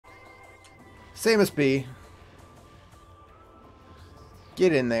Same as B.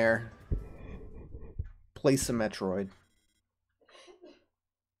 Get in there. Play some Metroid.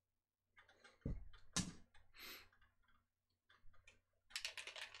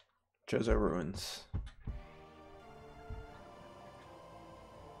 Chozo Ruins.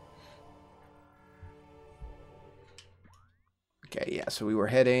 Okay, yeah, so we were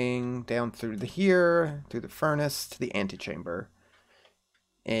heading down through the furnace, to the antechamber.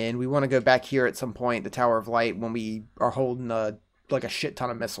 And we want to go back here at some point, the Tower of Light, when we are holding like a shit ton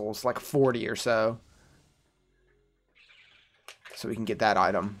of missiles, like 40 or so. So we can get that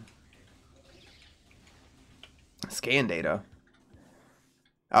item. Scan data.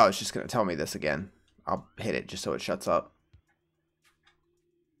 Oh, it's just going to tell me this again. I'll hit it just so it shuts up.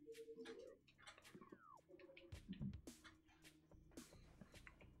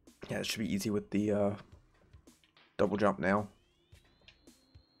 Yeah, it should be easy with the double jump now.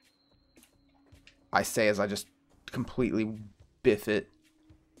 I say as I just completely biff it.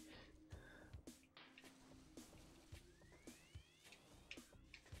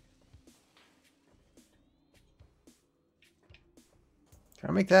 Can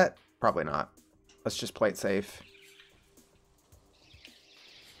I make that? Probably not. Let's just play it safe.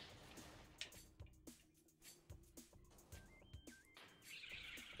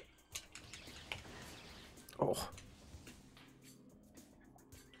 Oh.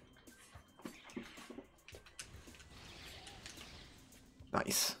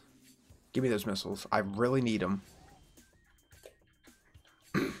 Nice. Give me those missiles. I really need them.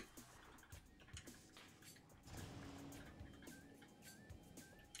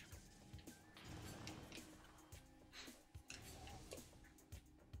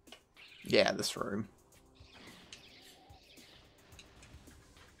 Yeah, this room.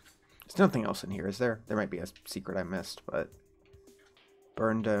 There's nothing else in here, is there? There might be a secret I missed, but...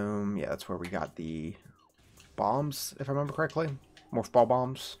 Burn Dome. Yeah, that's where we got the bombs, if I remember correctly. Morph ball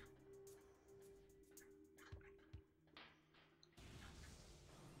bombs.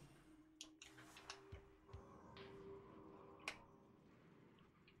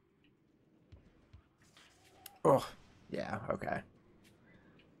 Oh, yeah, okay.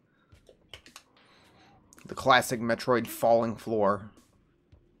 The classic Metroid falling floor.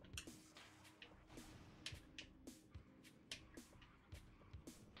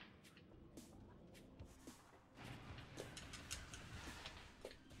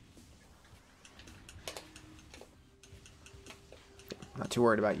 Not too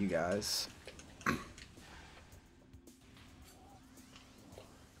worried about you guys.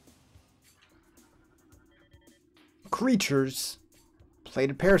 Creatures.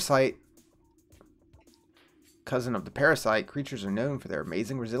 Plated parasite. Cousin of the parasite, creatures are known for their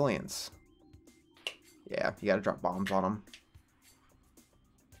amazing resilience. Yeah, you gotta drop bombs on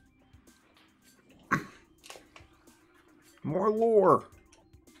them. More lore.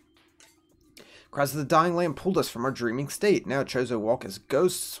 Cries of the dying land pulled us from our dreaming state. Now Chozo walk as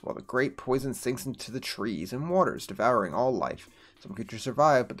ghosts, while the great poison sinks into the trees and waters, devouring all life. Some creatures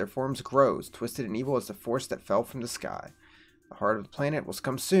survive, but their forms grow, twisted and evil as the force that fell from the sky. The heart of the planet will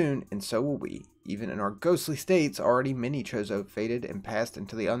come soon, and so will we. Even in our ghostly states, already many Chozo faded and passed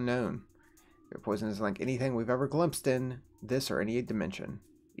into the unknown. Their poison is like anything we've ever glimpsed in this or any dimension.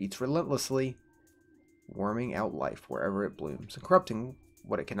 Eats relentlessly, worming out life wherever it blooms, and corrupting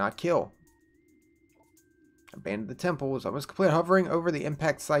what it cannot kill. Abandoned the temple is almost complete, hovering over the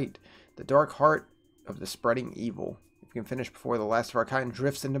impact site, the dark heart of the spreading evil. If we can finish before the last of our kind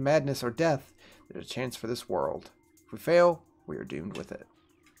drifts into madness or death, there's a chance for this world. If we fail, we are doomed with it.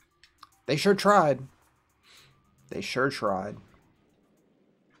 They sure tried. They sure tried.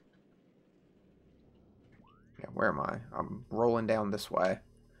 Yeah, where am I? I'm rolling down this way.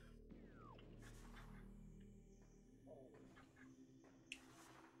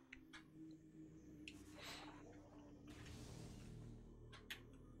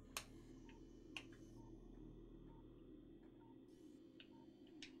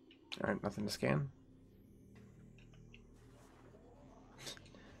 Alright, nothing to scan.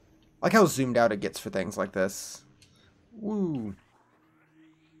 I like how zoomed out it gets for things like this. Woo.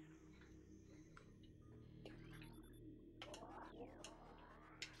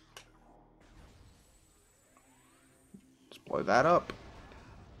 Just blow that up.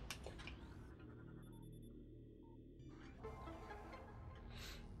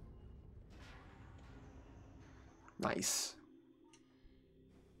 Nice.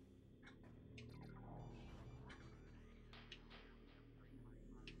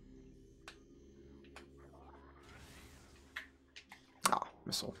 Ah,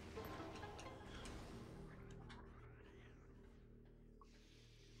 missile.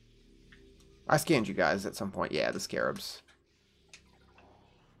 I scanned you guys at some point. Yeah, the scarabs.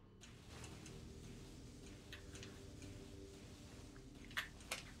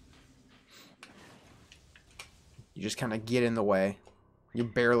 You just kind of get in the way. You're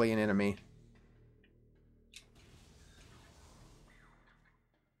barely an enemy.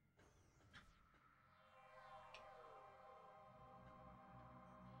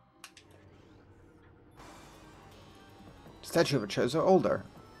 Statue of a Chozo older.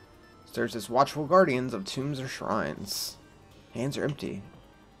 Serves as watchful guardians of tombs or shrines. Hands are empty.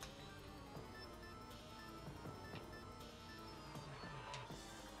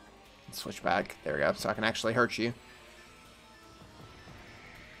 Switch back. There we go. So I can actually hurt you.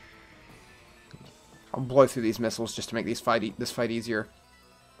 I'll blow through these missiles just to make this fight easier.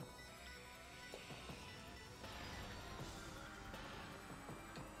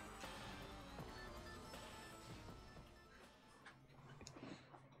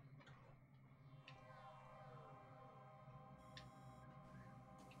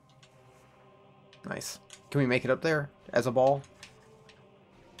 Nice. Can we make it up there as a ball?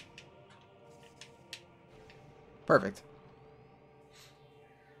 Perfect.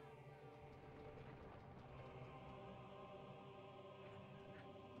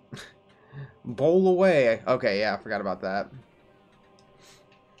 Bowl away. Okay, yeah, I forgot about that.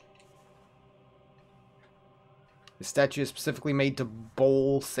 The statue is specifically made to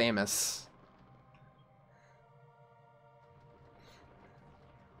bowl Samus.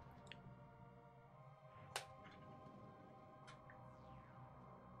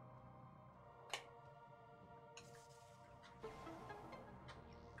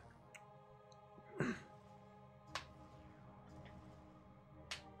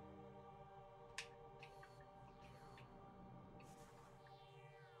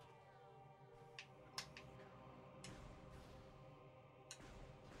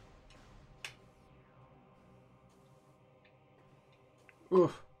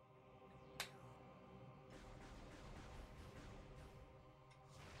 Oof.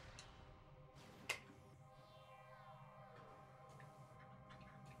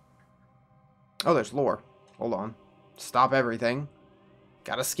 Oh, there's lore. Hold on. Stop everything.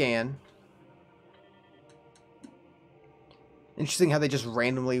 Gotta scan. Interesting how they just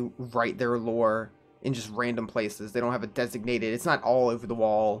randomly write their lore in just random places. They don't have it designated. It's not all over the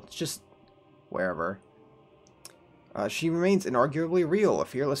wall. It's just wherever. She remains inarguably real, a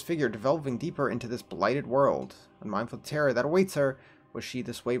fearless figure developing deeper into this blighted world. Unmindful of the terror that awaits her, was she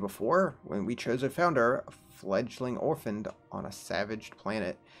this way before? When we chose and found her, a fledgling orphaned on a savaged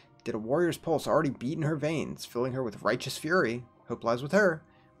planet. Did a warrior's pulse already beat in her veins, filling her with righteous fury? Hope lies with her.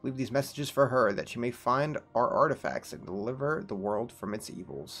 Leave these messages for her, that she may find our artifacts and deliver the world from its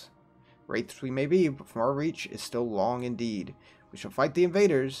evils. Wraiths we may be, but from our reach is still long indeed. We shall fight the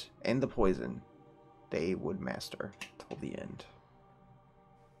invaders and the poison they would master till the end.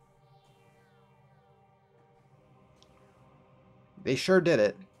 They sure did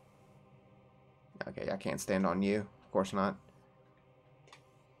it. Okay, I can't stand on you. Of course not.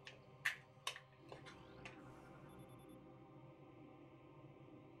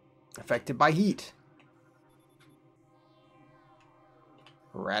 Affected by heat.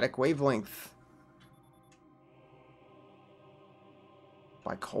 Erratic wavelength.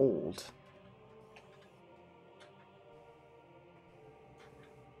 By cold.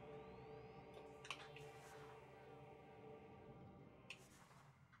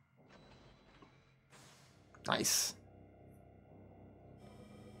 Nice.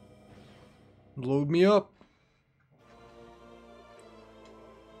 Load me up.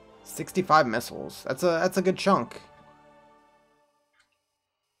 65 missiles. That's a good chunk.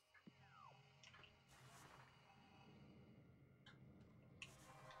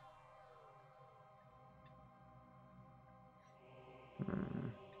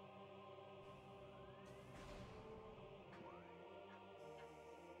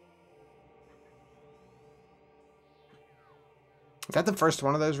 Is that the first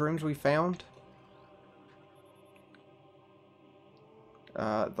one of those rooms we found?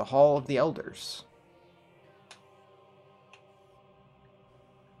 The Hall of the Elders.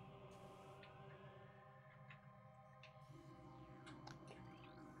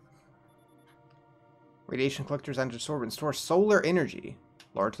 Radiation collectors and absorb and store solar energy.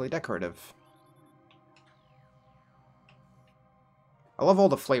 Largely decorative. I love all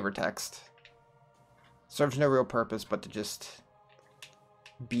the flavor text. Serves no real purpose but to just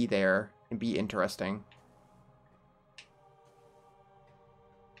be there and be interesting.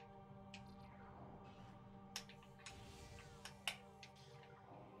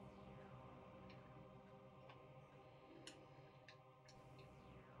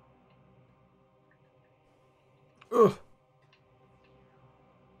 Ugh.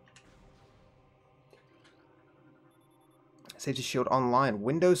 Safety shield online.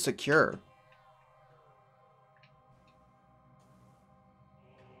 Windows secure.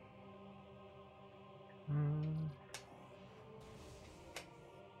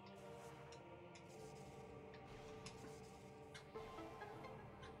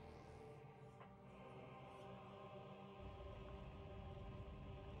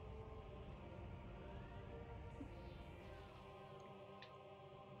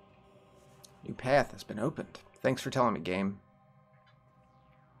 New path has been opened. Thanks for telling me, game.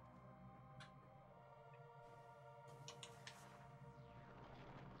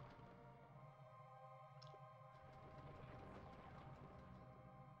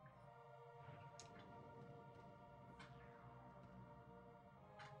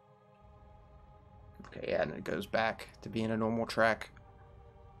 Okay, yeah, and it goes back to being a normal track.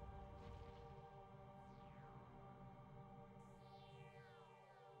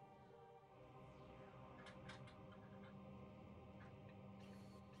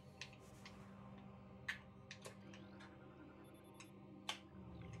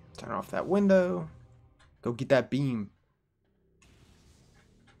 Turn off that window. Go get that beam.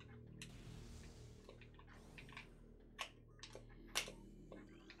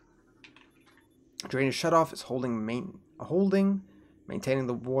 Drainage shutoff is maintaining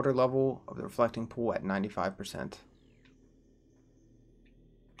the water level of the reflecting pool at 95%.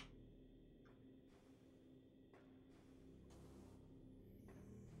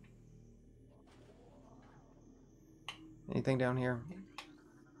 Anything down here?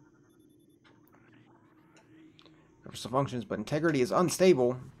 Universal functions, but integrity is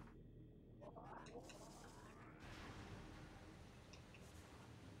unstable.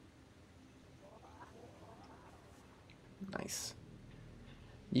 Nice.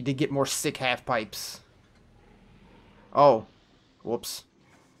 Need to get more sick half pipes. Oh. Whoops.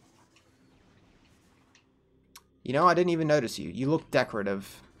 You know, I didn't even notice you. You look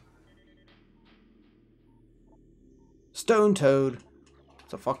decorative. Stone toad.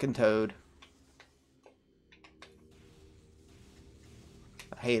 It's a fucking toad.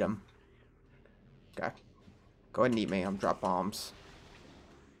 I hate him. Okay. Go ahead and eat me. I'm drop bombs.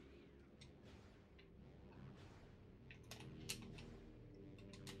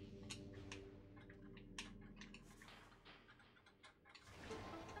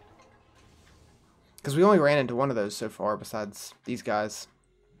 Because we only ran into one of those so far besides these guys.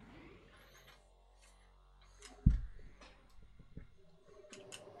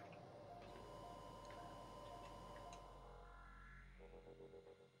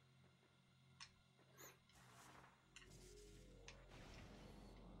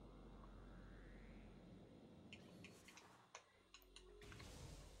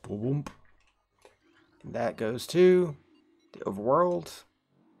 Boom. That goes to the overworld.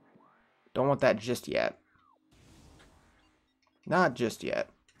 Don't want that just yet. Not just yet.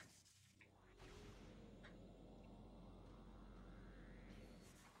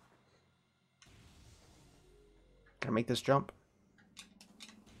 Can I make this jump?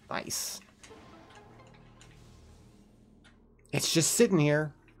 Nice. It's just sitting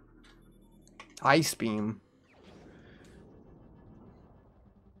here. Ice beam.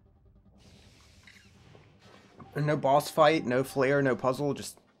 No boss fight, no flare, no puzzle,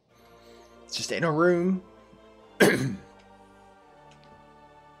 it's just in a room.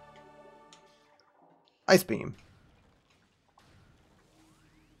 Ice beam.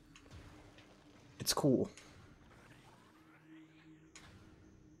 It's cool.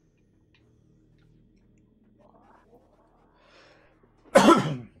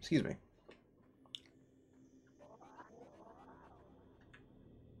 Excuse me.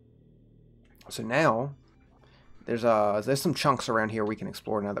 So now there's some chunks around here we can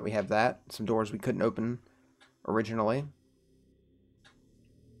explore now that we have that. Some doors we couldn't open originally.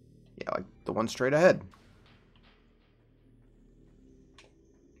 Yeah, like the one straight ahead.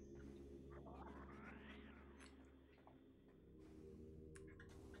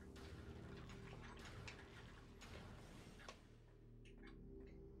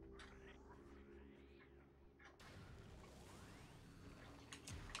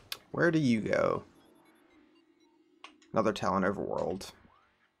 Where do you go? Another Talon overworld.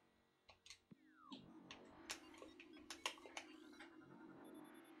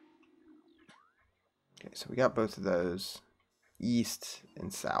 Okay, so we got both of those. East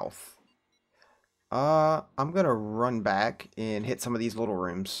and south. I'm gonna run back and hit some of these little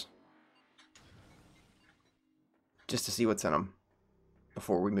rooms. Just to see what's in them.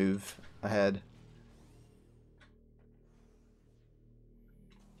 Before we move ahead.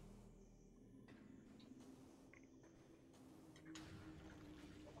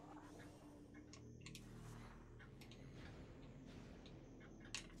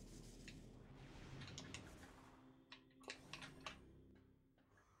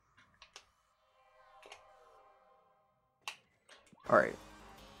 Alright.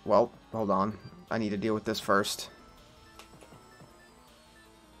 Well, hold on. I need to deal with this first.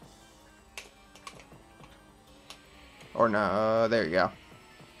 Or no, there you go.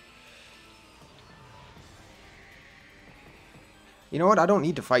 You know what? I don't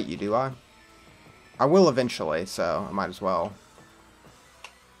need to fight you, do I? I will eventually, so I might as well.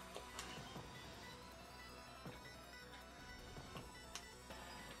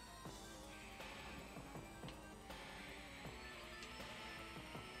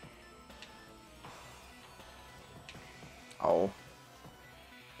 Oh.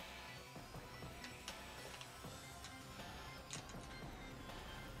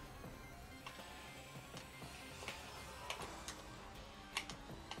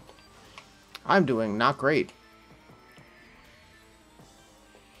 I'm doing not great.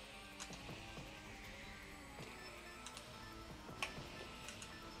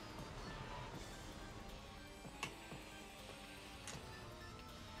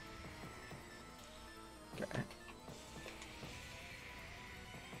 Okay.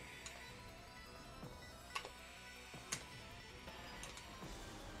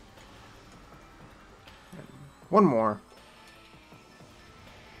 One more.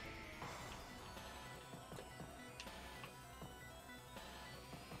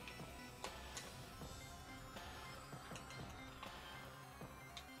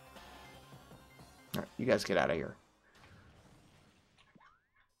 Alright, you guys get out of here.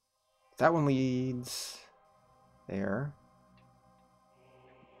 That one leads there.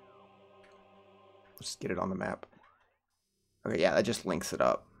 Let's get it on the map. Okay, yeah, that just links it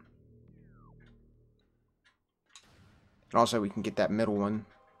up. And also we can get that middle one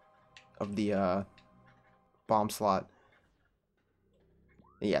of the bomb slot.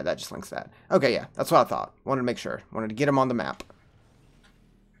 Yeah, that just links that. Okay, yeah, that's what I thought. Wanted to make sure. Wanted to get him on the map.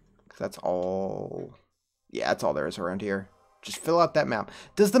 'Cause that's all... Yeah, that's all there is around here. Just fill out that map.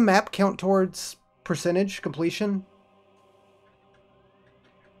 Does the map count towards percentage completion?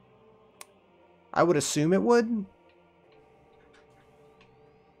 I would assume it would.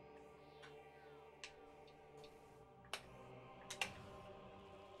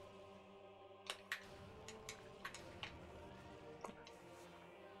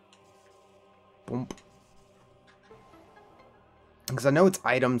 Boom. Because I know it's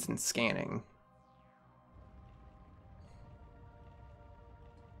items and scanning.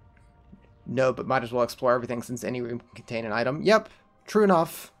 No, but might as well explore everything since any room can contain an item. Yep, true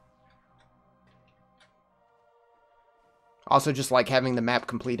enough. Also just like having the map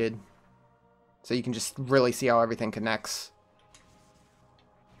completed. So you can just really see how everything connects.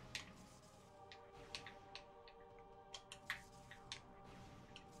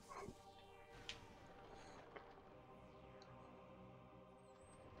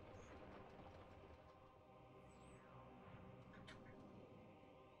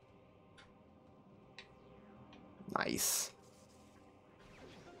 Nice.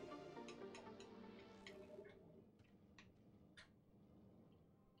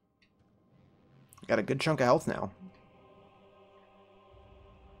 Got a good chunk of health now.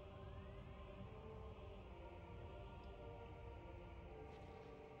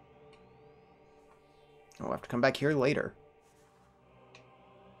 I'll have to come back here later.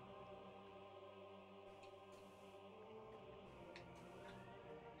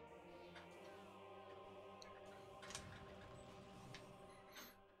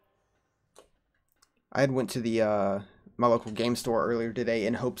 I had went to the my local game store earlier today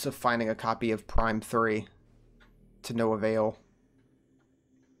in hopes of finding a copy of Prime 3 to no avail.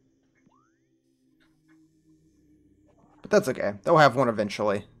 But that's okay. They'll have one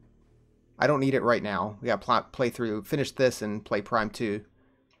eventually. I don't need it right now. We got to play through, finish this and play Prime 2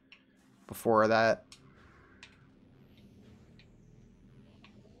 before that.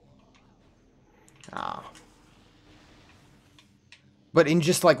 Ah. But in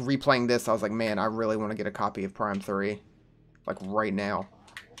just like replaying this, I was like, man, I really want to get a copy of Prime 3. Like right now.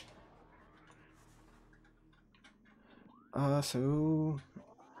 So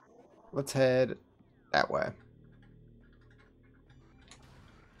let's head that way.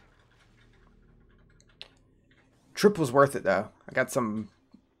 Trip was worth it though. I got some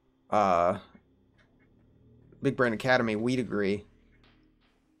Big Brain Academy Wii degree.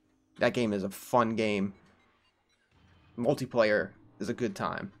 That game is a fun game. Multiplayer is a good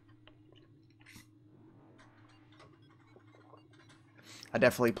time. I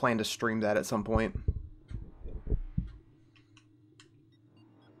definitely plan to stream that at some point.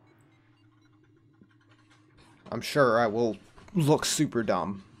 I'm sure I will look super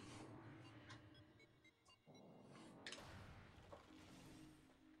dumb.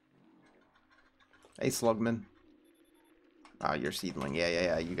 Hey, Slugman. Oh, you're seedling. Yeah, yeah,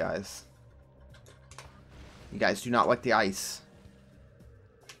 yeah, you guys. You guys do not like the ice.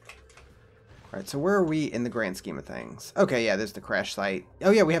 Alright, so where are we in the grand scheme of things? Okay, yeah, there's the crash site.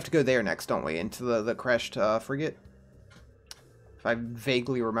 Oh yeah, we have to go there next, don't we? Into the crashed frigate? If I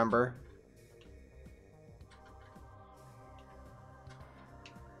vaguely remember.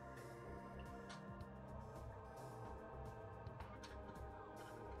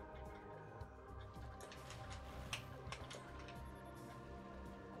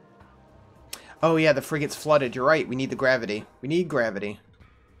 Oh yeah, the frigate's flooded. You're right. We need the gravity. We need gravity.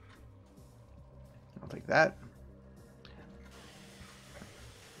 I'll take that.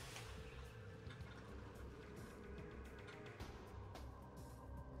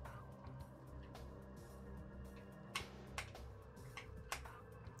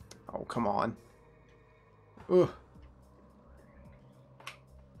 Oh, come on. Ugh.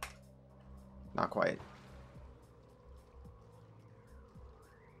 Not quite.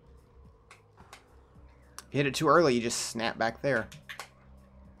 If you hit it too early, you just snap back there.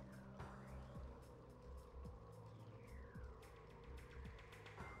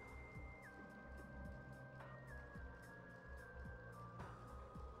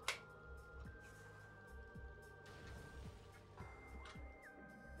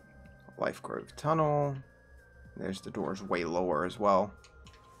 Life Grove Tunnel. There's the doors way lower as well.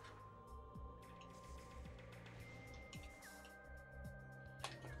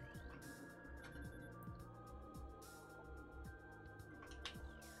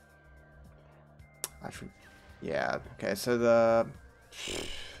 Yeah, okay, so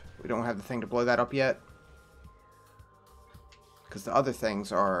we don't have the thing to blow that up yet. Because the other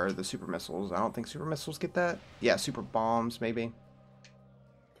things are the super missiles. I don't think super missiles get that. Yeah, super bombs, maybe.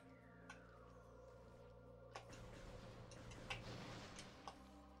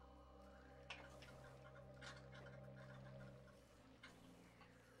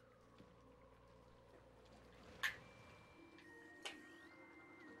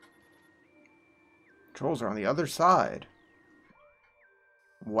 Controls are on the other side.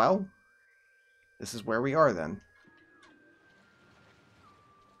 Well, this is where we are then.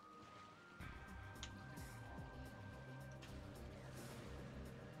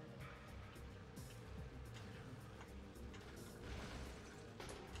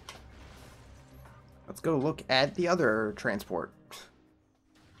 Let's go look at the other transport.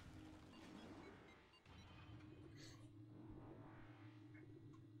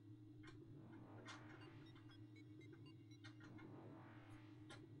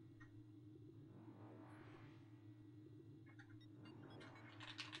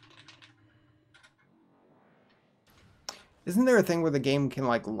 Isn't there a thing where the game can,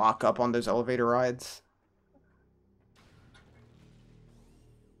 like, lock up on those elevator rides?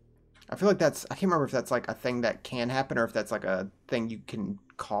 I feel like that's... I can't remember if that's, like, a thing that can happen or if that's, like, a thing you can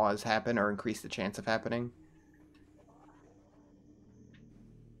cause happen or increase the chance of happening.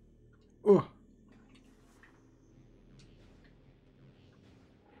 Ugh.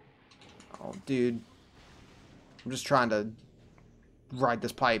 Oh, dude. I'm just trying to ride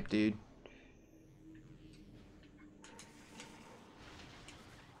this pipe, dude.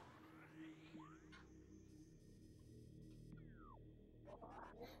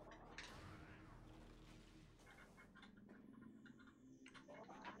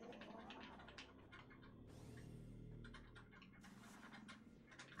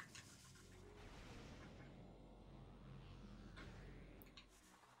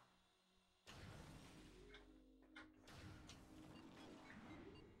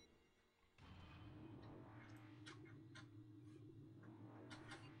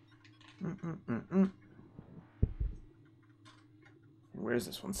 Where's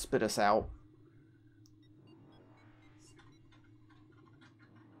this one? Spit us out.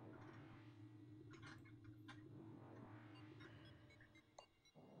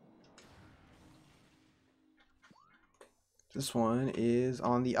 This one is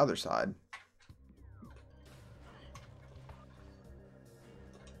on the other side.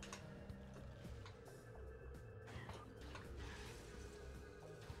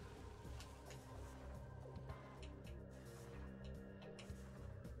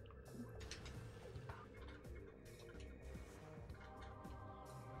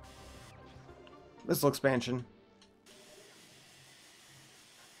 Missile expansion.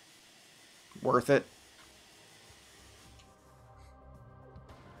 Worth it.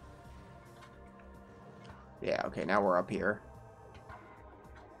 Yeah, okay, now we're up here.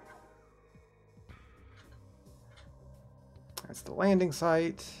 That's the landing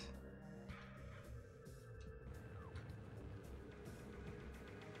site.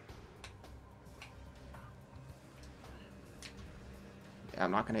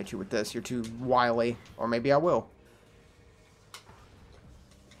 I'm not gonna hit you with this. You're too wily. Or maybe I will.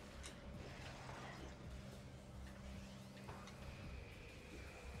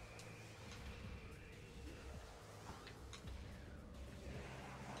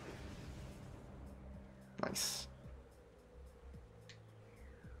 Nice.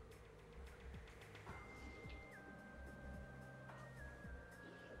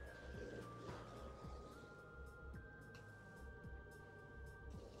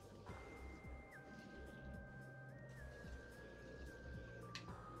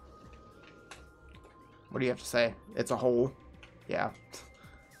 What do you have to say? It's a hole. Yeah.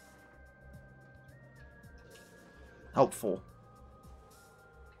 Helpful.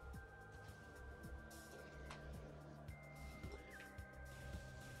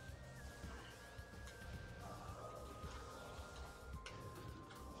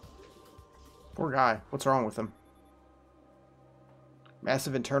 Poor guy. What's wrong with him?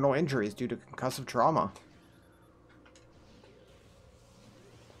 Massive internal injuries due to concussive trauma.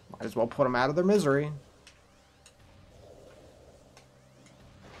 Might as well put them out of their misery.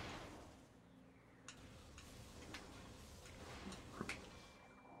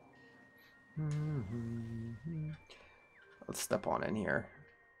 Let's step on in here.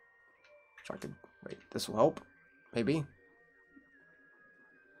 So I could wait. This will help, maybe.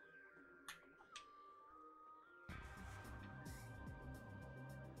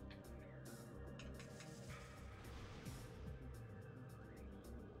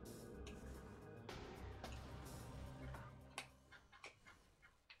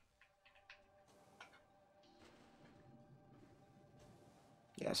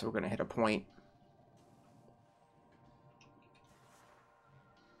 Yeah, so we're gonna hit a point.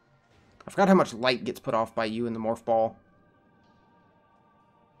 I forgot how much light gets put off by you in the morph ball.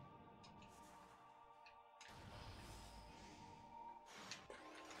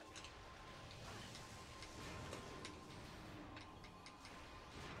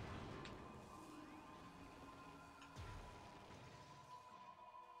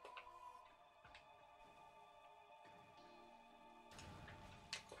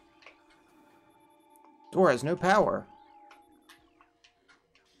 Door has no power.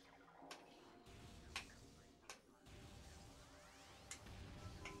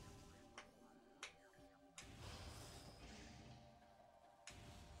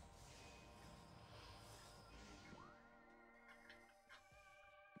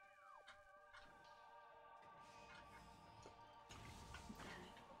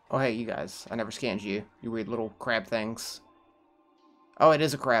 Oh, hey, you guys. I never scanned you. You weird little crab things. Oh, it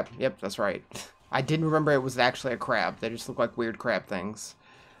is a crab. Yep, that's right. I didn't remember it was actually a crab. They just look like weird crab things.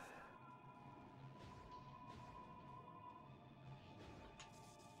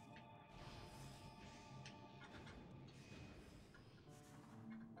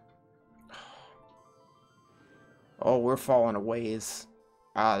 Oh, we're falling a ways.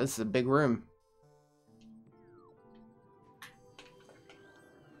 Ah, this is a big room.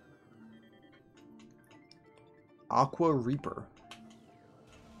 Aqua Reaper.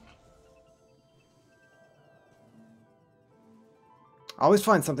 I always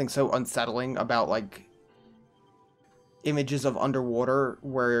find something so unsettling about, like, images of underwater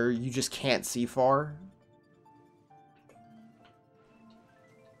where you just can't see far.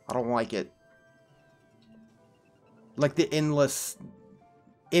 I don't like it. Like the endless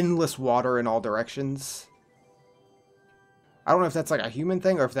water in all directions. I don't know if that's like a human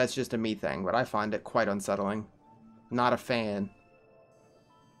thing or if that's just a me thing, but I find it quite unsettling. Not a fan.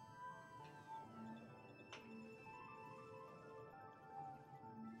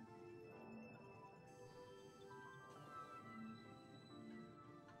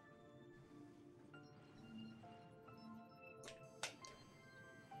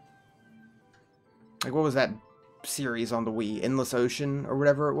 Like, what was that series on the Wii? Endless Ocean or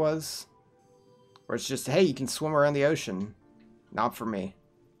whatever it was? Where it's just, hey, you can swim around the ocean. Not for me.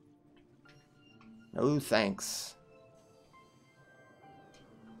 No thanks.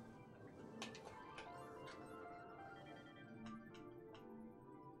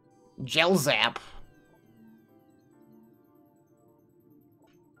 Gel Zap.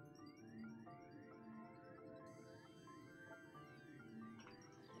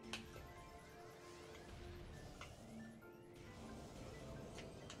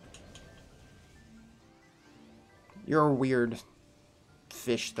 You're a weird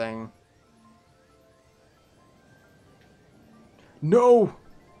fish thing. No!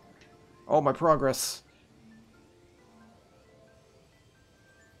 Oh, my progress.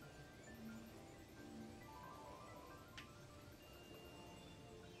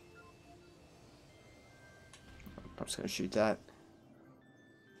 I'm just gonna shoot that.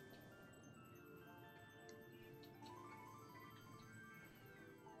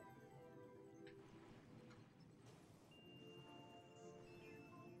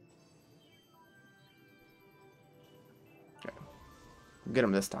 We'll get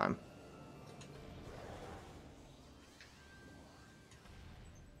him this time.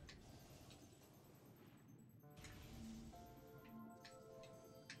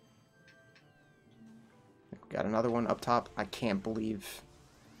 Got another one up top. I can't believe.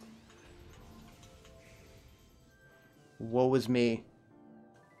 Woe is me.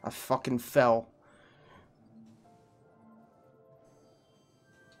 I fucking fell.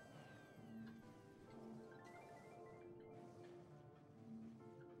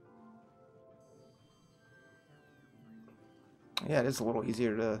 Yeah, it is a little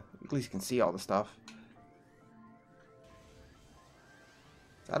easier to... At least you can see all the stuff.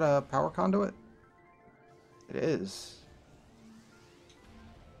 Is that a power conduit? It is.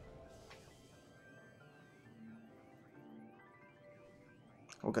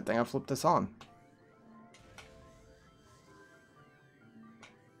 Well, good thing I flipped this on.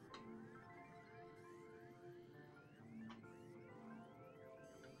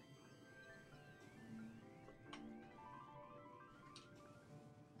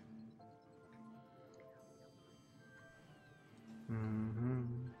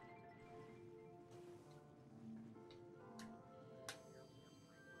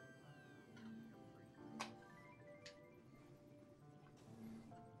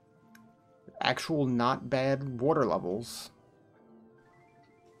 Actual not bad water levels.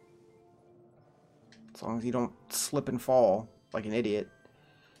 As long as you don't slip and fall like an idiot.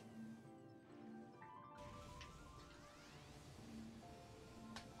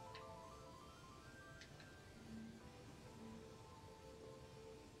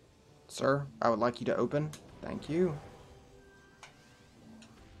 Sir, I would like you to open. Thank you.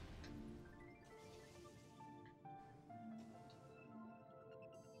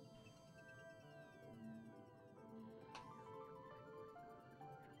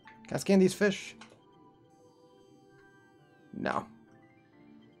 Can I scan these fish? No.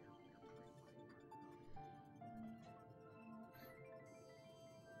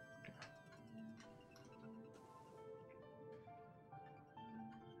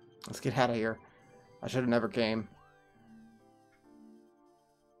 Let's get out of here. I should have never came.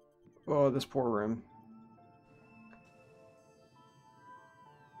 Oh, this poor room.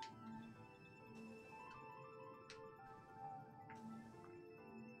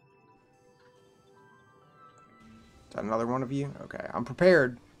 Is that another one of you? Okay, I'm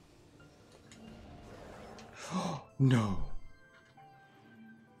prepared. No.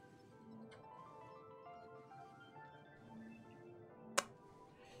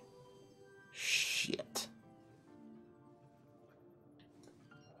 Shit.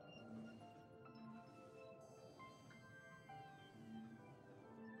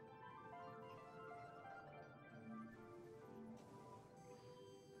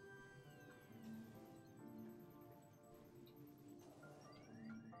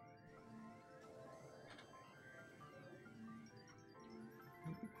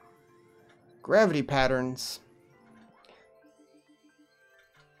 Gravity patterns.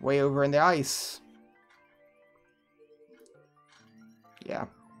 Way over in the ice. Yeah.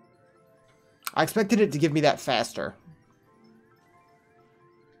 I expected it to give me that faster.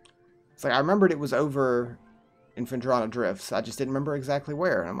 It's like, I remembered it was over in Fendrana Drifts. I just didn't remember exactly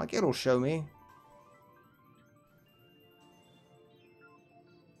where. And I'm like, it'll show me.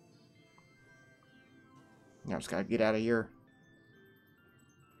 Now I just gotta get out of here.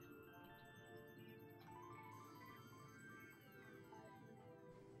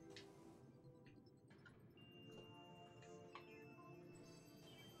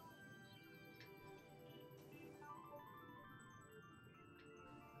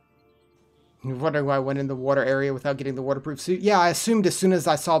 You're wondering why I went in the water area without getting the waterproof suit? Yeah, I assumed as soon as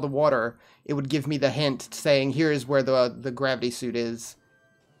I saw the water, it would give me the hint saying, here's where the gravity suit is.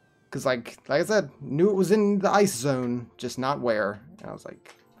 Because, like I said, knew it was in the ice zone, just not where. And I was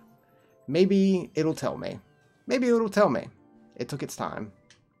like, maybe it'll tell me. Maybe it'll tell me. It took its time.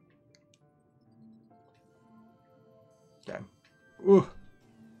 Okay. Ooh.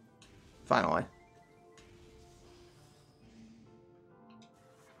 Finally.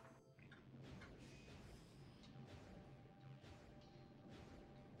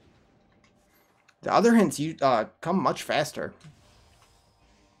 The other hints you come much faster.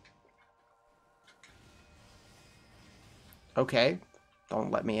 Okay.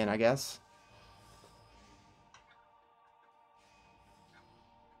 Don't let me in, I guess.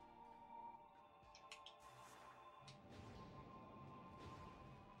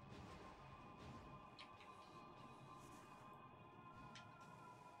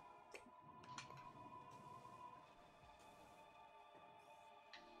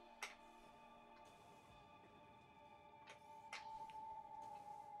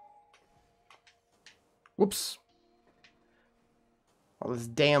 Whoops. All this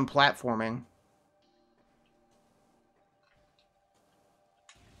damn platforming.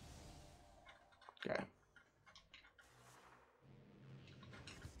 Okay.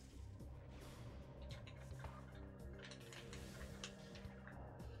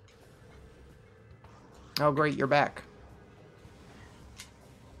 Oh, great, you're back.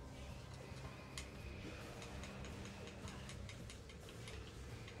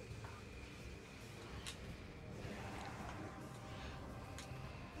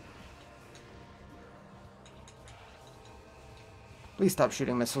 Please stop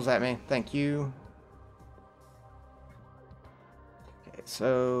shooting missiles at me. Thank you. Okay,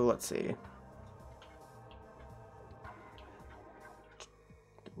 so let's see.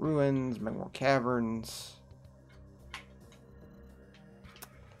 Ruins, make more caverns.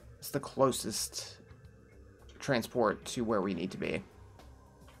 It's the closest transport to where we need to be.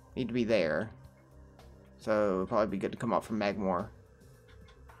 Need to be there. So it'd probably be good to come up from Magmore.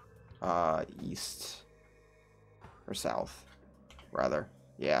 East. Or south, rather.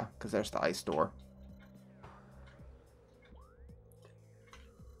 Yeah, because there's the ice door.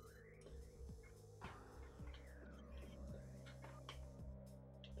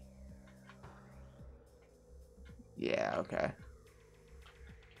 Yeah, okay.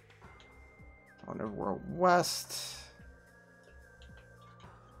 I wonder if we're west.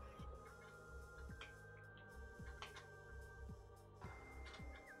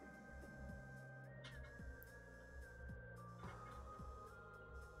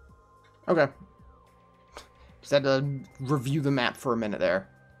 Okay. Just had to review the map for a minute there.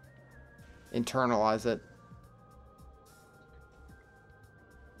 Internalize it.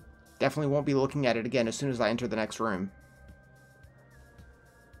 Definitely won't be looking at it again as soon as I enter the next room.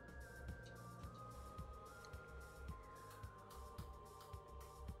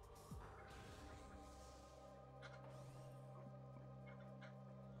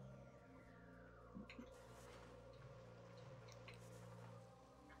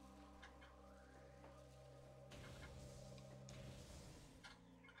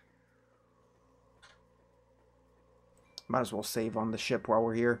 Might as well save on the ship while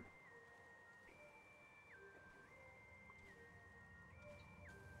we're here.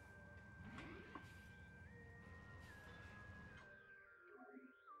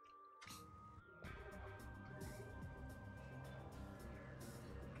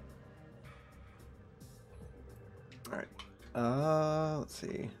 Alright. Let's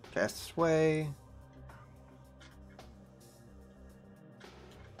see. Fastest way.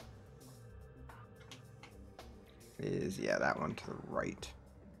 Is, yeah, that one to the right.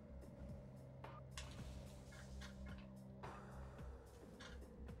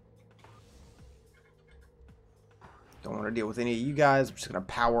 Don't want to deal with any of you guys. I'm just going to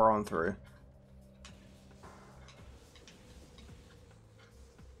power on through.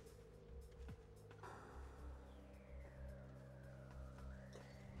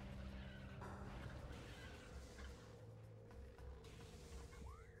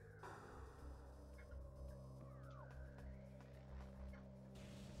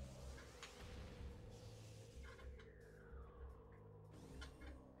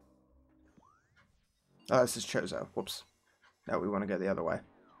 Oh, this is Chozo. Whoops. No, we want to go the other way.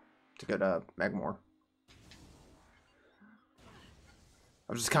 To go to Magmore.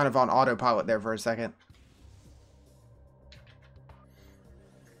 I was just kind of on autopilot there for a second.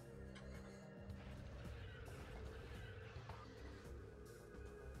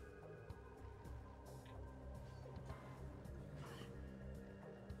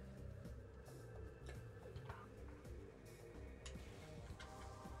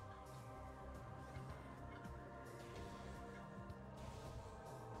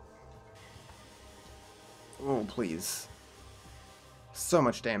 Oh, please. So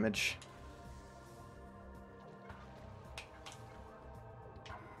much damage.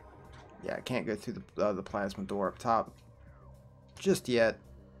 Yeah, I can't go through the plasma door up top just yet.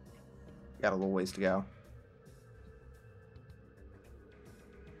 Got a little ways to go.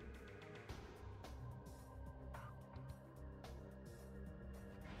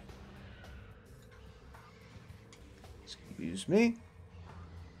 Excuse me.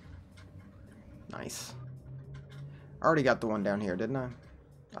 Nice. I already got the one down here, didn't I?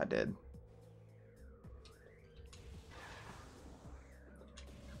 I did.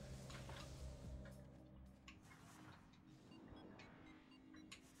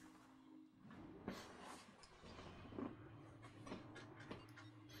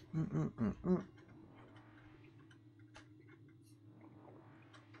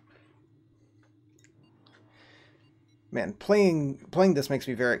 Man, playing this makes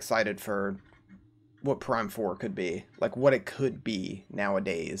me very excited for what Prime 4 could be. Like, what it could be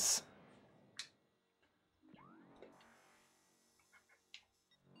nowadays.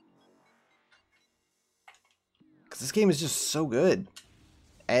 Because this game is just so good.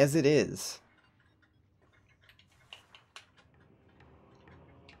 As it is.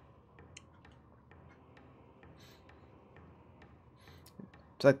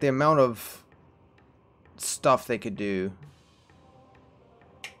 It's like the amount of stuff they could do.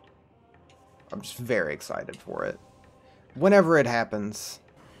 I'm just very excited for it. Whenever it happens.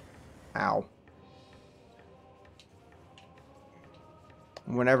 Ow.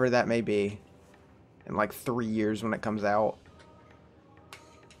 Whenever that may be. In like 3 years when it comes out.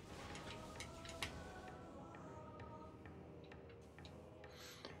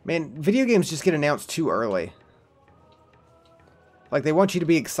 Man, video games just get announced too early. Like, they want you to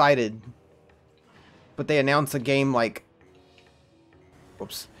be excited. But they announce a game like...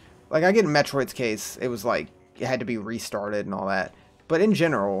 Whoops. Like, I get in Metroid's case, it was like, it had to be restarted and all that. But in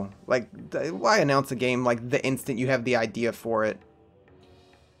general, like, why announce a game like the instant you have the idea for it?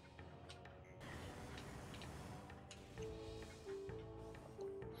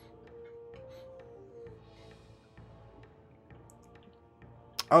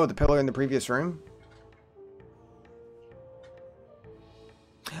 Oh, the pillar in the previous room?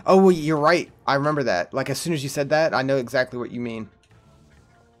 Oh, well, you're right. I remember that. Like, as soon as you said that, I know exactly what you mean.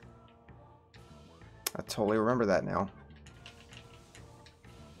 I totally remember that now.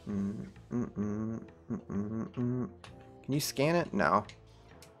 Can you scan it? No.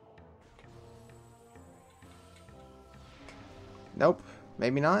 Nope.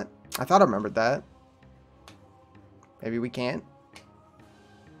 Maybe not. I thought I remembered that. Maybe we can't.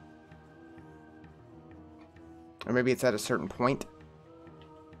 Or maybe it's at a certain point.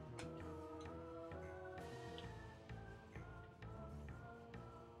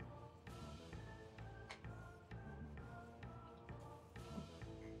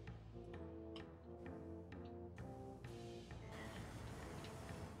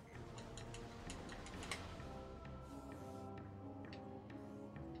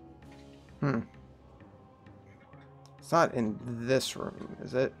 It's not in this room,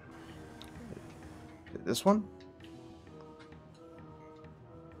 is it? This one?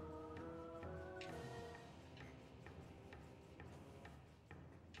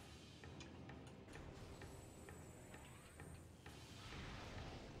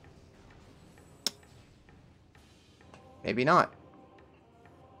 Maybe not.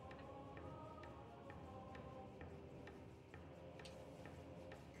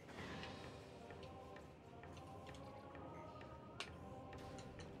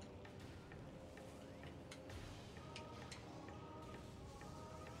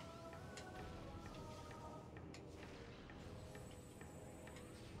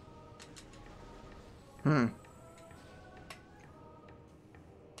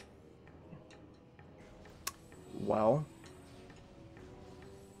 Well.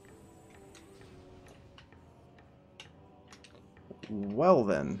 Well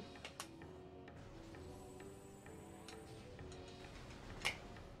then.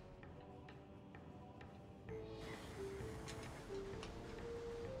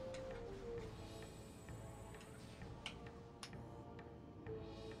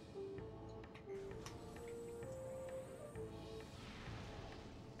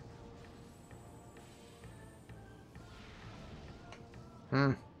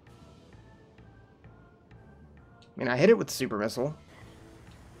 I mean, I hit it with the super missile.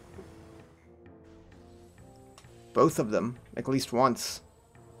 Both of them, at least once.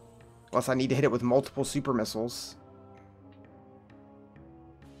 Unless I need to hit it with multiple super missiles.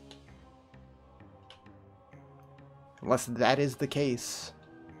 Unless that is the case.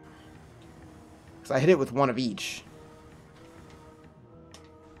 Because I hit it with one of each.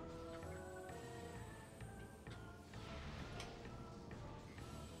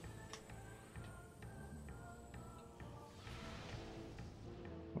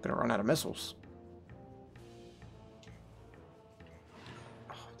 I'm gonna run out of missiles.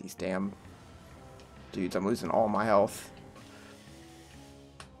 Oh, these damn dudes, I'm losing all my health.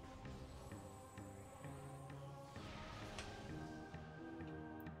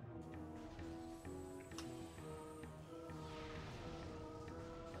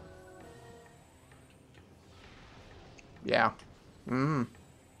 Yeah.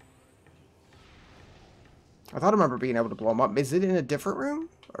 I thought I remember being able to blow them up. Is it in a different room?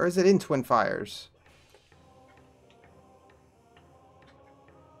 Or is it in Twin Fires?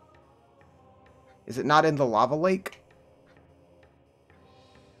 Is it not in the lava lake?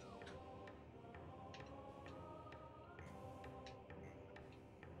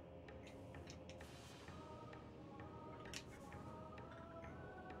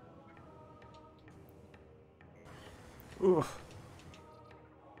 Oof.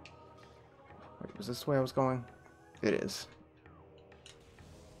 Wait, was this the way I was going? It is.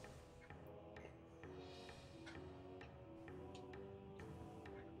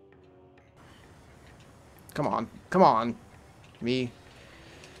 Come on. Come on. Me.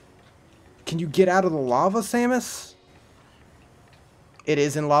 Can you get out of the lava, Samus? It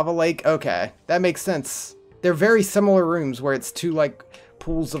is in Lava Lake? Okay. That makes sense. They're very similar rooms where it's two, like,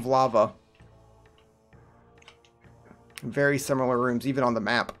 pools of lava. Very similar rooms, even on the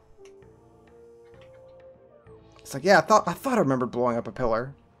map. It's like, yeah, I thought I remembered blowing up a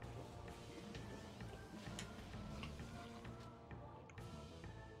pillar.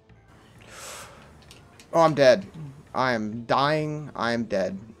 Oh, I'm dead. I am dying. I am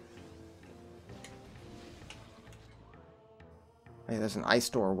dead. Hey, there's an ice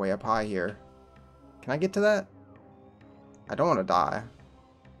door way up high here. Can I get to that? I don't want to die.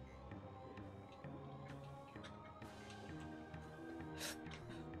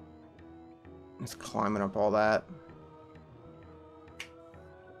 Just climbing up all that.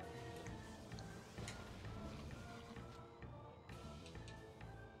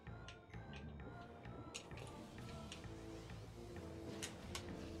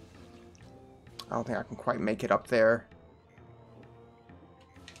 I don't think I can quite make it up there.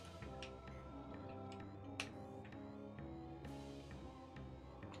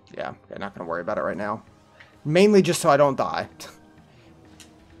 Yeah, not going to worry about it right now. Mainly just so I don't die.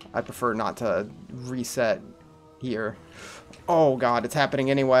 I prefer not to reset here. Oh god, it's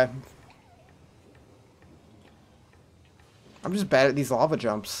happening anyway. I'm just bad at these lava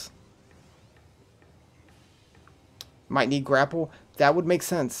jumps. Might need grapple. That would make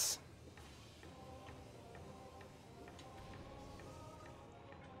sense.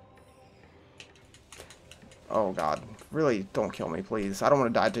 Oh god. Really, don't kill me, please. I don't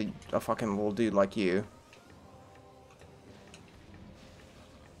want to die to a fucking little dude like you.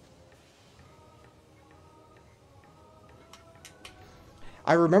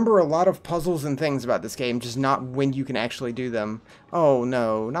 I remember a lot of puzzles and things about this game, just not when you can actually do them. Oh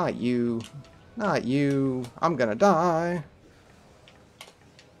no, not you. Not you. I'm gonna die.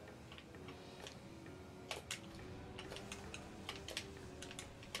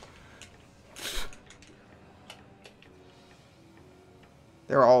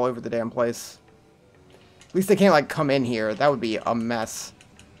 They're all over the damn place. At least they can't, like, come in here. That would be a mess.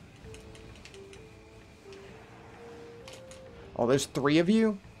 Oh, there's 3 of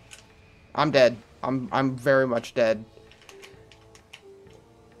you? I'm dead. I'm very much dead.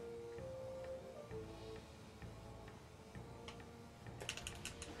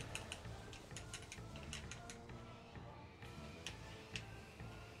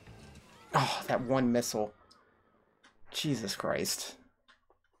 Oh, that one missile. Jesus Christ.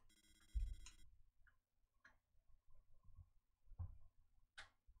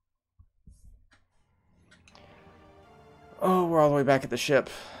 Oh, we're all the way back at the ship.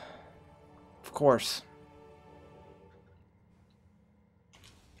 Of course.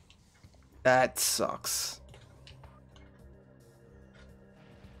 That sucks.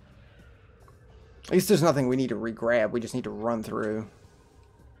 At least there's nothing we need to re-grab. We just need to run through.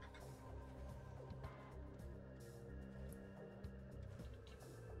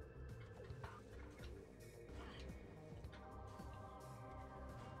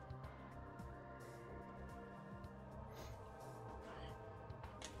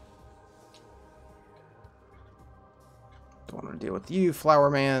 Don't want to deal with you, Flower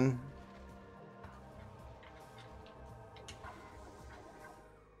Man.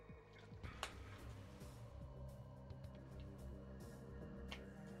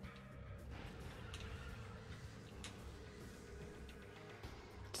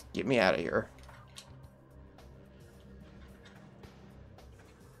 Just get me out of here.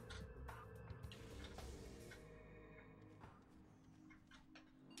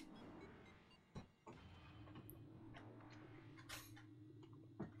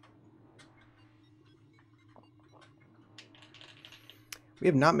 We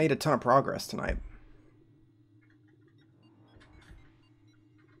have not made a ton of progress tonight.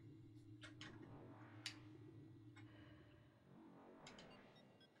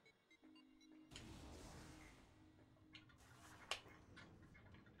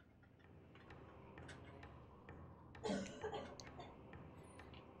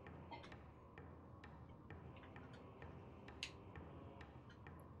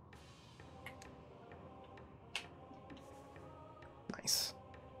 Nice.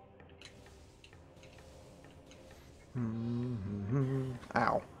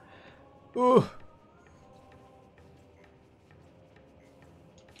 Ow. Ooh.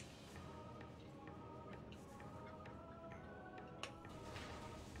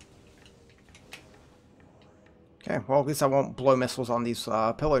 Okay, well, at least I won't blow missiles on these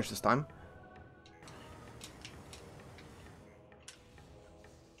pillars this time.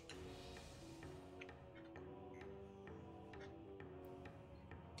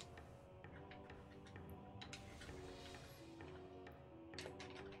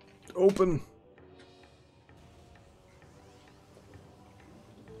 Open.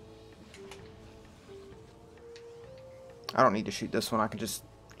 I don't need to shoot this one, I can just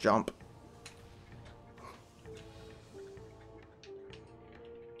jump.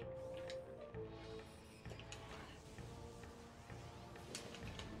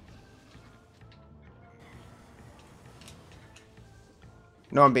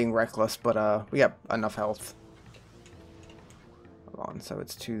 No, I'm being reckless, but we got enough health. Hold on, so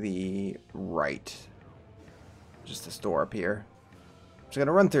it's to the right. Just this door up here. Just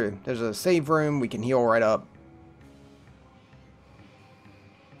gonna run through. There's a save room, we can heal right up.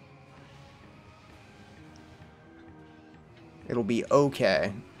 It'll be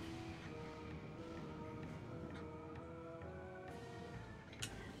okay.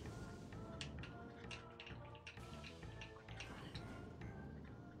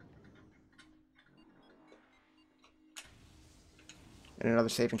 And another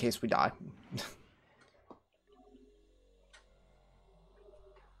save in case we die.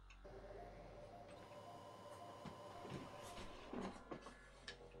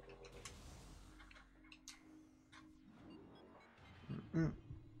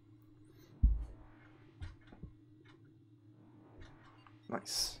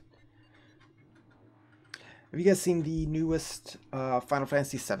 Nice. Have you guys seen the newest Final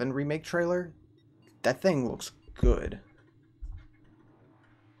Fantasy VII Remake trailer? That thing looks good.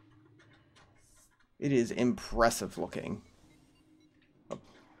 It is impressive looking. Oh,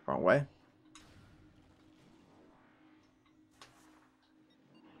 wrong way.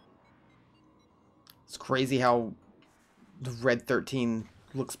 It's crazy how the Red 13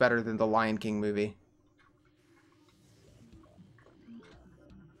 looks better than the Lion King movie.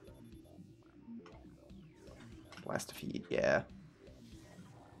 Blast defeat, yeah.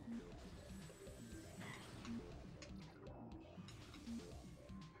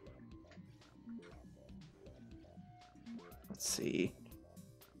 Let's see.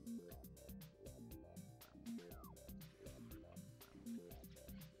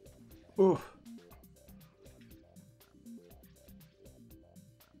 Ooh.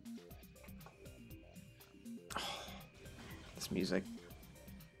 This music.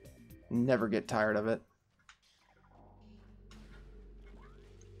 Never get tired of it.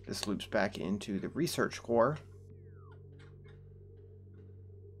 This loops back into the research core.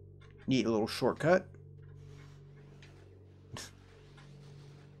 Neat little shortcut.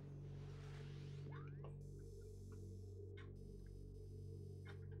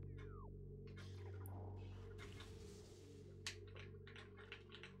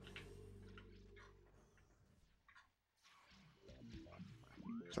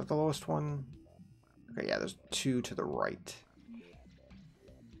 Is that the lowest one? Okay, yeah, there's two to the right.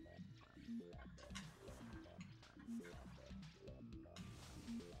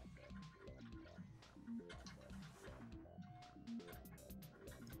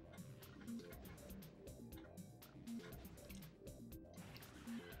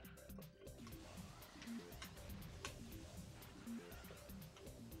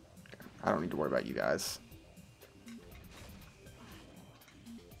 I don't need to worry about you guys.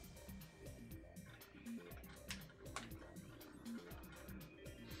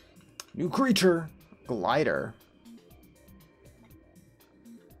 New creature, glider.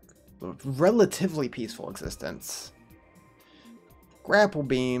 A relatively peaceful existence. Grapple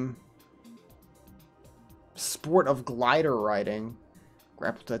beam. Sport of glider riding.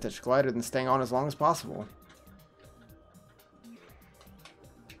 Grapple to attach glider, then staying on as long as possible.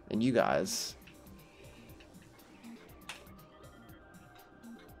 And you guys.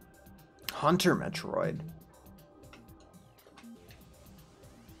 Hunter Metroid.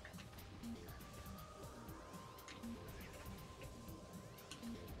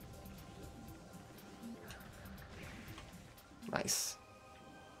 Nice.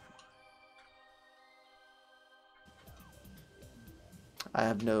 I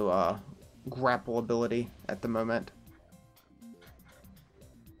have no grapple ability at the moment.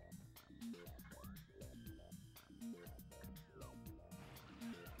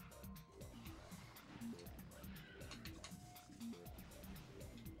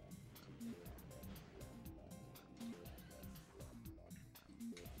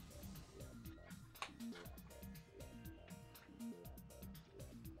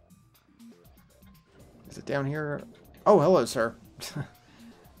 Is it down here? Oh, hello, sir.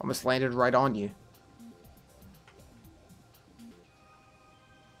 Almost landed right on you.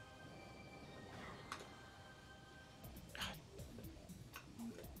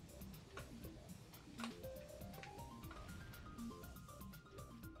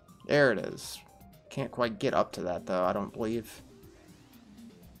 There it is. Can't quite get up to that, though, I don't believe.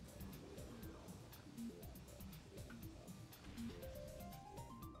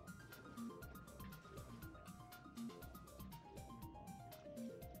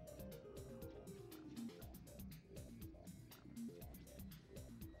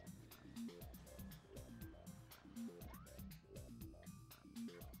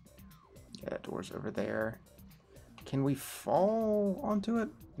 Yeah, that door's over there. Can we fall onto it?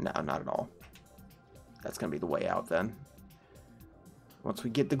 No, not at all. That's gonna be the way out then. Once we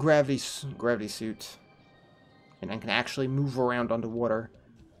get the gravity suit, and I can actually move around underwater.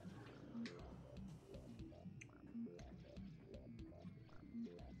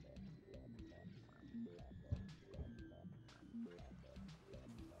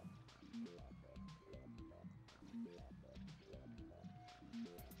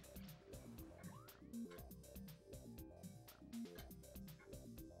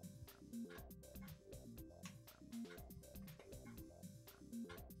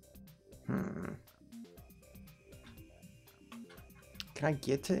 Can I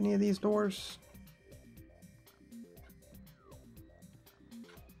get to any of these doors?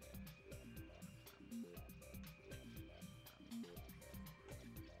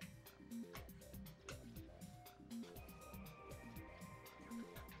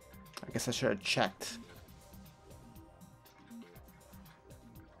 I guess I should have checked.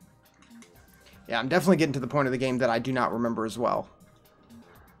 Yeah, I'm definitely getting to the point of the game that I do not remember as well.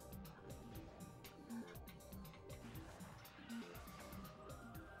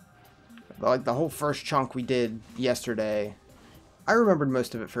 Like the whole first chunk we did yesterday, I remembered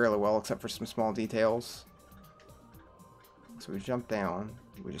most of it fairly well, except for some small details. So we jump down,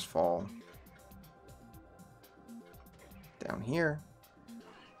 we just fall. Down here.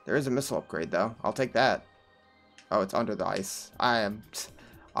 There is a missile upgrade, though. I'll take that. Oh, it's under the ice. I am,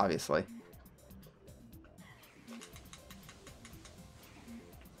 obviously.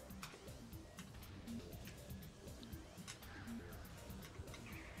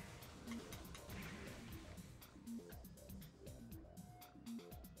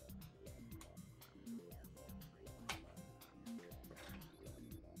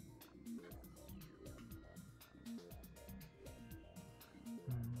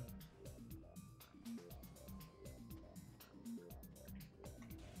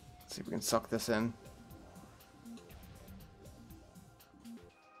 See if we can suck this in.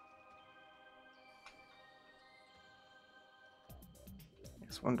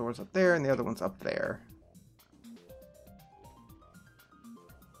 This one door's up there and the other one's up there.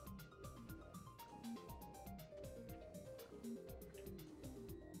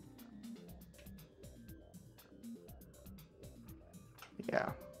 Yeah.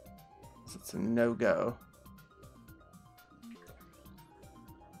 So it's a no-go.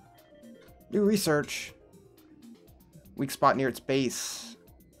 New research. Weak spot near its base.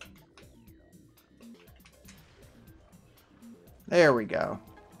 There we go.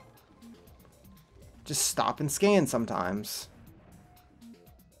 Just stop and scan sometimes.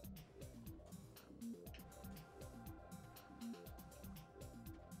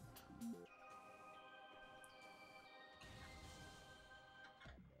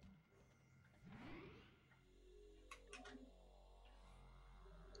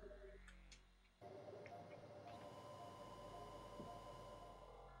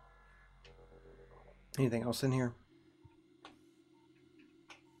 Anything else in here?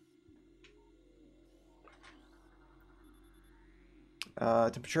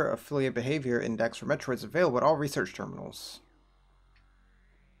 Temperature affiliate behavior index for Metroid is available at all research terminals.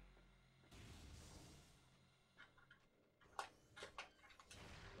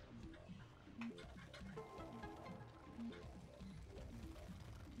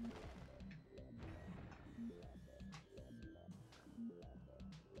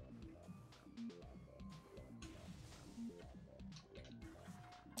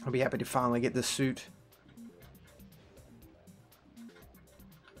 I'll be happy to finally get this suit.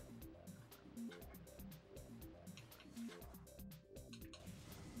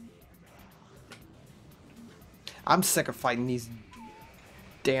 I'm sick of fighting these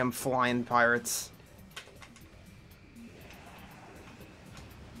damn flying pirates.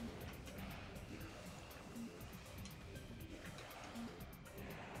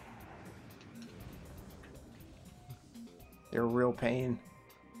 They're a real pain.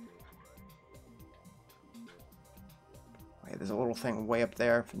 Wait, there's a little thing way up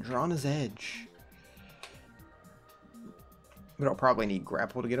there. Vendrana's Edge. But I'll probably need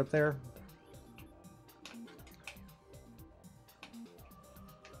grapple to get up there.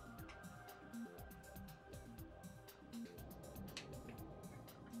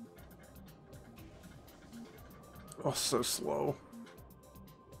 Oh, so slow.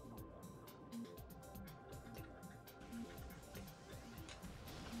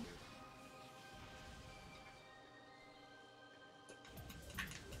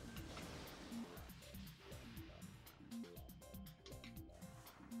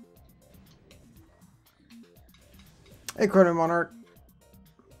 Hey, Chrono Monarch.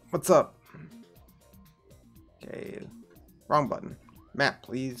 What's up? Okay. Wrong button. Map,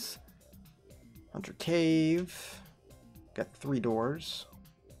 please. Hunter Cave. Got 3 doors.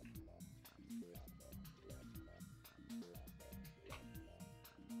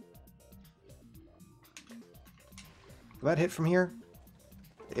 Will that hit from here?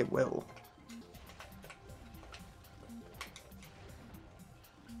 It will.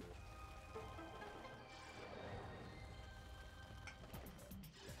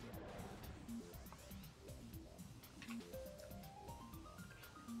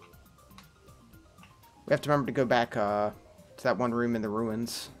 We have to remember to go back to that one room in the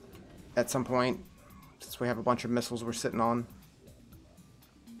ruins at some point, since we have a bunch of missiles we're sitting on.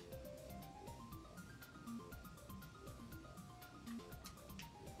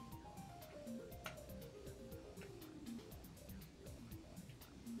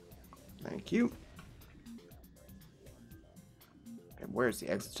 Thank you. Okay, where's the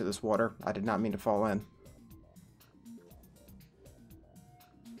exit to this water? I did not mean to fall in.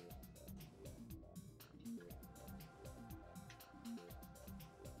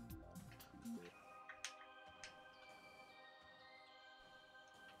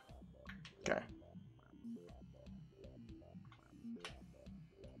 Okay.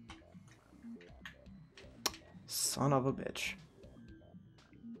 Son of a bitch.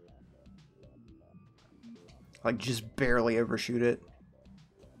 Like, just barely overshoot it.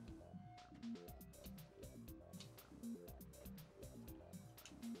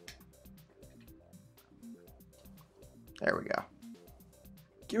 There we go.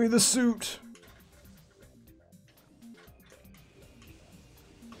 Give me the suit!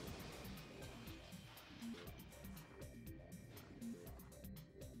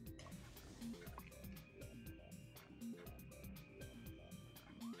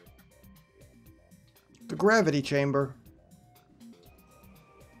 The gravity chamber.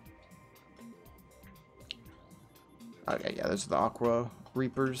 Okay, yeah, those are the Aqua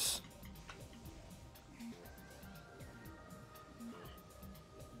Reapers.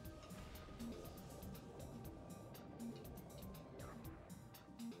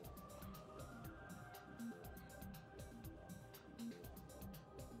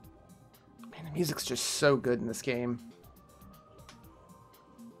 Man, the music's just so good in this game.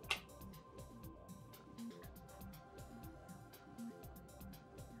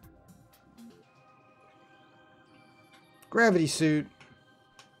 Gravity suit.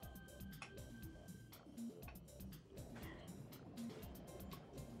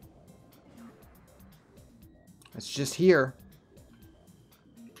 It's just here.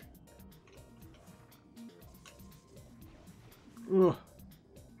 Ugh.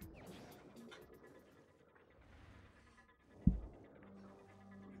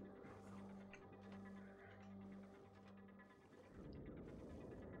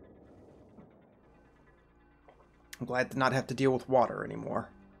 I'm glad to not have to deal with water anymore.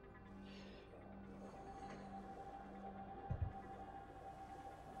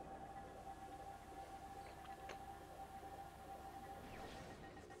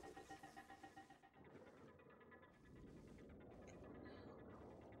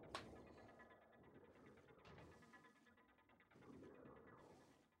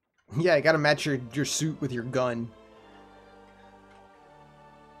 Yeah, you gotta match your suit with your gun.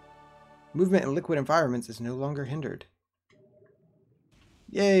 Movement in liquid environments is no longer hindered.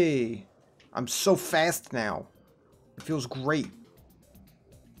 Yay! I'm so fast now. It feels great.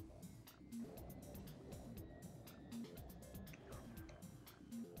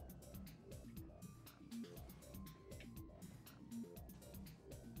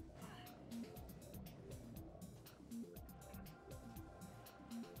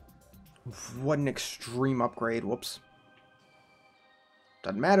 What an extreme upgrade. Whoops.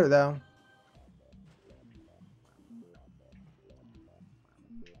 Doesn't matter, though.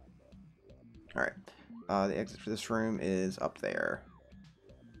 Alright. The exit for this room is up there.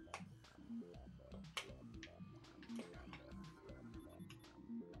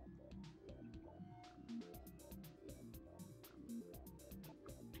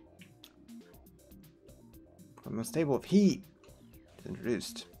 Most table of heat is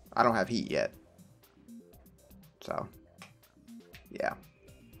introduced. I don't have heat yet. So, yeah.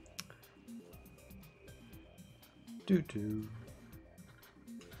 Doo-doo.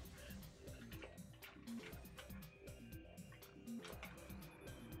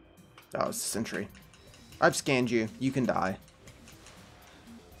 Oh, it's a sentry. I've scanned you. You can die.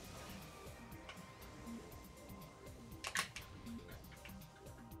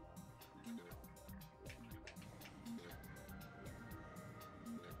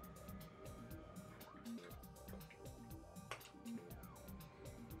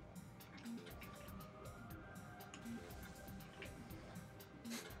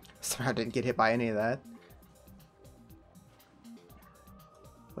 Sorry, I didn't get hit by any of that.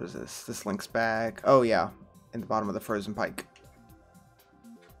 What is this? This links back. Oh, yeah. In the bottom of the frozen pike.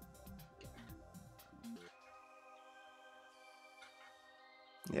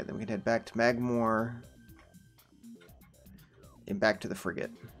 Yeah, then we can head back to Magmore. And back to the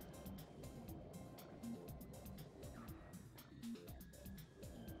frigate.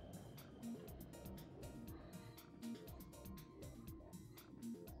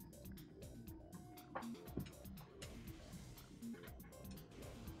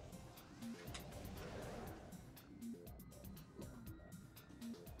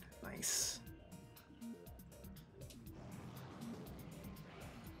 Nice.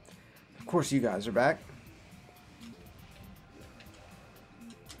 Of course, you guys are back.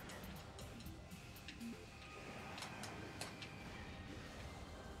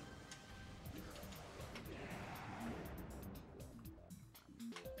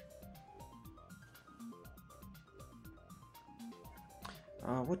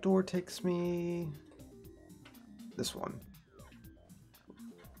 What door takes me? This one,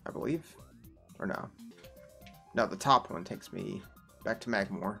 I believe. Or no. No, the top one takes me back to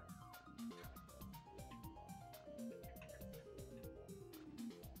Magmore.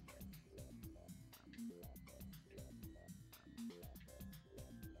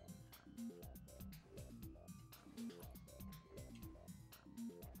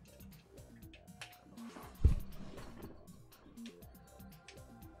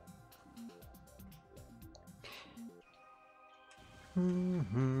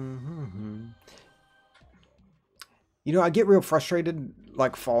 You know, I get real frustrated,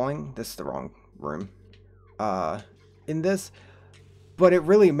 like, falling. This is the wrong room. In this. But it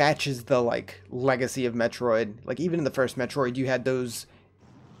really matches the, like, legacy of Metroid. Like, even in the first Metroid, you had those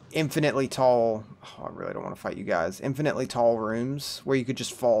infinitely tall... Oh, I really don't want to fight you guys. Infinitely tall rooms where you could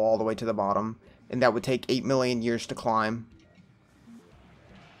just fall all the way to the bottom. And that would take 8 million years to climb.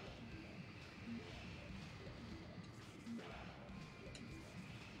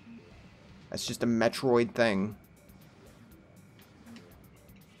 That's just a Metroid thing.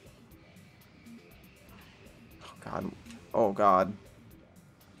 Oh, God. Oh, God.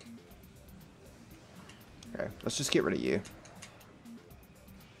 Okay, let's just get rid of you.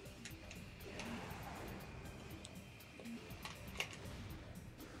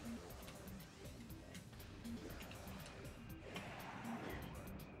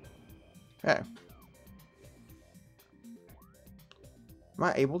 Okay. Am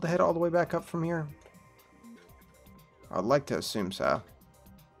I able to head all the way back up from here? I'd like to assume so.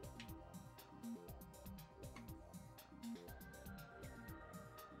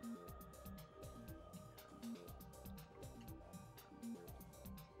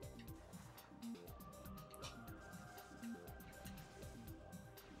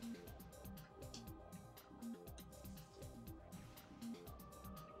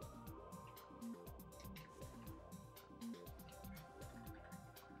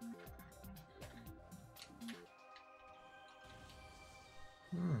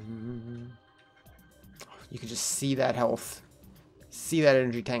 You can just see that health. See that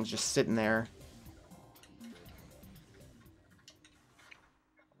energy tank's just sitting there.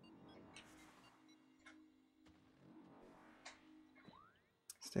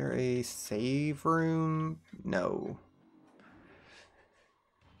 Is there a save room? No.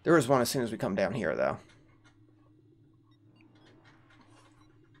 There is one as soon as we come down here, though.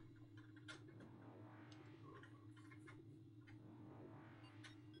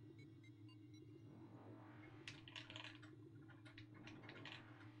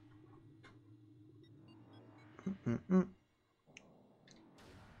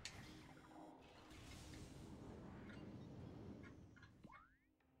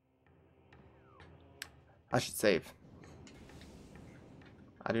 I should save.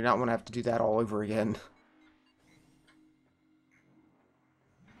 I do not want to have to do that all over again.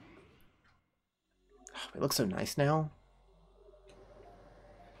 Oh, it looks so nice now.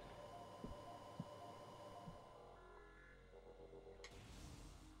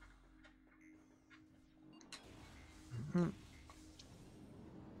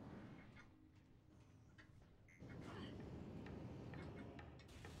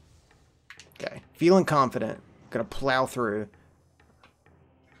 Okay, feeling confident. Gonna plow through.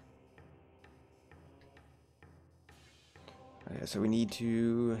 Okay, so we need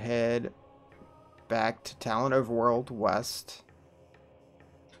to head back to Talon Overworld west.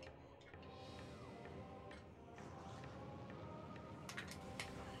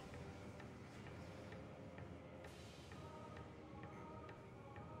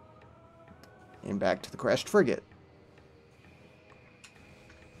 And back to the crashed frigate.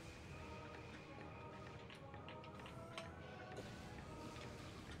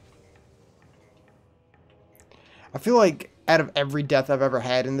 I feel like out of every death I've ever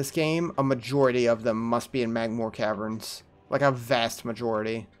had in this game, a majority of them must be in Magmoor Caverns. Like a vast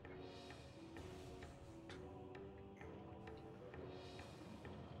majority.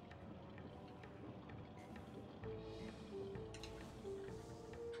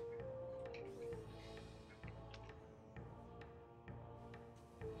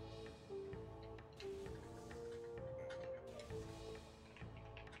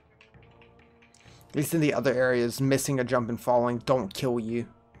 At least in the other areas, missing a jump and falling don't kill you.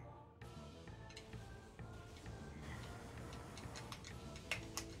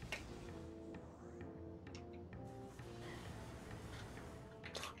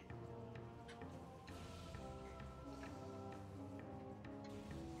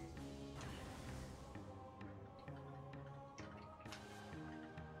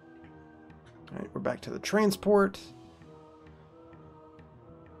 Alright, we're back to the transport.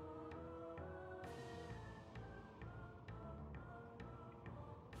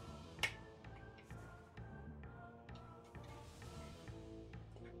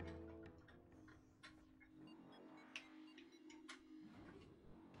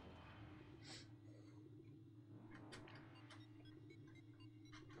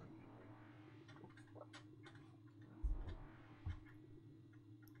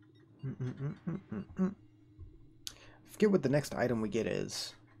 Forget what the next item we get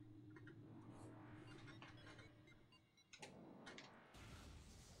is.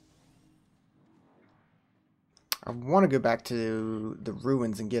 I want to go back to the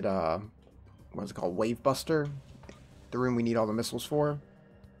ruins and get a, what is it called, Wave Buster? The room we need all the missiles for.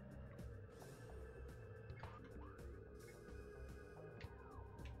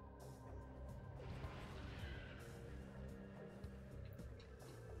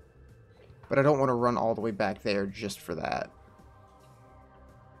 But I don't want to run all the way back there just for that.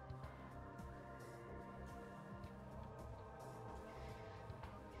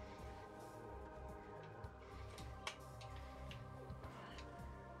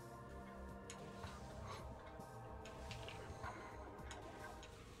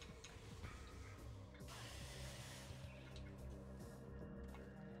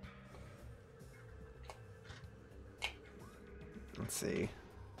 Let's see.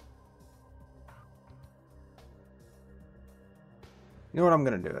 You know what? I'm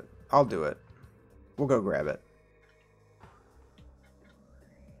going to do it. I'll do it. We'll go grab it.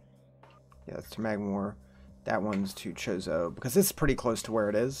 Yeah, that's to Magmoor. That one's to Chozo. Because this is pretty close to where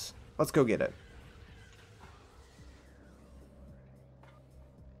it is. Let's go get it.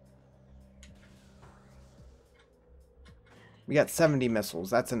 We got 70 missiles.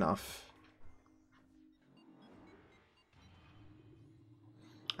 That's enough.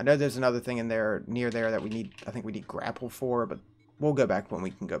 I know there's another thing in there, near there, that we need, I think we need grapple for, but we'll go back when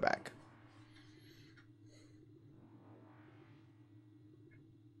we can go back.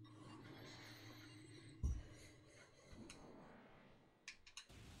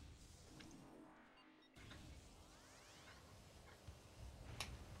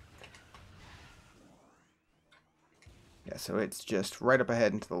 Yeah, so it's just right up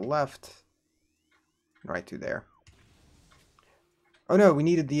ahead and to the left. Right through there. Oh no, we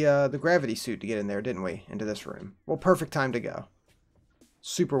needed the gravity suit to get in there, didn't we? Into this room. Well, perfect time to go.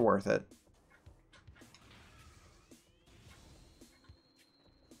 Super worth it.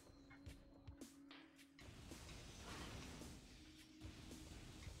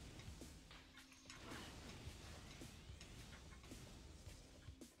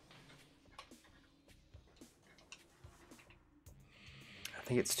 I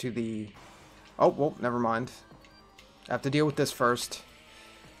think it's to the... Oh, well, never mind. I have to deal with this first.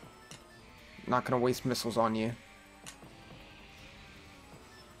 Not gonna waste missiles on you.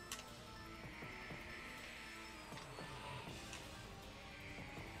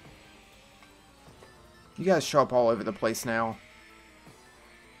 You guys show up all over the place now.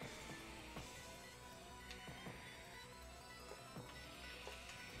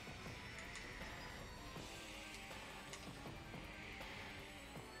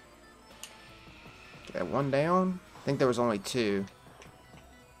 Okay, one down. I think there was only two.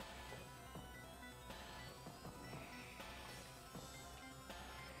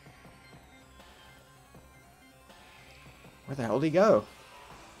 Where the hell did he go?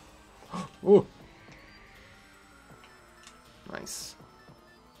 Oh! Nice.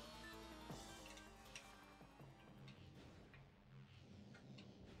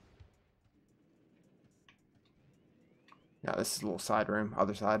 Yeah, this is a little side room.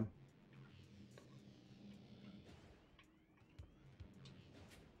 Other side.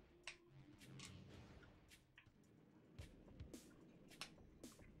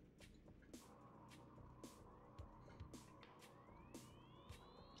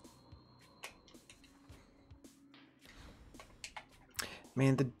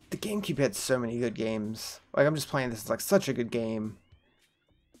 Man, the GameCube had so many good games. Like, I'm just playing this. It's like such a good game.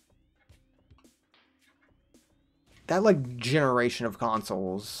 That, like, generation of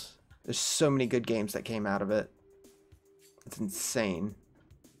consoles. There's so many good games that came out of it. It's insane.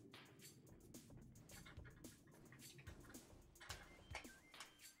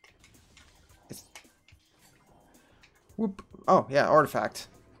 It's... Whoop. Oh, yeah, Artifact.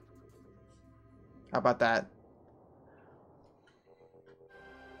 How about that?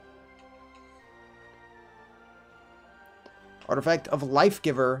 Artifact of Life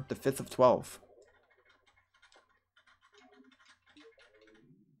Giver, the 5th of 12.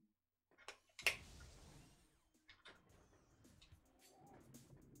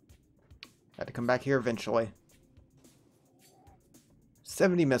 Had to come back here eventually.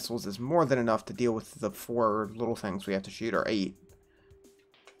 70 missiles is more than enough to deal with the 4 little things we have to shoot, or 8.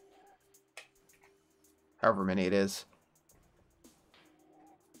 However many it is.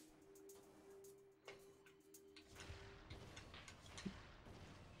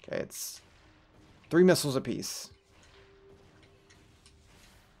 Okay, it's 3 missiles apiece.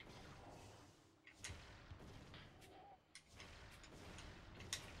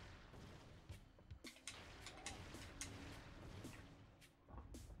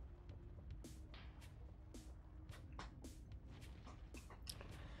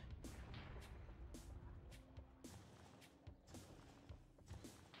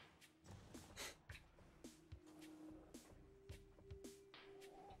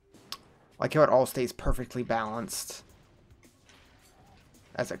 Like how it all stays perfectly balanced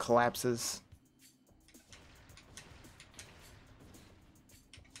as it collapses.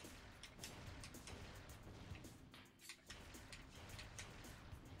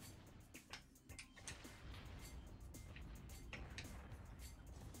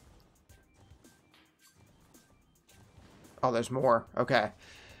 Oh, there's more. Okay.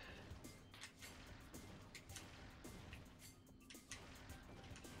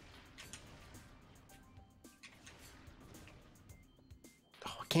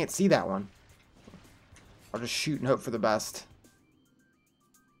 Can't see that one. I'll just shoot and hope for the best.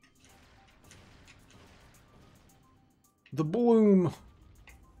 The bloom.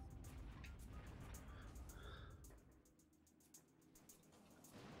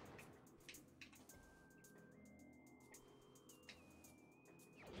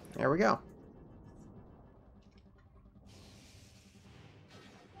 There we go.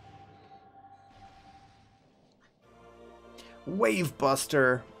 Wave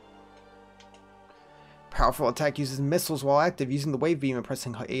Buster. Powerful attack uses missiles while active, using the wave beam and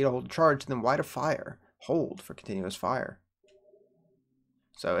pressing A to hold charge, then Y to fire. Hold for continuous fire.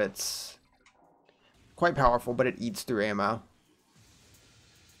 So it's quite powerful, but it eats through ammo.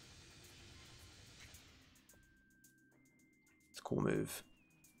 It's a cool move.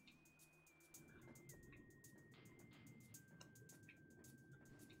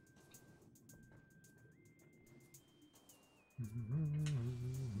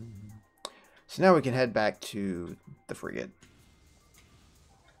 So now we can head back to the frigate.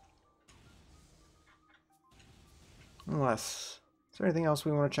 Unless, is there anything else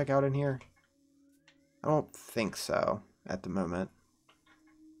we want to check out in here? I don't think so at the moment.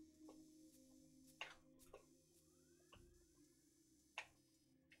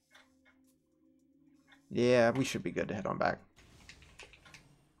 Yeah, we should be good to head on back.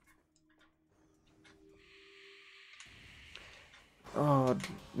 Oh,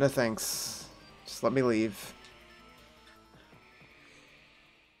 no thanks. Just let me leave.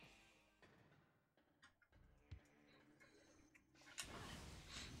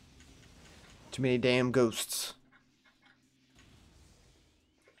 Too many damn ghosts.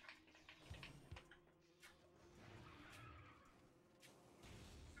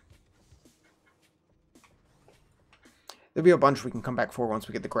 There'll be a bunch we can come back for once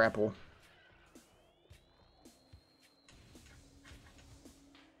we get the grapple.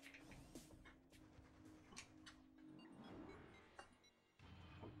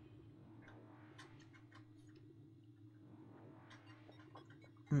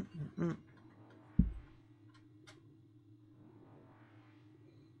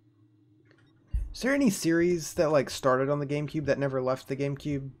 Is there any series that like started on the GameCube that never left the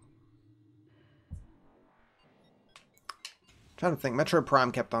GameCube? Trying to think. Metroid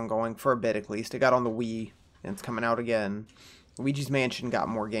Prime kept on going for a bit at least. It got on the Wii and it's coming out again. Luigi's Mansion got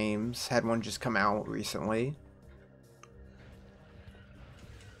more games. Had one just come out recently.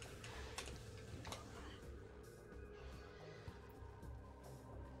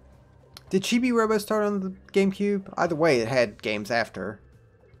 Did Chibi Robo start on the GameCube? Either way, it had games after.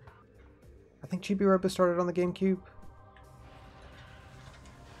 I think Chibi Robo started on the GameCube.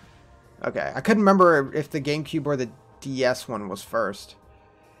 Okay, I couldn't remember if the GameCube or the DS one was first.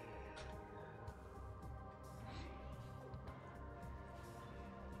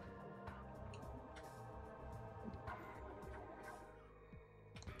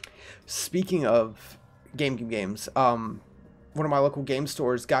 Speaking of GameCube games, one of my local game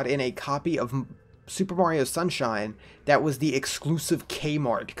stores got in a copy of Super Mario Sunshine that was the exclusive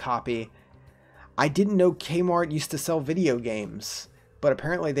Kmart copy. I didn't know Kmart used to sell video games, but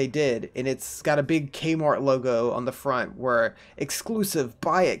apparently they did, and it's got a big Kmart logo on the front where exclusive,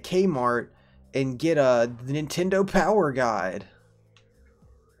 buy at Kmart and get a Nintendo Power Guide.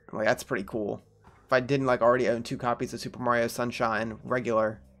 I'm like, that's pretty cool. If I didn't like already own 2 copies of Super Mario Sunshine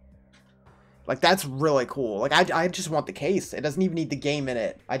regular. Like, that's really cool. Like, I just want the case. It doesn't even need the game in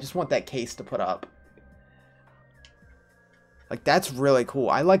it. I just want that case to put up. Like, that's really cool.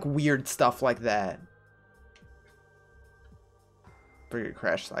 I like weird stuff like that. Your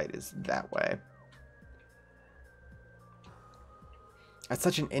crash site is that way. That's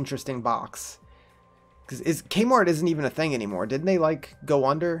such an interesting box. Because Kmart isn't even a thing anymore. Didn't they, like, go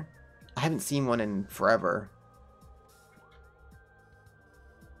under? I haven't seen one in forever.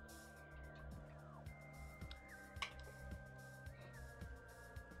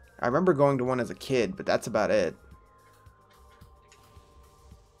 I remember going to one as a kid, but that's about it.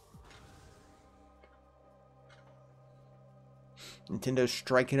 Nintendo's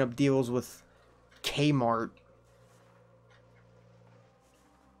striking up deals with Kmart.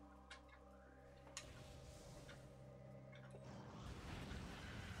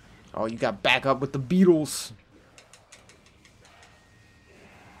 Oh, you got back up with the Beatles.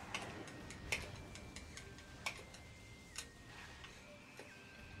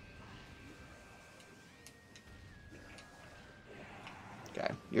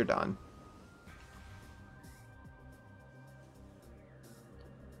 Okay, you're done.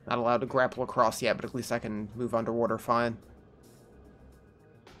 Not allowed to grapple across yet, but at least I can move underwater fine.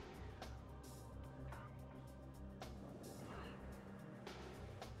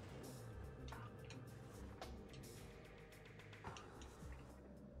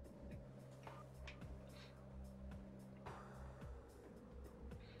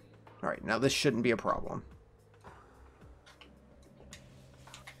 Alright, now this shouldn't be a problem.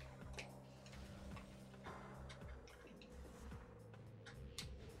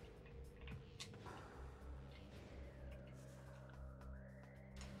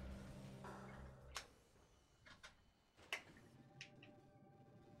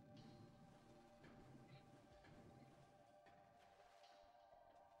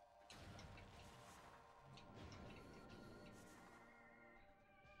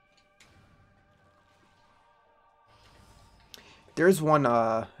 There's one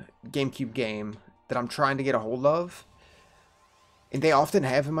GameCube game that I'm trying to get a hold of, and they often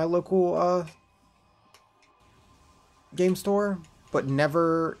have in my local game store, but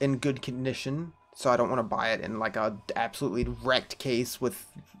never in good condition, so I don't want to buy it in like a absolutely wrecked case with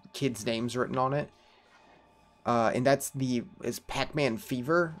kids' names written on it. And that's is Pac-Man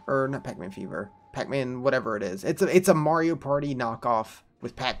Fever, or not Pac-Man Fever, Pac-Man whatever it is. It's a Mario Party knockoff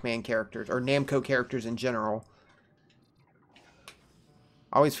with Pac-Man characters, or Namco characters in general.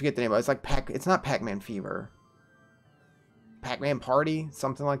 I always forget the name. It's like it's not Pac-Man Fever. Pac-Man Party,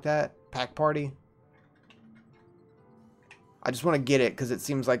 something like that. Pac Party. I just want to get it because it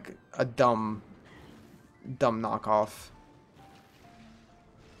seems like a dumb knockoff.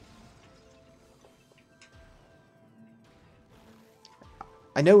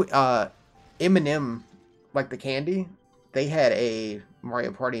 I know M&M, like the candy, they had a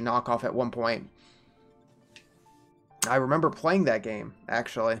Mario Party knockoff at one point. I remember playing that game,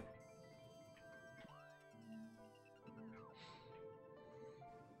 actually.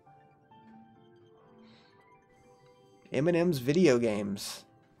 M&M's video games.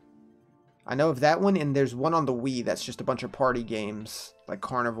 I know of that one, and there's one on the Wii that's just a bunch of party games, like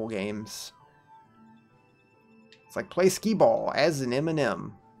carnival games. It's like play skee ball as an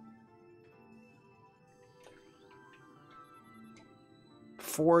M&M.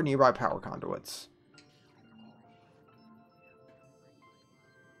 4 nearby power conduits.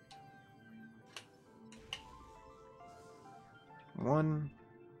 1,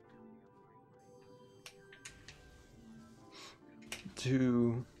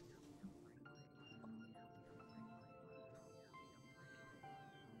 2,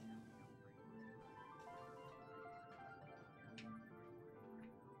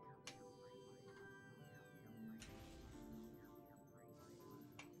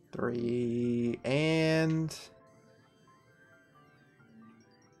 3, and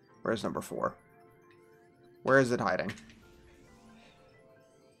where's number 4? Where is it hiding?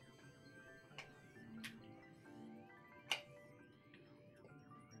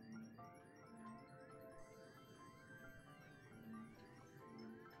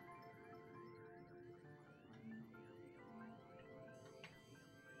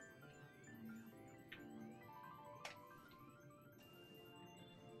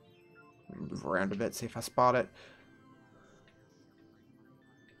 Move around a bit, see if I spot it.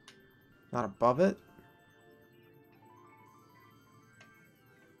 Not above it.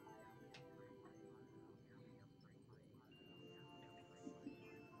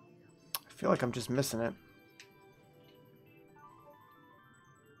 I feel like I'm just missing it.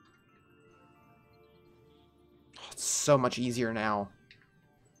 Oh, it's so much easier now.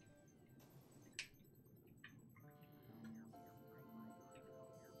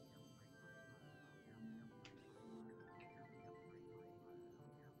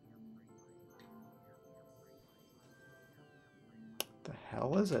 The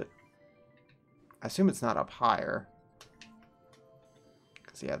hell is it? I assume it's not up higher.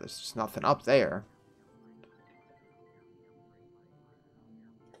 Because, yeah, there's just nothing up there.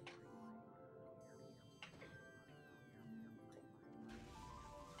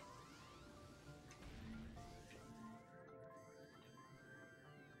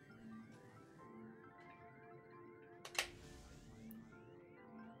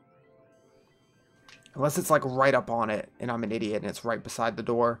 Unless it's like right up on it and I'm an idiot and it's right beside the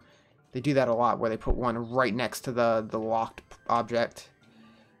door. They do that a lot where they put one right next to the locked object.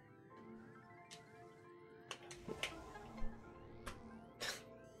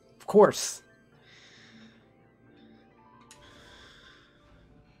 Of course.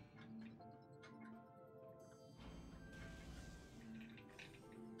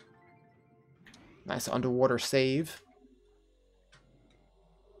 Nice underwater save.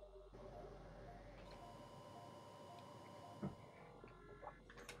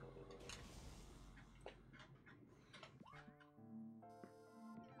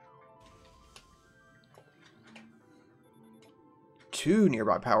 Two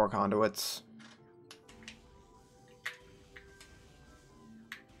nearby power conduits.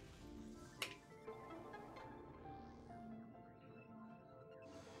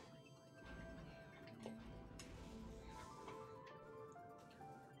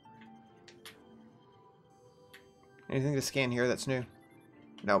 Anything to scan here that's new?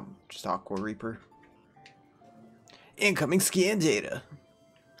 Nope, just Aqua Reaper. Incoming scan data.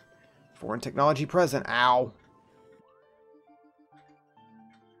 Foreign technology present. Ow.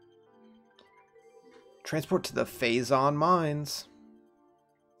 Transport to the Phazon mines.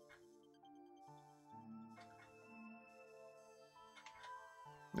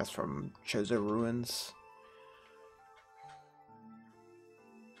 That's from Chozo Ruins.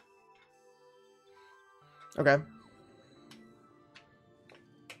 Okay.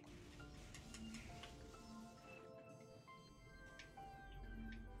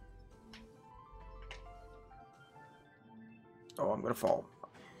 Oh, I'm gonna fall.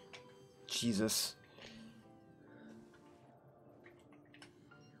 Jesus.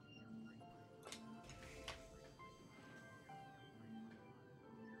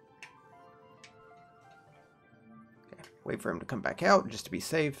 Okay. Wait for him to come back out just to be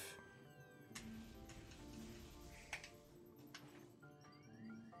safe.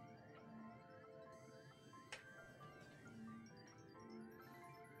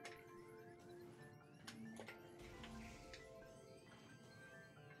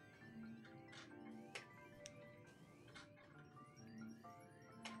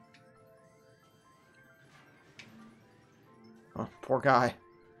 Oh, poor guy.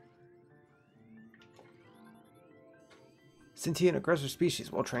 Sentient aggressor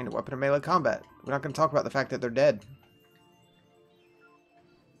species, well trained to weapon and melee combat. We're not going to talk about the fact that they're dead.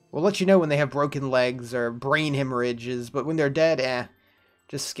 We'll let you know when they have broken legs or brain hemorrhages, but when they're dead,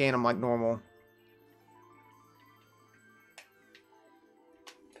 just scan them like normal.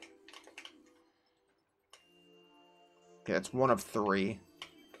 Okay, that's 1 of 3.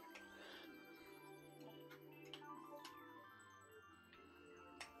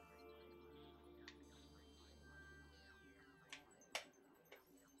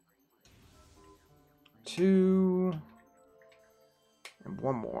 Two.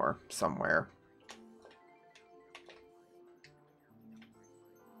 One more somewhere.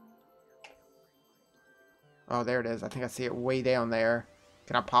 Oh, there it is. I think I see it way down there.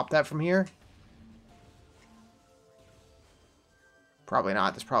 Can I pop that from here? Probably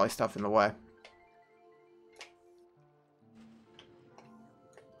not. There's probably stuff in the way.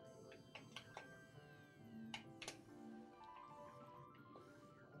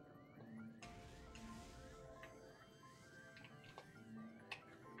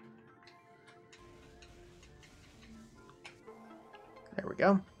 There we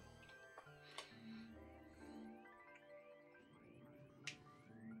go.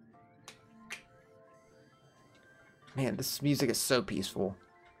 Man, this music is so peaceful.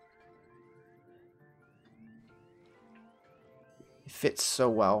 It fits so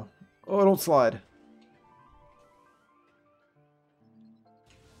well. Oh, don't slide.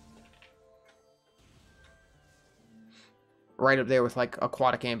 Right up there with, like,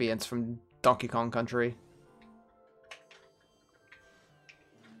 aquatic ambience from Donkey Kong Country.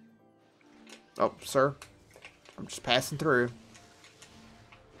 Oh, sir. I'm just passing through.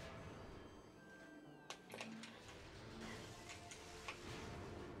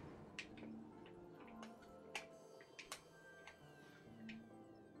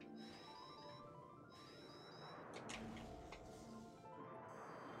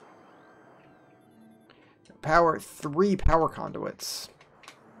 Power 3 power conduits.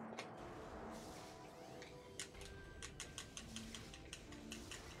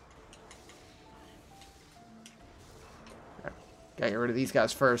 Gotta get rid of these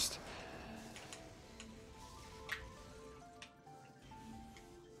guys first.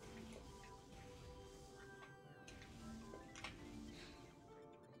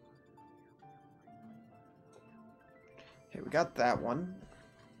 Okay, we got that one.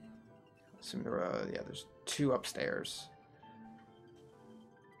 Assume there are, yeah, there's 2 upstairs.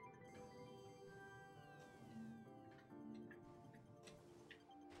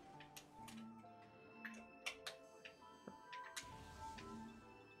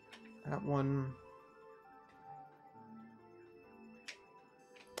 That one.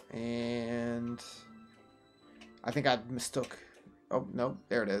 And I think I mistook. Oh, no,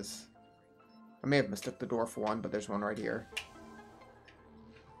 there it is. I may have mistook the door for one, but there's one right here.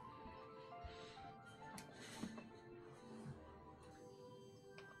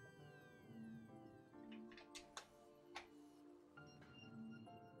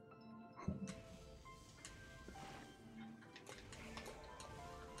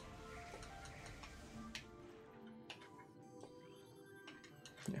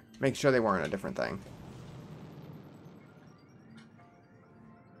 Yeah, make sure they weren't a different thing.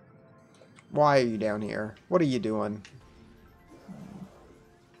 Why are you down here? What are you doing?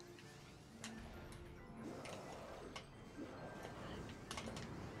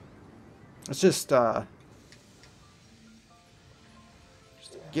 Let's just get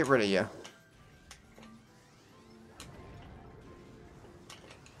rid of you.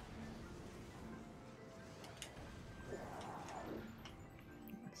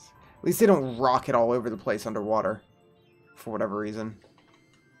 At least they don't rocket all over the place underwater, for whatever reason.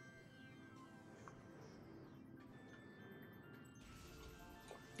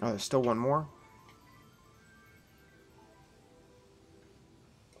 Oh, there's still one more?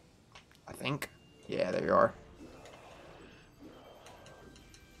 I think. Yeah, there you are.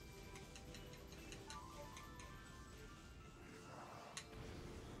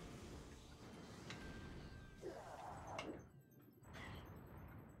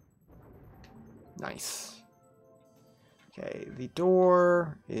 Nice. Okay, the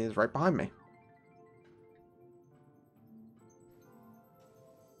door is right behind me.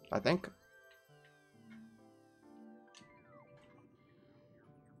 I think.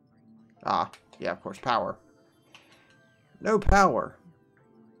 Ah, yeah, of course, power. No power.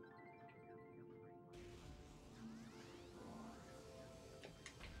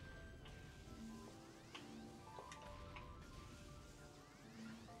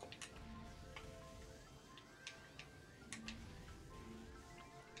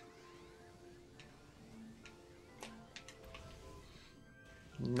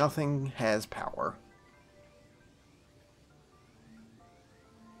 Nothing has power.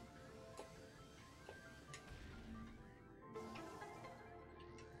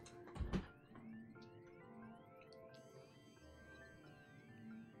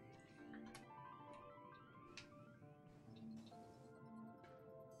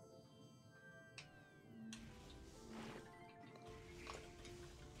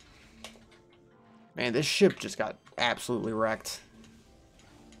 Man, this ship just got absolutely wrecked.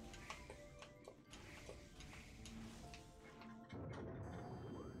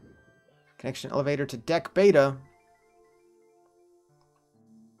 Connection elevator to deck beta.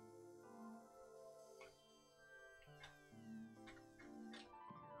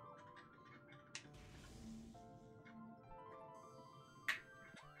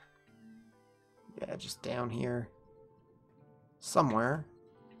 Yeah, just down here. Somewhere.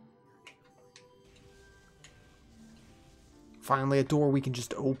 Finally, a door we can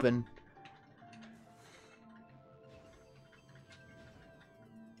just open.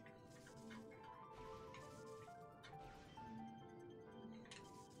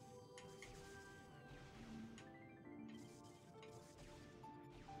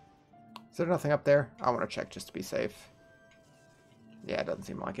 Is there nothing up there? I want to check just to be safe. Yeah, it doesn't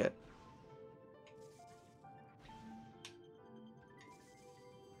seem like it.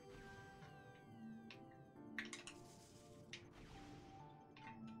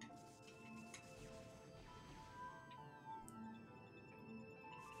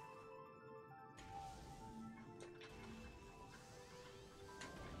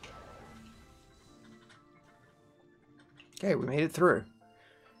 Okay, we made it through.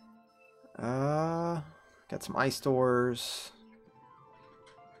 Got some ice doors.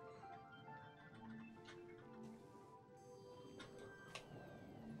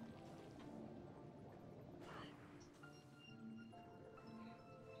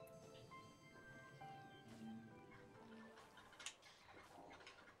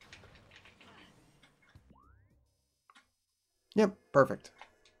 Yep, perfect.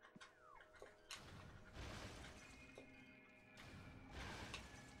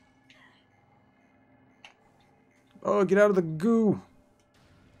 Oh, get out of the goo.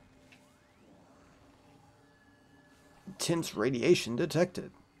 Intense radiation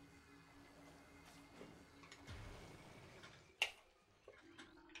detected.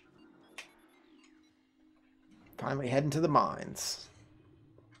 Finally heading to the mines.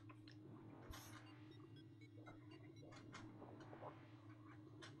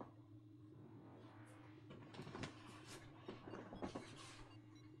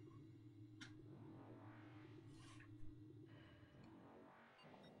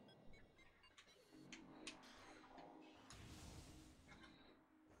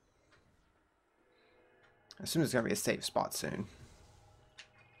 I assume there's going to be a safe spot soon.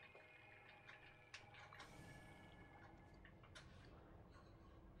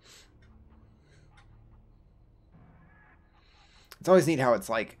 It's always neat how it's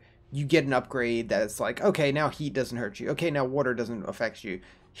like, you get an upgrade that it's like, okay, now heat doesn't hurt you. Okay, now water doesn't affect you.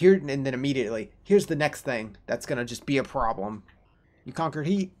 Here, and then immediately, here's the next thing that's going to just be a problem. You conquered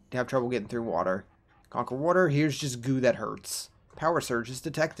heat, you have trouble getting through water. Conquer water, here's just goo that hurts. Power surge is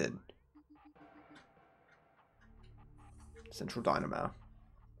detected. Central dynamo.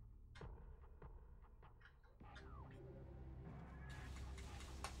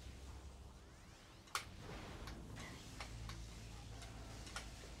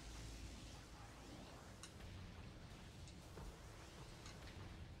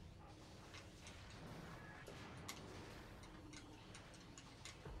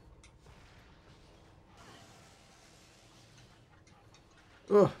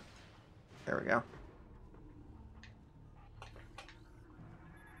 Ugh. There we go.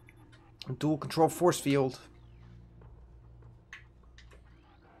 Dual control force field.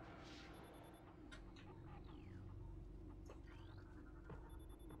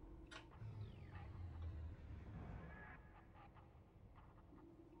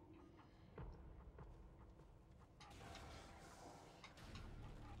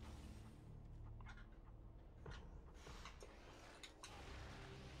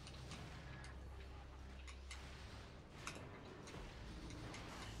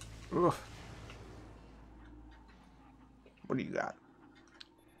 Ugh. What do you got?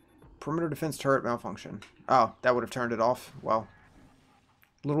 Perimeter defense turret malfunction. Oh, that would have turned it off. Well,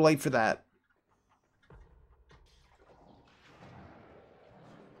 a little late for that.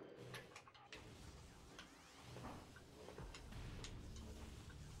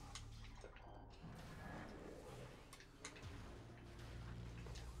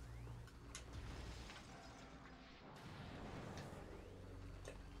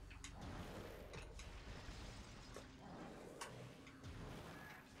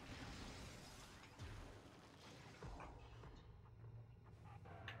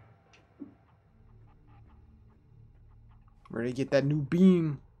 Ready to get that new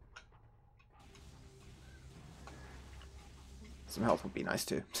beam. Some health would be nice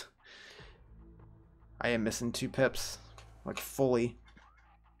too. I am missing 2 pips. Like fully.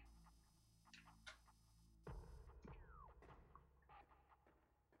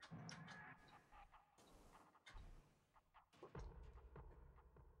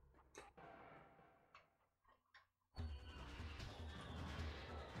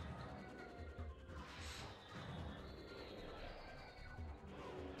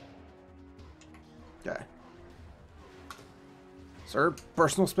 Okay. Sir,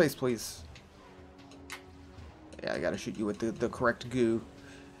 personal space, please. Yeah, I gotta shoot you with the correct goo.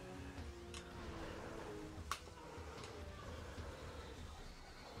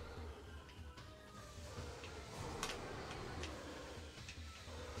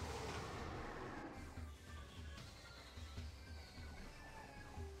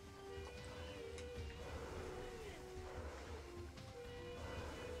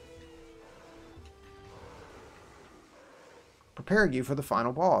 Preparing you for the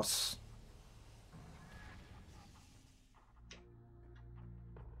final boss.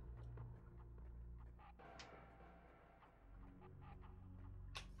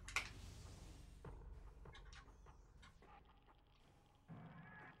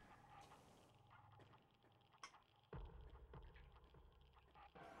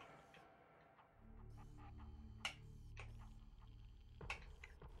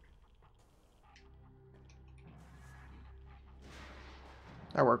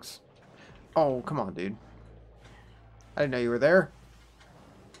 That works. Oh, come on, dude. I didn't know you were there.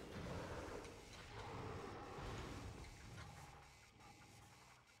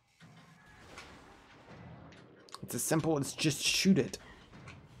 It's as simple as just shoot it.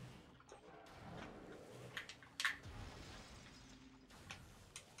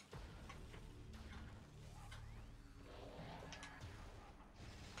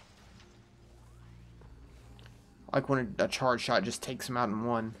 Like when a charge shot just takes him out in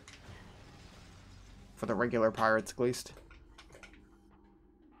one. For the regular pirates, at least.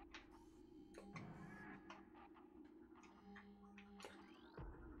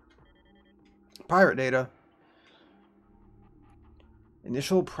 Pirate data.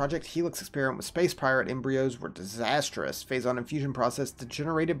 Initial Project Helix experiment with space pirate embryos were disastrous. Phase-on infusion process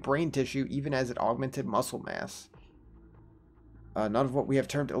degenerated brain tissue even as it augmented muscle mass. None of what we have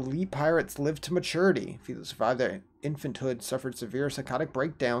termed elite pirates lived to maturity. Few that survived their infanthood suffered severe psychotic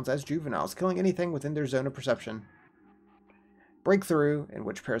breakdowns as juveniles, killing anything within their zone of perception. Breakthrough, in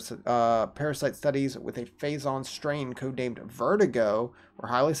which parasite studies with a phase-on strain codenamed Vertigo were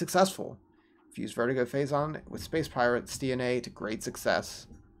highly successful. Fused Vertigo phase-on with space pirates' DNA to great success.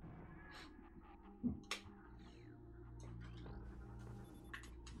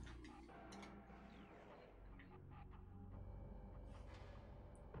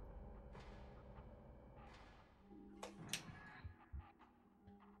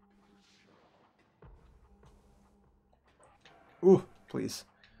 Ooh, please.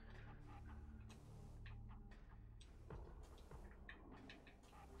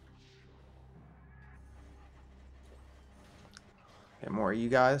 Okay, more of you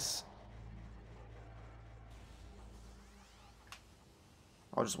guys.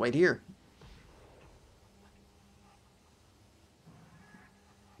 I'll just wait here.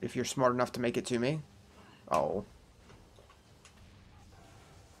 If you're smart enough to make it to me. Oh.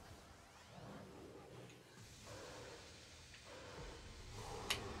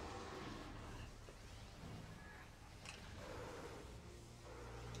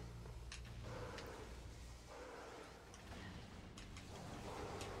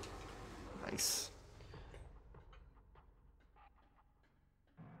 Nice.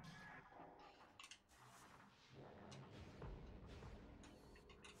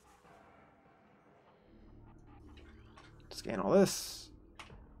 Scan all this.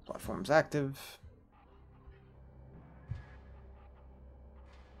 Platform's active.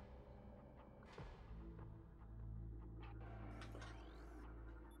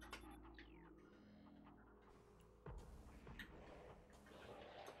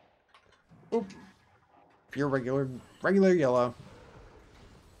 Oop. Pure regular yellow.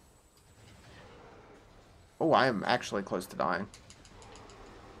 Oh, I am actually close to dying.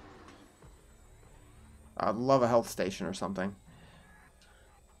 I'd love a health station or something.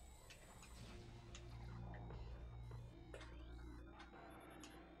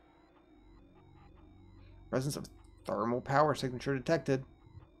 Presence of thermal power signature detected.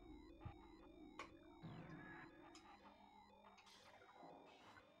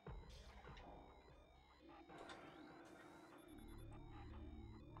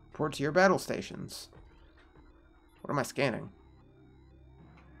 Report to your battle stations. What am I scanning?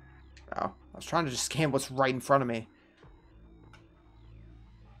 Oh, I was trying to just scan what's right in front of me.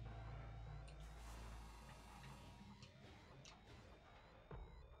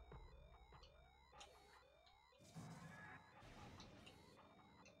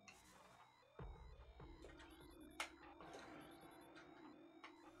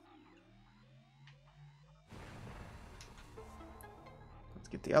 Let's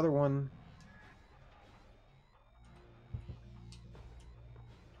get the other one.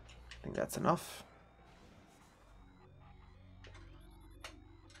 I think that's enough.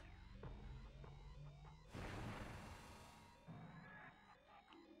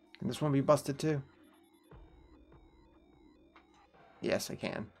 Can this one be busted too? Yes, I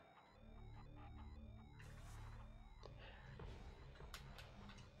can.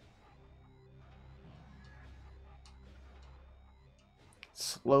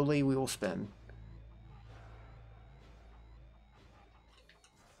 Slowly we will spin.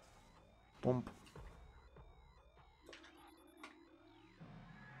 Boom.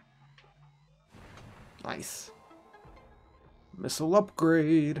 Nice. Missile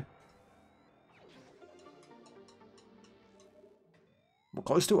upgrade. We're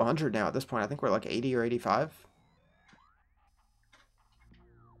close to 100 now at this point. I think we're like 80 or 85.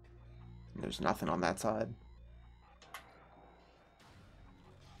 There's nothing on that side.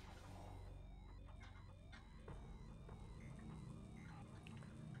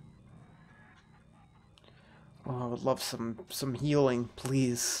 Oh, I would love some healing,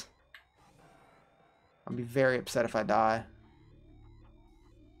 please. I'd be very upset if I die.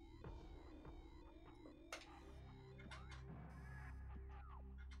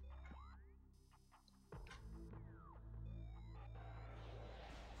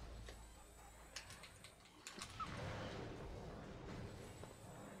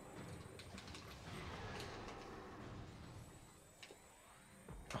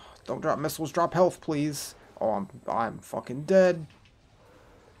 Don't drop missiles, drop health, please. Oh, I'm fucking dead.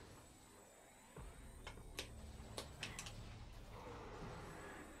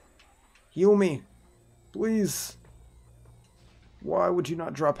 Heal me, please. Why would you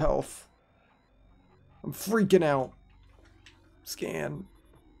not drop health? I'm freaking out. Scan.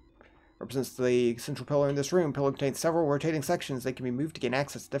 Represents the central pillar in this room. Pillar contains several rotating sections. They can be moved to gain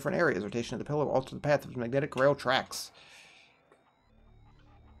access to different areas. Rotation of the pillar will alter the path of magnetic rail tracks.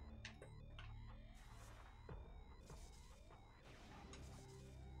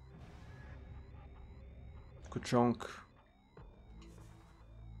 Good chunk.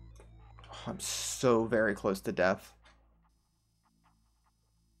 I'm so very close to death.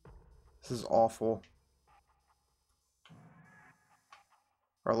 This is awful.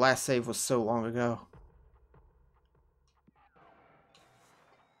 Our last save was so long ago.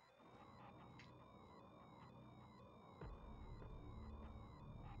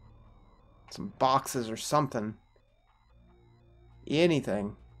 Some boxes or something.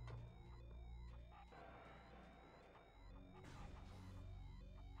 Anything.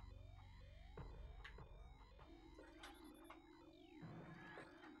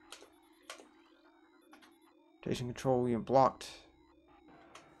 Station control unit blocked.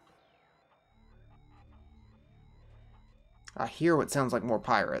 I hear what sounds like more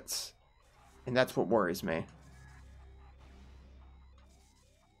pirates, and that's what worries me.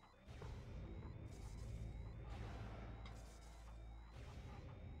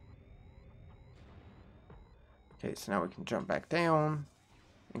 Okay, so now we can jump back down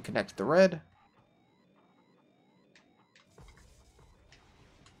and connect the red.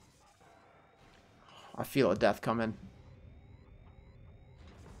 I feel a death coming.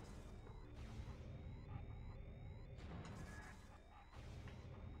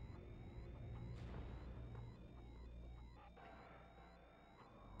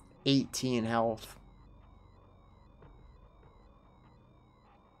 $18 health.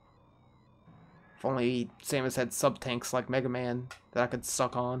 If only Samus had sub-tanks like Mega Man that I could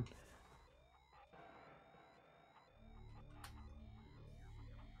suck on.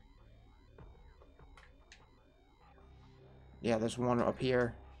 Yeah, there's one up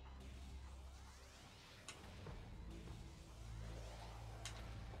here.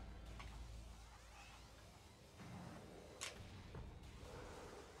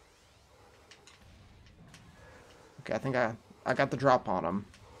 Okay, I think I got the drop on him.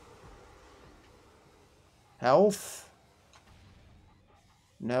 Health?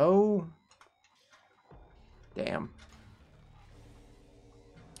 No? Damn.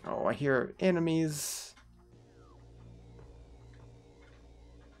 Oh, I hear enemies.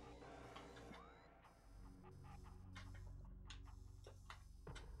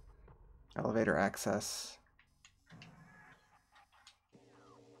 Elevator access.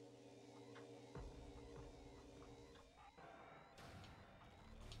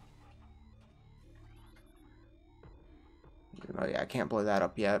 Oh yeah, I can't blow that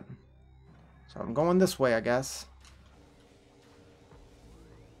up yet. So I'm going this way, I guess.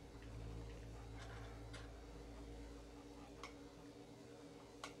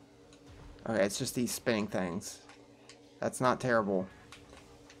 Okay, it's just these spinning things. That's not terrible.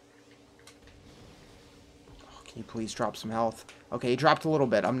 Oh, can you please drop some health? Okay, he dropped a little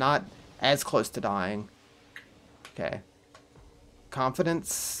bit. I'm not as close to dying. Okay.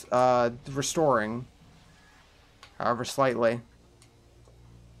 Confidence, restoring. However, slightly.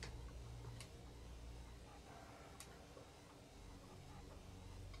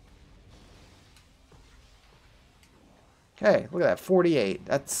 Okay, look at that. 48.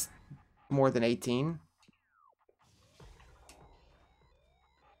 That's more than 18.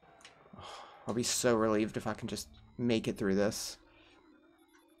 I'll be so relieved if I can just make it through this.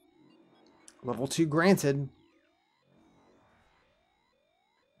 Level 2 granted.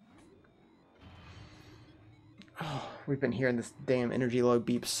 Oh, we've been hearing this damn energy load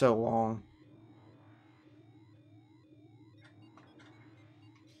beep so long.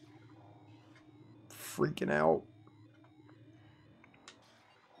 Freaking out.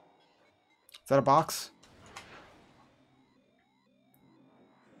 Is that a box?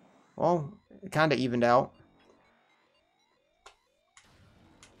 Well, it kind of evened out.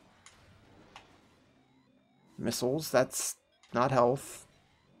 Missiles, that's not health.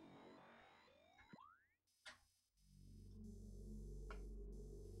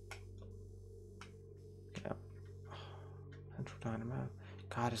 Yeah. Central Dynamo.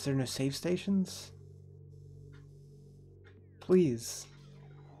 God, is there no save stations? Please.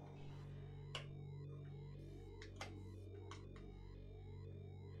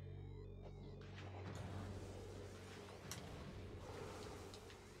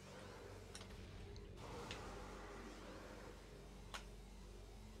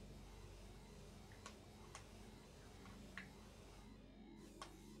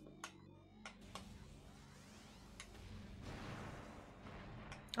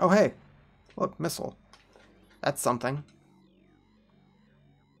 Oh, hey. Look, missile. That's something.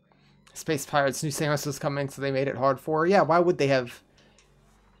 Space Pirates knew Samus was coming, so they made it hard for her. Yeah, why would they have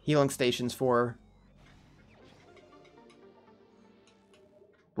healing stations for her?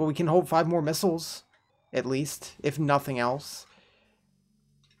 Well, we can hold 5 more missiles, at least, if nothing else.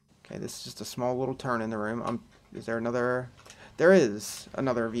 Okay, this is just a small little turn in the room. Is there another? There is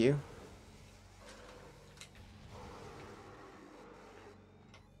another view.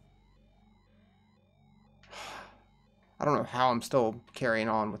 I don't know how I'm still carrying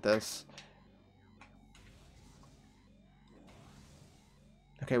on with this.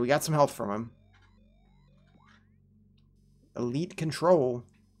 Okay, we got some health from him. Elite control.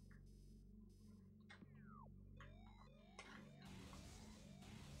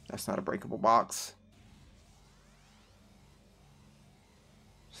 That's not a breakable box.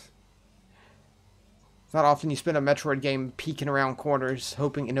 It's not often you spend a Metroid game peeking around corners,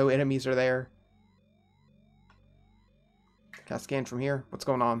 hoping no enemies are there. Can I scan from here? What's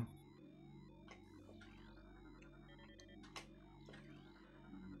going on?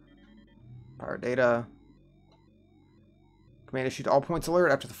 Pirate data. Command issued all points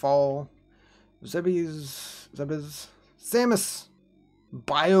alert after the fall. Zebby's Samus.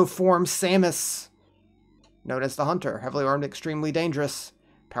 Bioform Samus. Known as the Hunter. Heavily armed, extremely dangerous.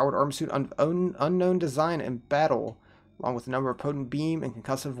 Powered armor suit unknown design and battle, along with a number of potent beam and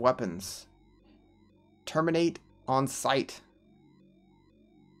concussive weapons. Terminate on sight.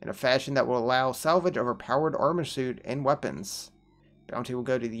 In a fashion that will allow salvage of her powered armor suit and weapons. Bounty will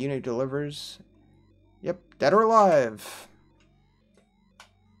go to the unit who delivers. Yep, dead or alive.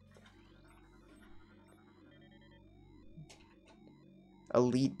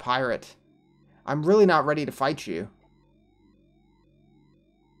 Elite pirate. I'm really not ready to fight you.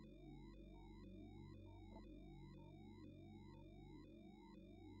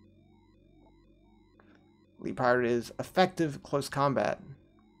 Elite pirate is effective close combat.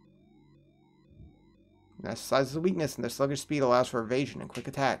 That's the size of the weakness, and their sluggish speed allows for evasion and quick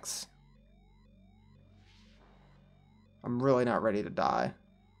attacks. I'm really not ready to die.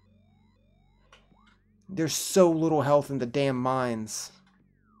 There's so little health in the damn mines.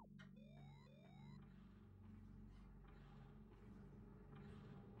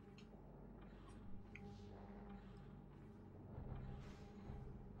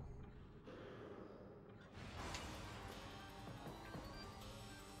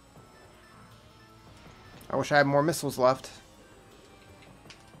 I wish I had more missiles left.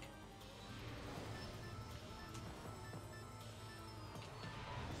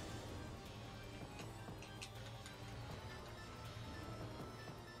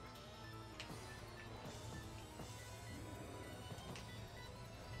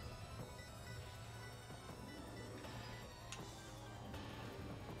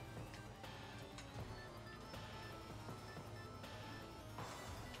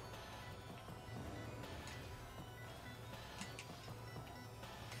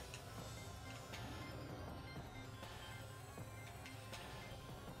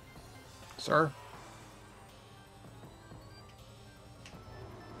 Sir?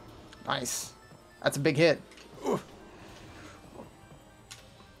 Nice. That's a big hit. Ooh.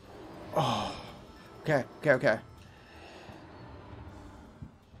 Oh. Okay, okay, okay.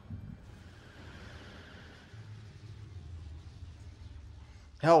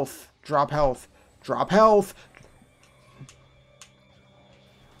 Health. Drop health. Drop health.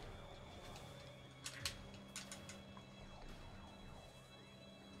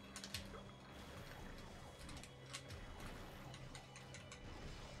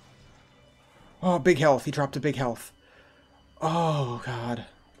 Oh, big health. He dropped a big health. Oh, God.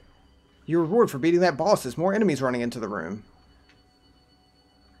 Your reward for beating that boss is more enemies running into the room.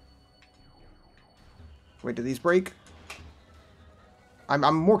 Wait, do these break?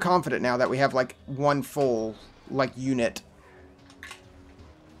 I'm more confident now that we have, like, one full, like, unit.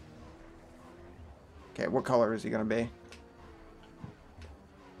 Okay, what color is he gonna be?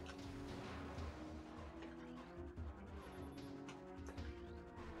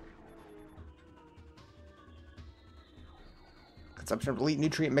 Consumption of elite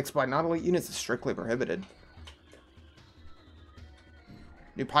nutrient mixed by non-elite units is strictly prohibited.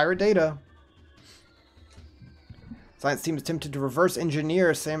 New pirate data. Science team attempted to reverse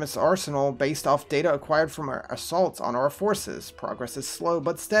engineer Samus' arsenal based off data acquired from our assaults on our forces. Progress is slow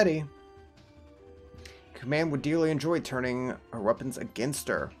but steady. Command would dearly enjoy turning her weapons against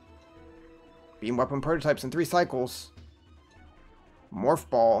her. Beam weapon prototypes in 3 cycles. Morph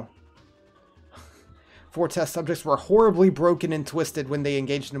ball. 4 test subjects were horribly broken and twisted when they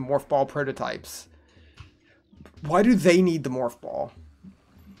engaged in morph ball prototypes. Why do they need the morph ball?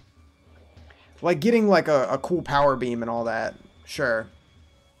 Like, getting, like, a cool power beam and all that. Sure.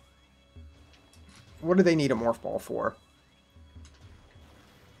 What do they need a morph ball for?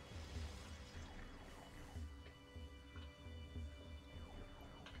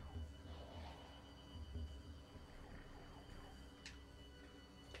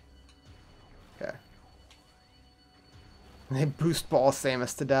 Okay. They boost ball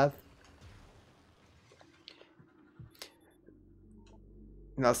Samus to death.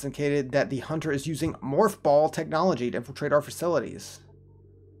 Now it's indicated that the hunter is using morph ball technology to infiltrate our facilities.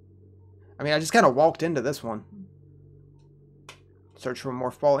 I mean, I just kind of walked into this one. Search for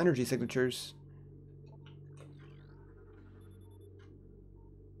morph ball energy signatures.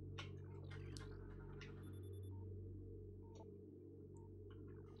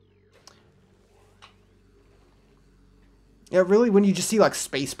 Yeah, really, when you just see, like,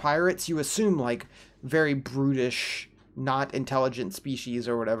 space pirates, you assume, like, very brutish, not intelligent species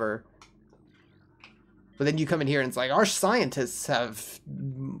or whatever. But then you come in here and it's like, our scientists have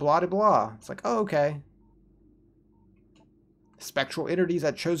blah blah blah. It's like, oh, okay. Spectral entities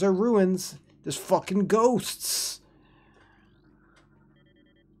at Chozo Ruins. There's fucking ghosts.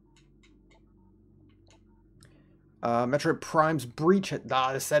 Metroid Prime's breach.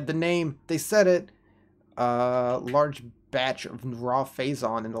 They said the name. They said it. Large batch of raw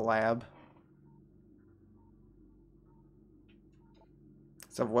phazon in the lab.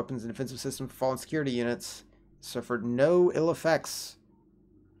 Several weapons and defensive systems for fallen security units. Suffered no ill effects.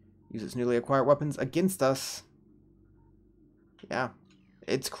 Uses newly acquired weapons against us. Yeah.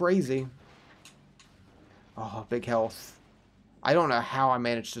 It's crazy. Oh, big health. I don't know how I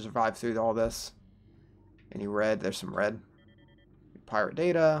managed to survive through all this. Any red? There's some red. Pirate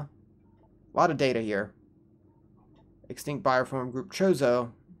data. A lot of data here. Extinct bioform group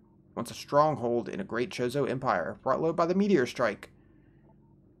Chozo. Once a stronghold in a great Chozo empire. Brought low by the meteor strike.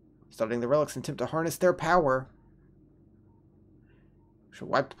 Studying the relics and attempt to harness their power. Shall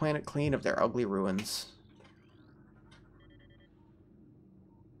wipe the planet clean of their ugly ruins.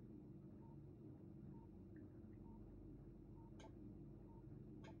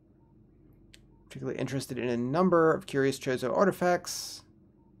 Particularly interested in a number of curious Chozo artifacts.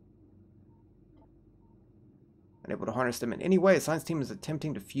 Unable to harness them in any way, the science team is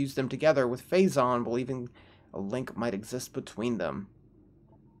attempting to fuse them together with Phazon, believing a link might exist between them.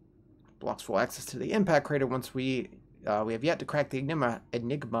 Blocks full access to the impact crater once we have yet to crack the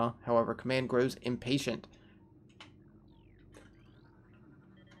enigma. However, command grows impatient.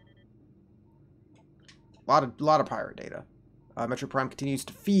 Lot of pirate data. Metroid Prime continues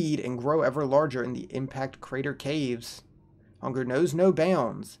to feed and grow ever larger in the impact crater caves. Hunger knows no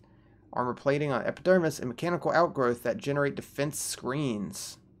bounds. Armor plating on epidermis and mechanical outgrowth that generate defense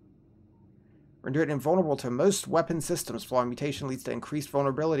screens. Render it invulnerable to most weapon systems. Flaw mutation leads to increased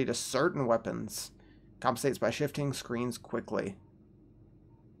vulnerability to certain weapons. Compensates by shifting screens quickly.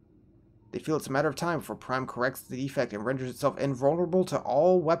 They feel it's a matter of time before Prime corrects the defect and renders itself invulnerable to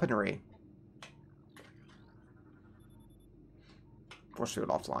all weaponry. Force field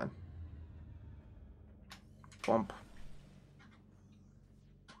offline. Bump.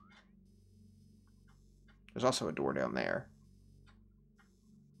 There's also a door down there.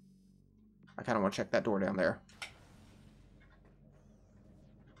 I kind of want to check that door down there.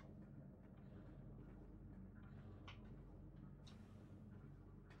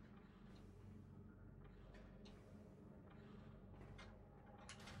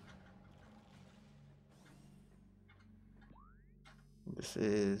 This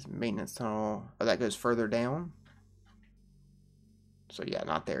is maintenance tunnel. Oh, that goes further down. So yeah,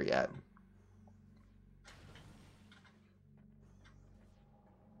 not there yet.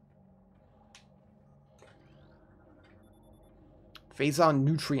 Phazon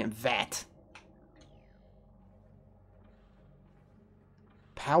nutrient vat.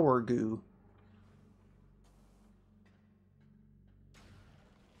 Power goo.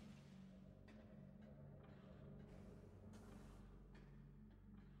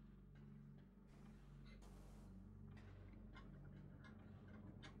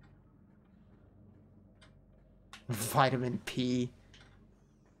 Vitamin P.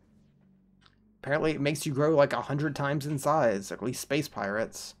 Apparently it makes you grow like 100 times in size, at least space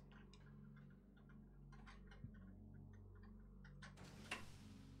pirates.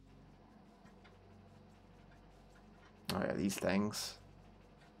 Oh yeah, these things.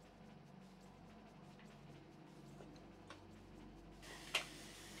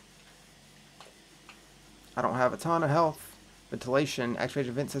 I don't have a ton of health. Ventilation.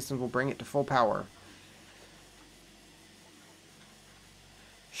 Activated vent systems will bring it to full power.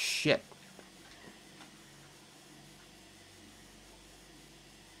 Shit.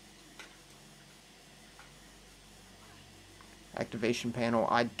 Activation panel.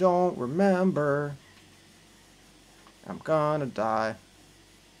 I don't remember. I'm gonna die.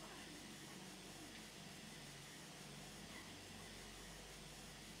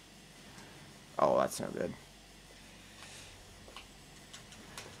 Oh, that's no good.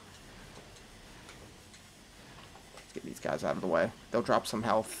 Let's get these guys out of the way. They'll drop some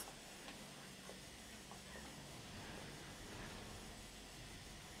health.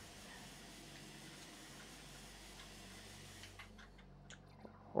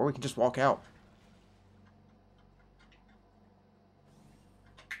 Or we can just walk out.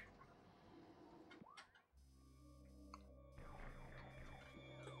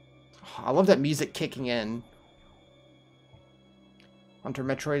 I love that music kicking in. Hunter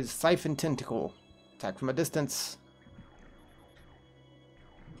Metroid's Siphon Tentacle. Attack from a distance.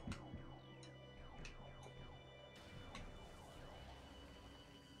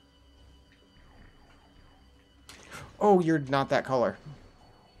 Oh, you're not that color.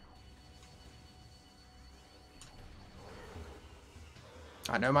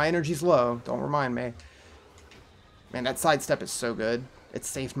 I know my energy's low. Don't remind me. Man, that sidestep is so good. It's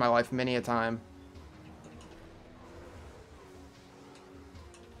saved my life many a time.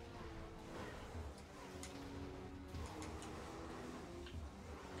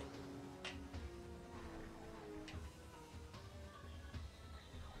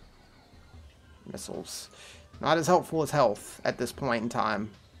 Missiles. Not as helpful as health at this point in time.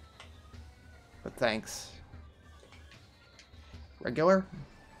 But thanks. Regular?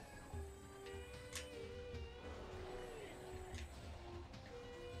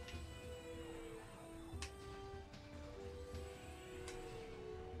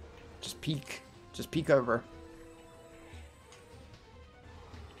 Just peek. Just peek over.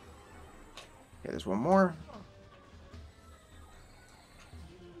 Okay, there's one more.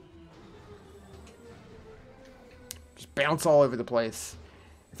 Just bounce all over the place.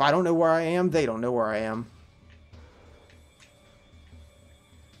 If I don't know where I am, they don't know where I am.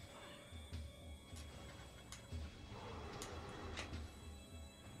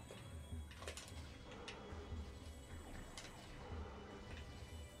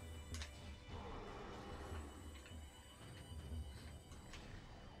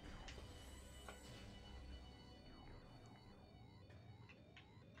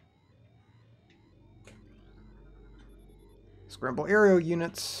 Scramble aerial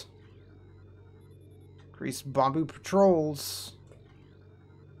units. Increase bamboo patrols.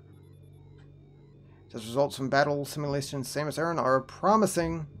 Says results from battle simulations Samus Aran are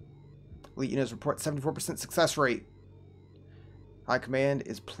promising. Elite units report 74% success rate. High Command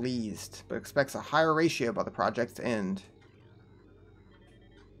is pleased, but expects a higher ratio by the project's end.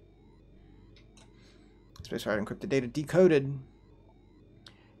 Spaceflight encrypted data decoded.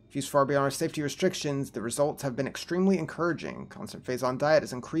 Used far beyond our safety restrictions, the results have been extremely encouraging. Constant Phazon diet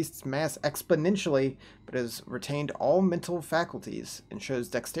has increased its mass exponentially, but has retained all mental faculties and shows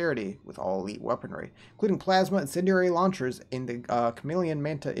dexterity with all elite weaponry, including plasma incendiary launchers in the chameleon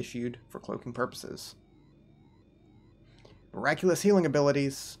manta issued for cloaking purposes. Miraculous healing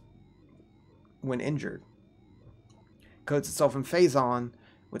abilities when injured. Coats itself in Phazon,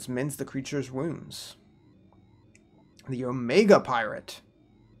 which mends the creature's wounds. The Omega Pirate.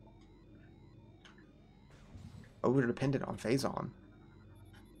 Over dependent on Phazon.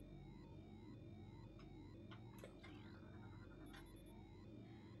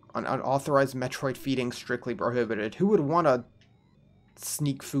 Unauthorized Metroid feeding strictly prohibited. Who would want to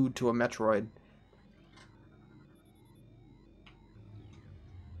sneak food to a Metroid.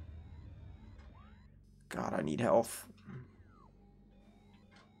 God, I need health.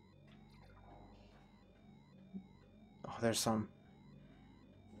 Oh, there's some.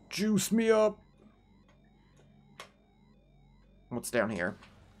 Juice me up. What's down here?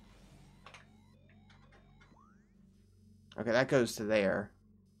 Okay, that goes to there.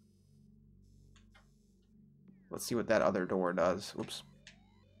 Let's see what that other door does. Oops.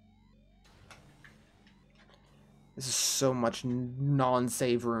 This is so much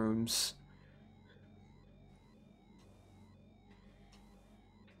non-save rooms.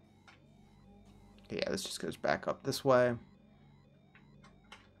 Okay, yeah, this just goes back up this way.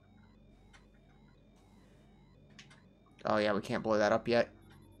 Oh yeah, we can't blow that up yet.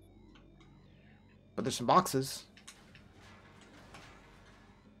 But there's some boxes.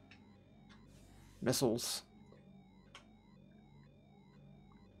 Missiles.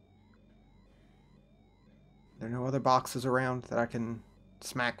 There are no other boxes around that I can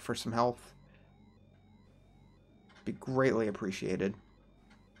smack for some health. Be greatly appreciated.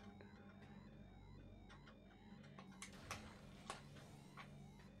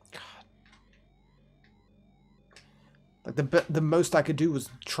 God. Like the most I could do was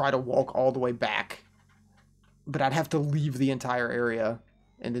try to walk all the way back. But I'd have to leave the entire area.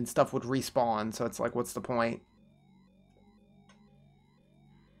 And then stuff would respawn, so it's like, what's the point?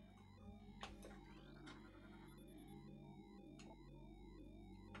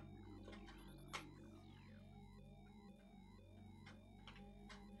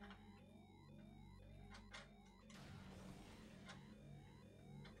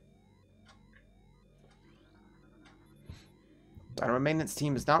 Dynamo maintenance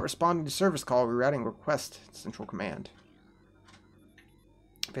team is not responding to service call, rerouting request to Central Command.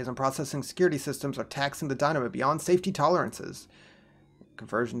 Based on processing security systems are taxing the dynamo beyond safety tolerances.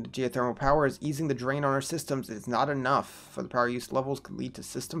 Conversion to geothermal power is easing the drain on our systems. It is not enough. For the power use levels could lead to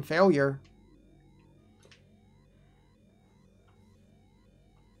system failure.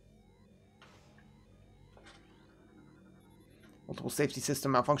 Multiple safety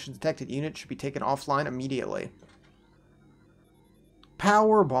system malfunctions detected. Unit should be taken offline immediately.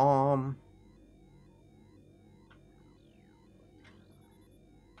 Power bomb.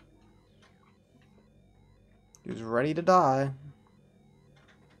 He was ready to die.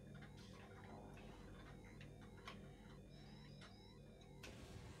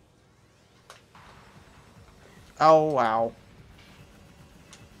 Oh, wow.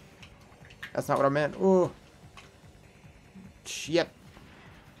 That's not what I meant. Ooh. Shit.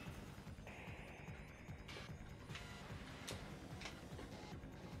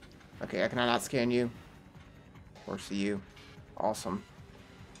 Okay, can I not scan you? Or see you? Awesome.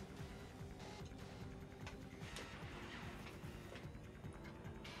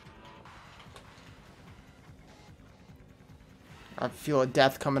 I feel a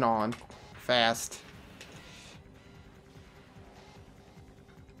death coming on. Fast.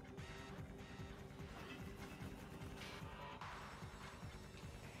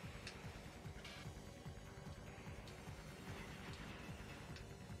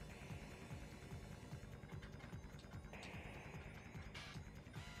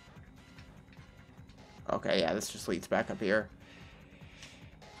 Okay, yeah, this just leads back up here.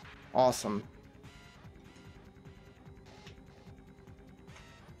 Awesome.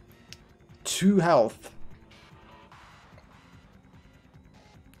 2 health.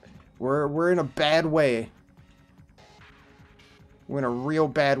 We're in a bad way. We're in a real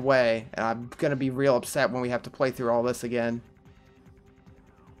bad way, and I'm gonna be real upset when we have to play through all this again.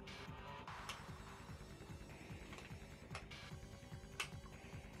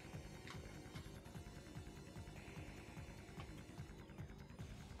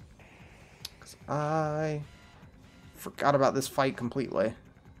 I forgot about this fight completely.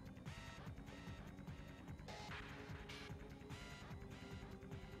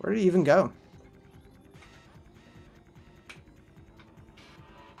 Where did he even go?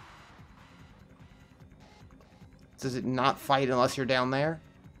 Does it not fight unless you're down there?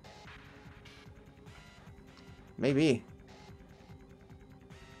 Maybe.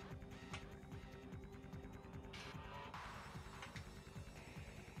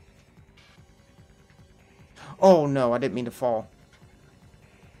 Oh no, I didn't mean to fall.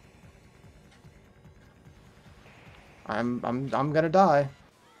 I'm gonna die.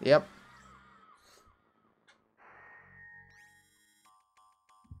 Yep.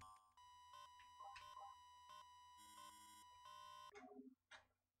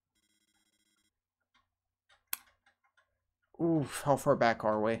 Oof, how far back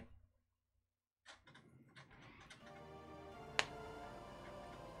are we?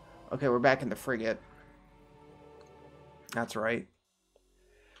 Okay, we're back in the frigate. That's right.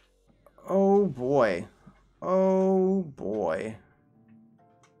 Oh boy. Oh boy.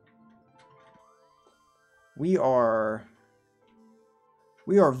 We are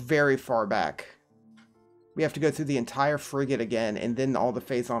very far back. We have to go through the entire frigate again and then all the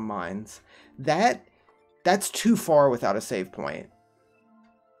phazon mines. That's too far without a save point.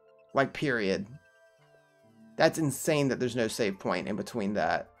 Like, period. That's insane that there's no save point in between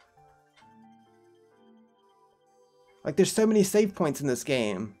that. Like, there's so many save points in this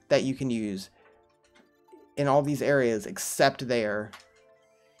game that you can use in all these areas except there.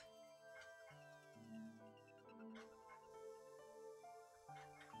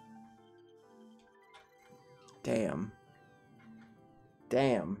 Damn.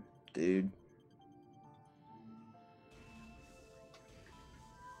 Damn, dude.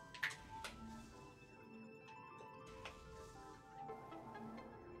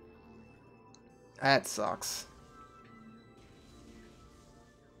 That sucks.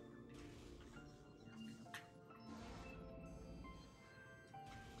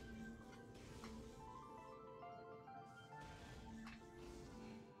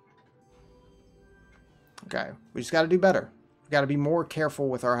 Okay, we just gotta do better. We gotta be more careful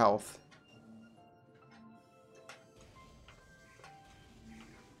with our health.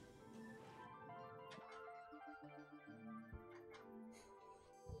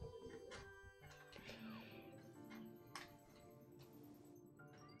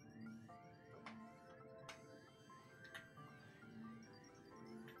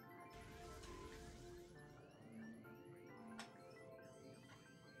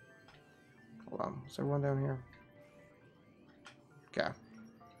 Hold on, is everyone down here? Okay.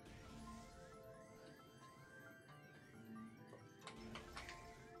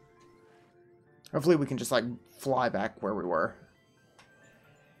 Hopefully we can just, like, fly back where we were.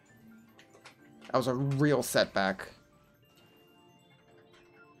 That was a real setback.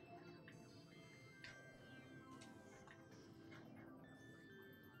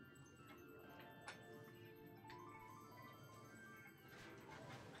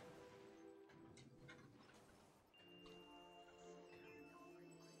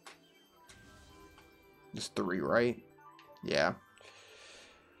 Just 3, right? Yeah.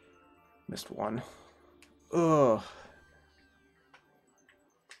 Missed one. Ugh.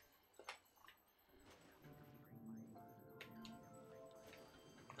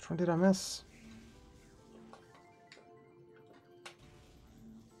 Which one did I miss?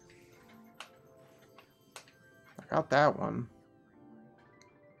 I got that one.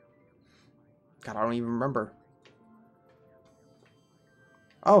 God, I don't even remember.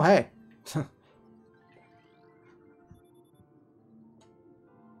 Oh, hey.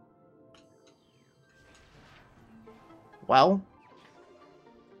 Well,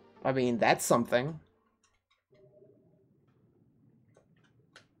 I mean, that's something.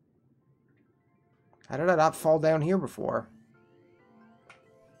 How did I not fall down here before?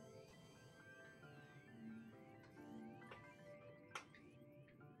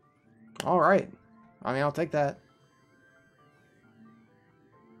 Alright. I mean, I'll take that.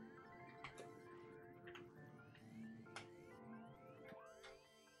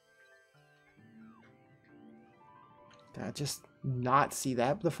 Did I just not see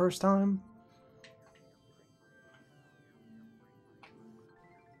that the first time?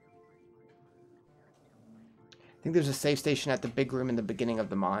 I think there's a save station at the big room in the beginning of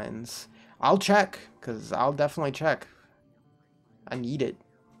the mines. I'll check, because I'll definitely check. I need it.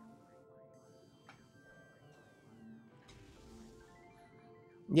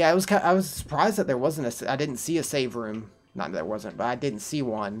 Yeah, I was surprised that there wasn't I didn't see a save room. Not that there wasn't, but I didn't see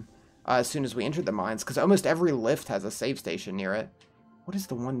one as soon as we entered the mines, because almost every lift has a save station near it. What is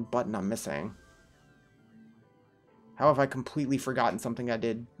the one button I'm missing? How have I completely forgotten something I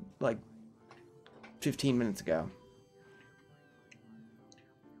did, like, 15 minutes ago?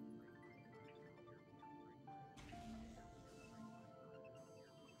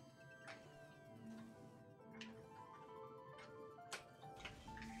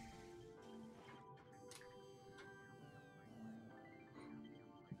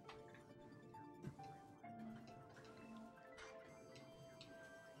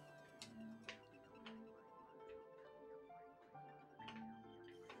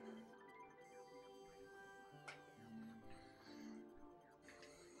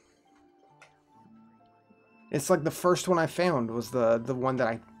 It's like the first one I found was the one that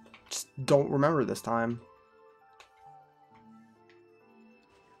I just don't remember this time.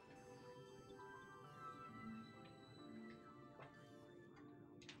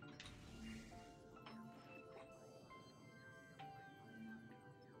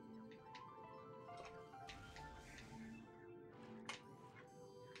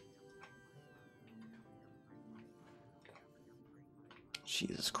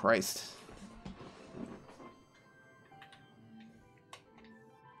 Jesus Christ.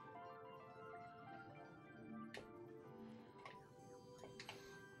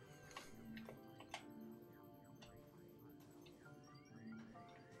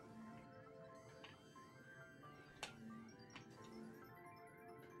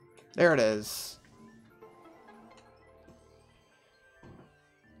 There it is.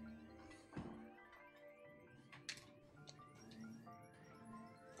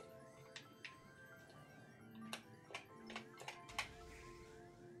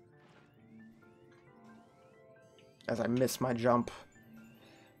 As I miss my jump.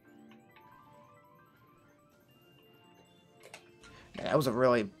 Man, that was a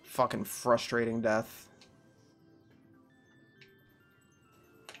really fucking frustrating death.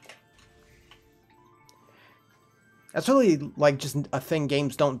 That's really, like, just a thing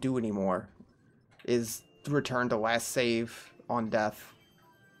games don't do anymore, is return to last save on death.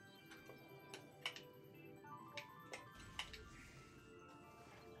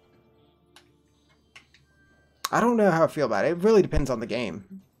 I don't know how I feel about it. It really depends on the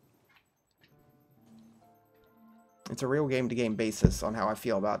game. It's a real game-to-game basis on how I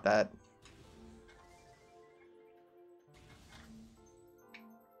feel about that.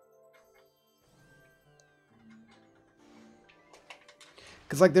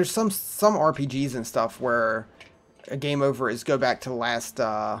 Because, like, there's some RPGs and stuff where a game over is go back to last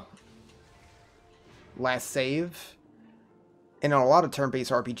save. And on a lot of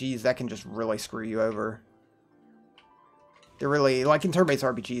turn-based RPGs, that can just really screw you over. They're really, like in turn-based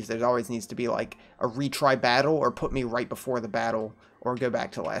RPGs, there always needs to be, like, a retry battle or put me right before the battle or go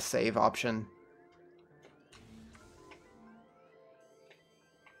back to last save option.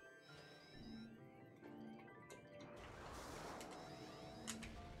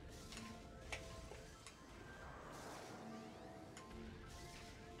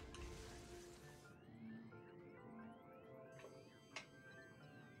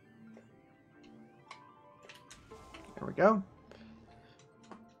 There we go.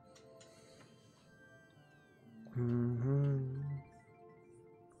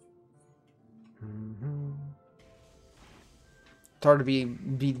 It's hard to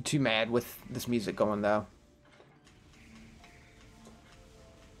be too mad with this music going though.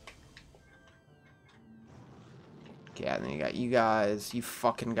 Yeah, and then you got you guys, you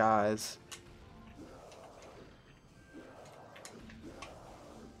fucking guys.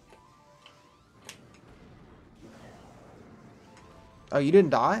 Oh, you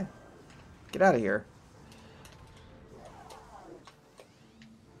didn't die? Get out of here.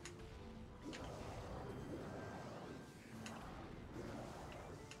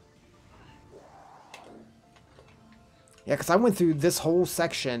 Yeah, because I went through this whole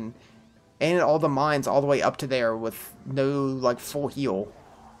section and all the mines all the way up to there with no, like, full heal.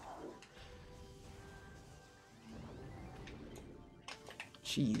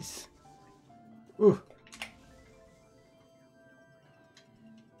 Jeez. Ooh.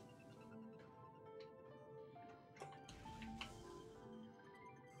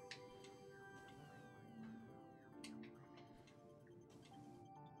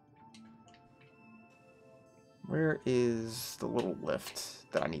 Where is the little lift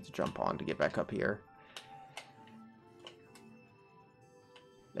that I need to jump on to get back up here?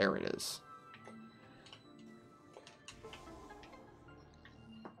 There it is.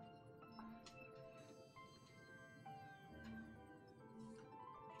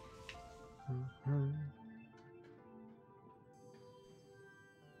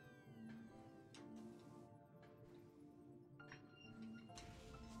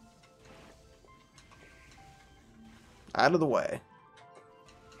 Out of the way.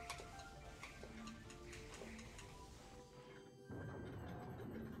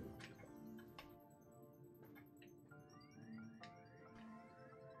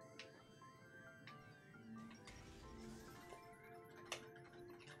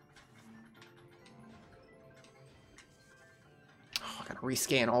 Oh, I gotta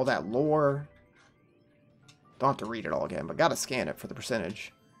rescan all that lore. Don't have to read it all again, but gotta scan it for the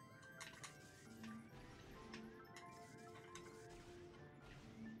percentage.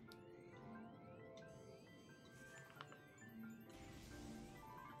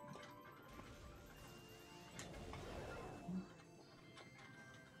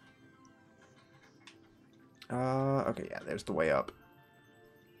 Okay, yeah, there's the way up.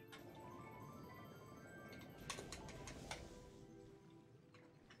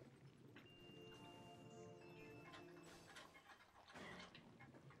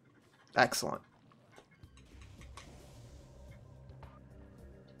 Excellent.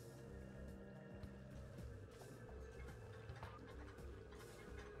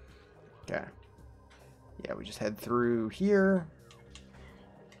 Okay. Yeah, we just head through here.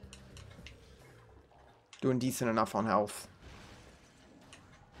 Doing decent enough on health.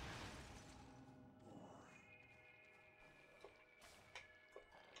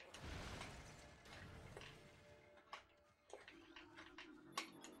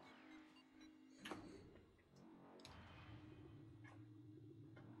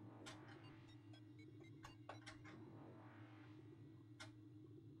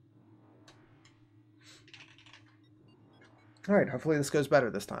 Alright, hopefully this goes better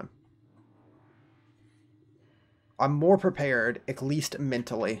this time. I'm more prepared, at least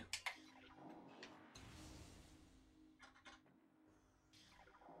mentally.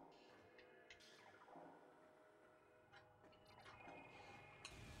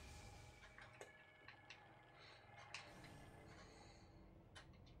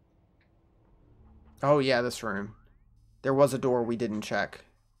 Oh yeah, this room. There was a door we didn't check.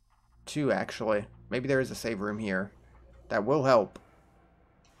 Two, actually. Maybe there is a save room here. That will help.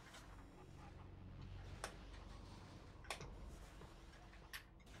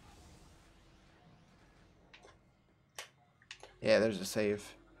 Yeah, there's a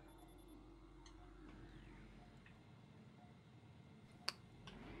save.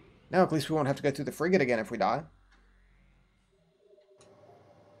 Now at least we won't have to go through the frigate again if we die.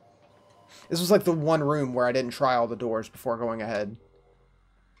 This was like the one room where I didn't try all the doors before going ahead.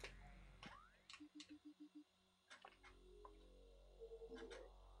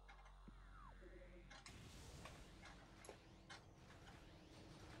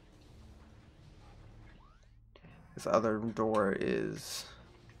 This other door is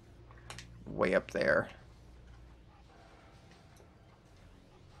way up there.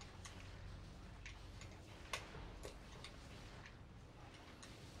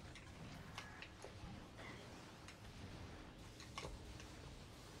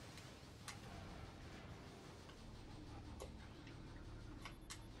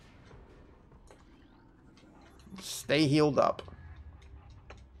 Stay healed up.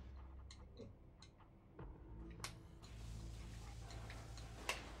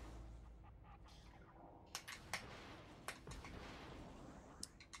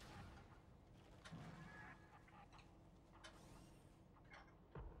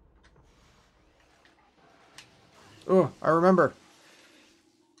 Oh, I remember.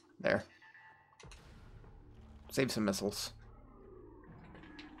 There. Save some missiles.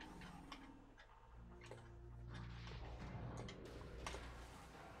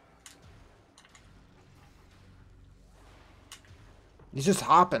 He's just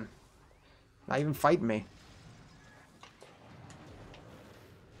hopping. Not even fighting me.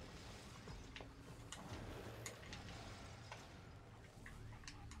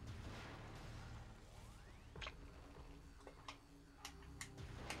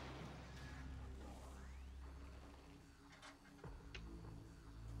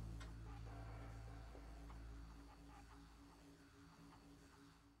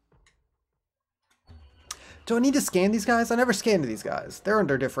 Do I need to scan these guys? I never scanned these guys. They're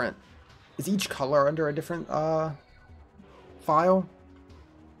under different... Is each color under a different file?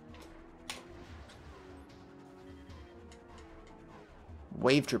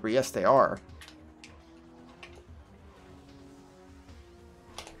 Wave Trooper, yes they are.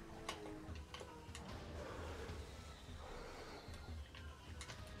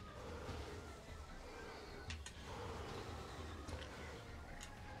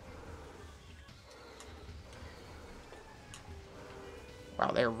 Wow,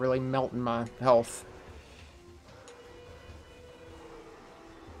 they're really melting my health.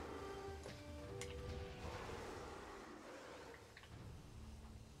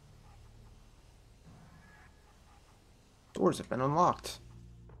 Doors have been unlocked.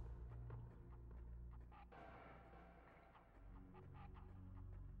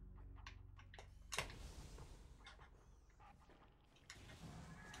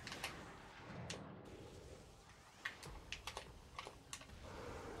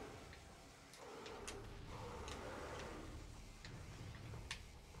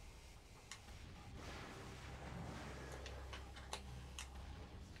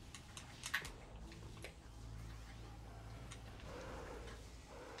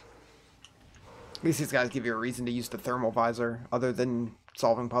 At least these guys give you a reason to use the thermal visor, other than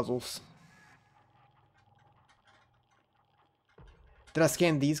solving puzzles. Did I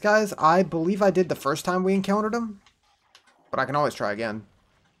scan these guys? I believe I did the first time we encountered them. But I can always try again.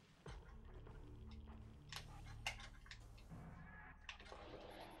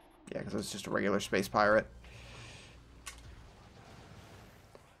 Yeah, because it's just a regular space pirate.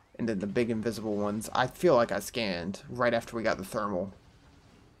 And then the big invisible ones, I feel like I scanned right after we got the thermal.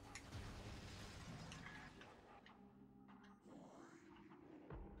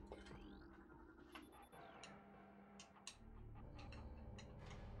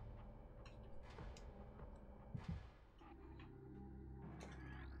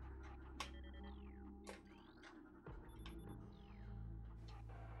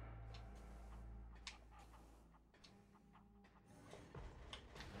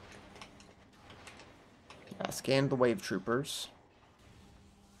 I scanned the wave troopers.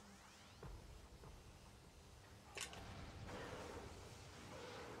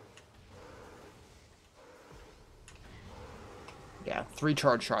 Yeah, 3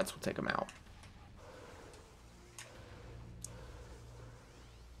 charge shots will take them out.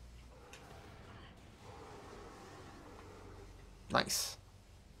 Nice.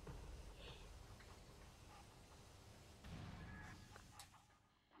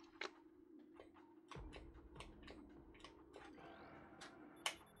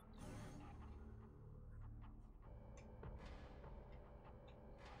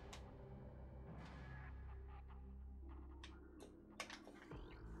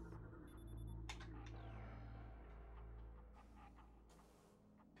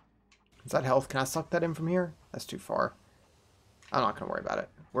 Is that health? Can I suck that in from here? That's too far. I'm not going to worry about it.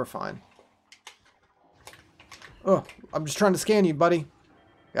 We're fine. Oh, I'm just trying to scan you, buddy.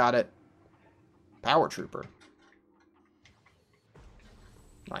 Got it. Power trooper.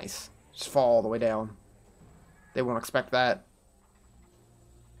 Nice. Just fall all the way down. They won't expect that.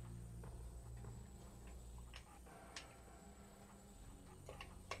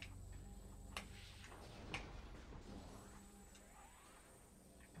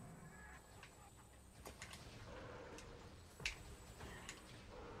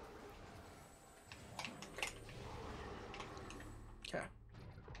 Okay.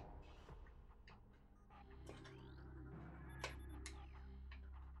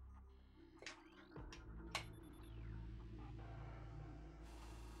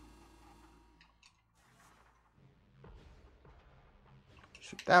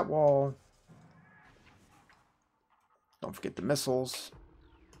 Shoot that wall. Don't forget the missiles.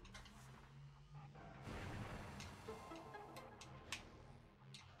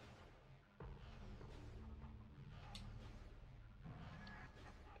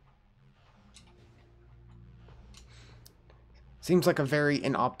 Seems like a very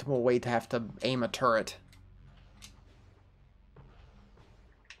inoptimal way to have to aim a turret.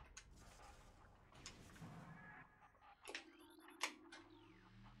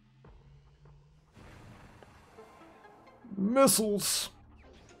 Missiles.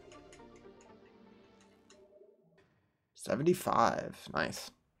 75.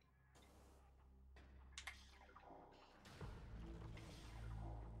 Nice.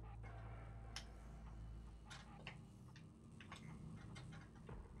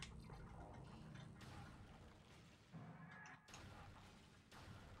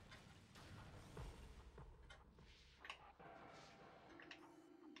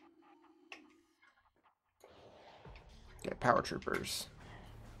 Get power troopers.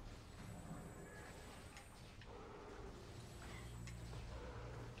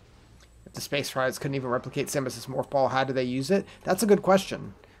 If the space rides couldn't even replicate Samus's morph ball, how do they use it? That's a good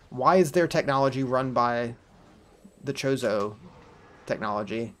question. Why is their technology run by the Chozo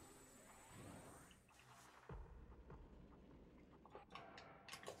technology?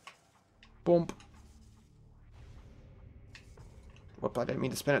 Boom. Whoop, I didn't mean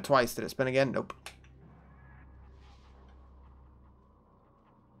to spin it twice. Did it spin again? Nope.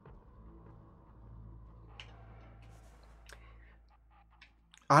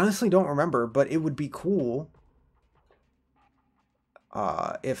 Honestly, don't remember, but it would be cool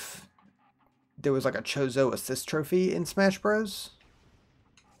if there was like a Chozo assist trophy in Smash Bros.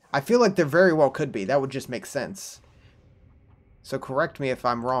 I feel like there very well could be. That would just make sense. So correct me if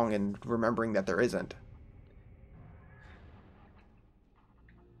I'm wrong in remembering that there isn't.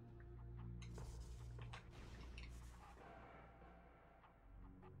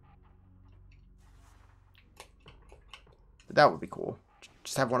 But that would be cool.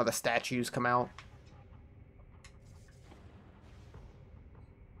 Just have one of the statues come out.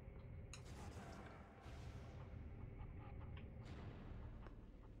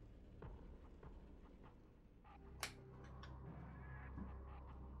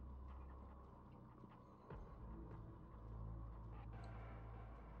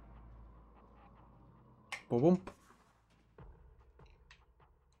 Boom.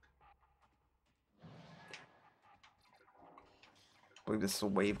 I believe this is a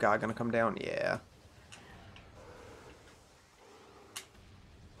wave guy gonna come down. Yeah.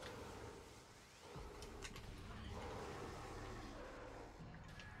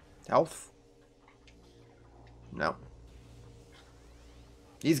 Health? No.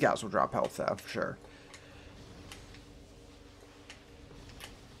 These guys will drop health though, for sure.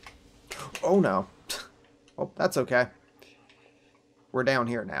 Oh no. Oh, that's okay. We're down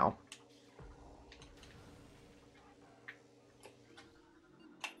here now.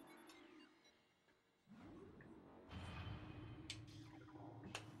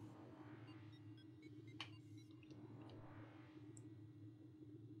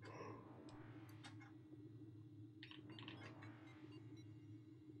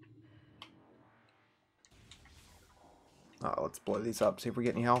 Let's blow these up, see if we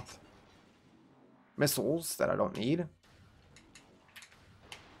get any health. Missiles that I don't need.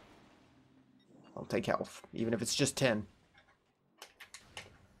 I'll take health, even if it's just 10.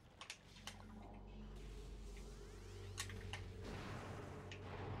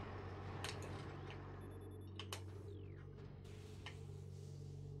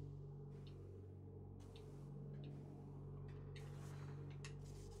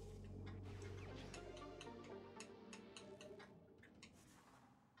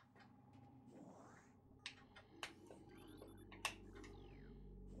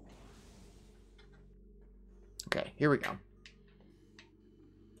 Okay, here we go.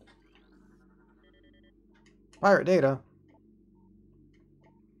 Pirate data.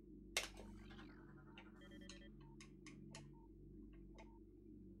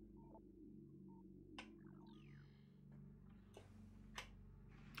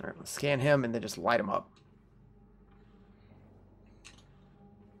 Alright, let's scan him and then just light him up.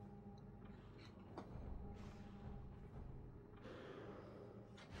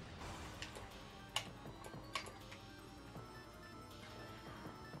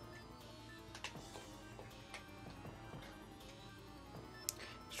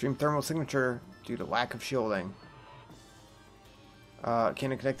 Extreme thermal signature due to lack of shielding. Can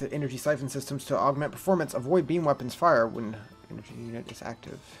connect the energy siphon systems to augment performance. Avoid beam weapons fire when energy unit is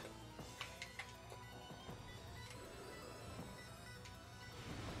active.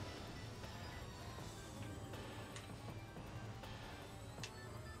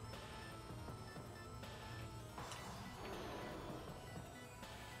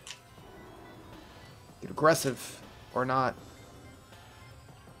 Get aggressive or not.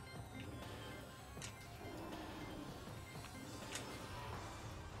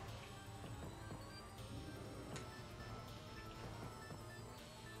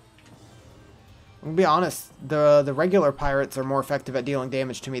 I'll be honest, the regular pirates are more effective at dealing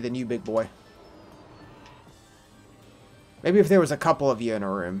damage to me than you, big boy. Maybe if there was a couple of you in a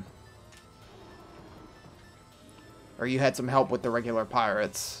room. Or you had some help with the regular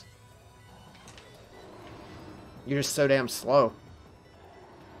pirates. You're just so damn slow.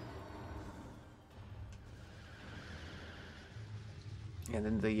 And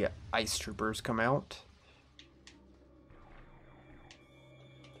then the ice troopers come out.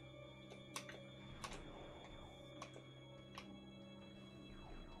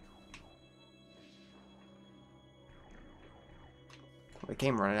 They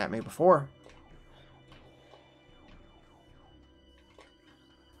came running at me before.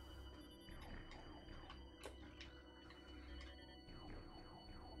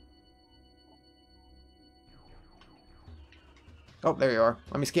 Oh, there you are.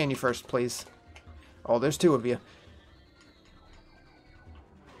 Let me scan you first, please. Oh, there's two of you.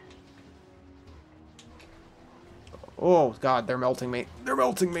 Oh, God, they're melting me. They're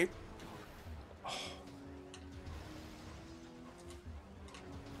melting me. Oh.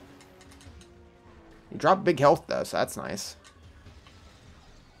 You dropped big health, though, so that's nice.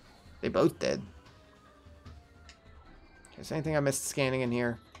 They both did. Is there anything I missed scanning in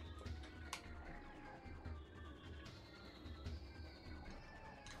here?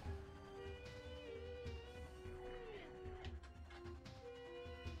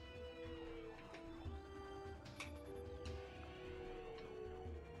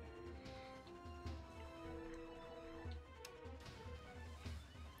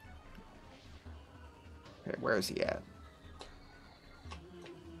 Okay, where is he at?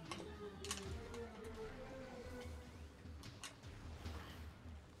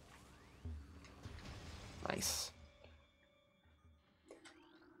 Nice.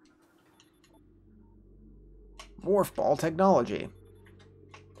 Morph ball technology.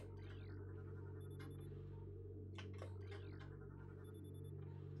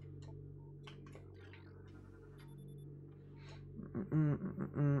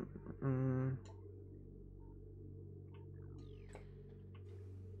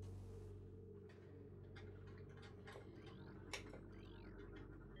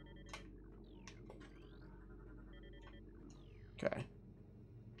 Okay.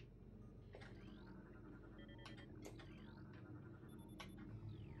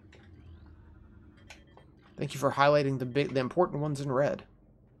 Thank you for highlighting the important ones in red.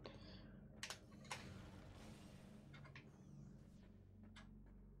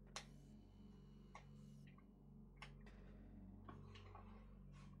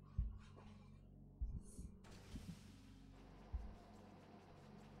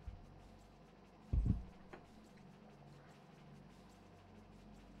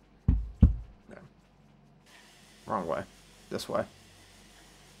 No. Wrong way. This way.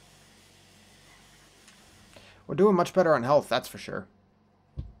 We're doing much better on health, that's for sure.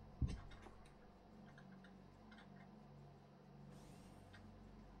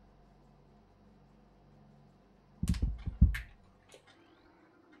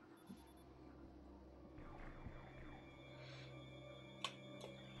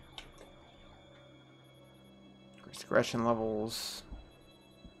 Increased aggression levels.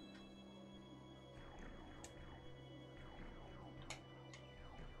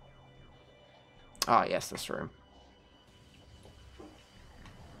 Ah, yes, this room.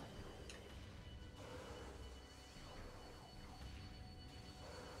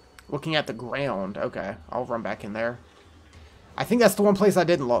 Looking at the ground. Okay, I'll run back in there. I think that's the one place I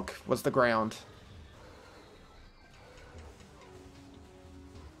didn't look, was the ground.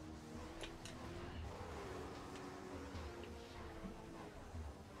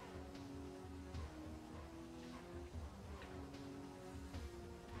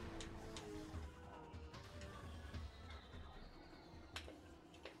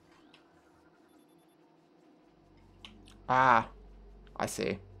 Ah, I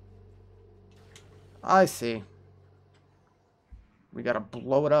see. I see. We gotta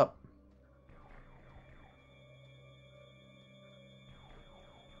blow it up.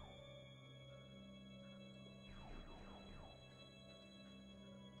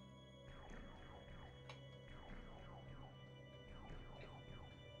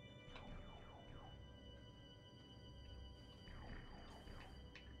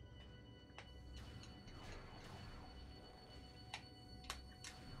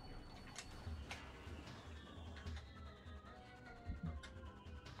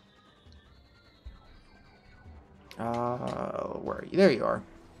 Where are you? There you are.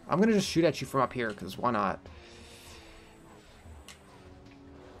 I'm gonna just shoot at you from up here, because why not?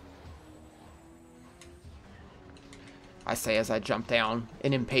 I say as I jump down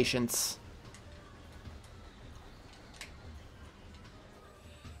in impatience.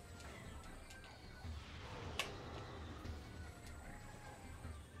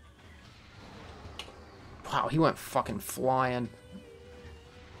 Wow, he went fucking flying.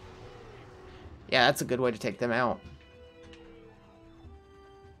 Yeah, that's a good way to take them out.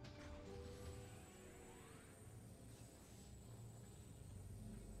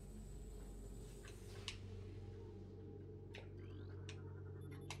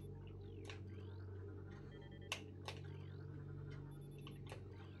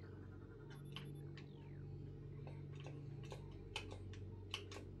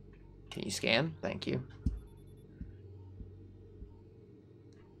 Can you scan? Thank you.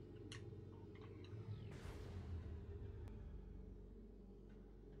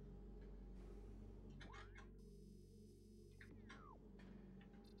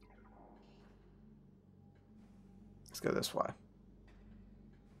 Let's go this way.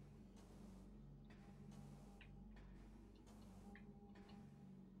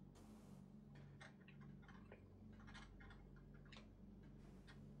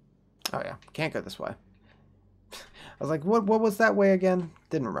 Oh yeah, can't go this way. I was like, what was that way again?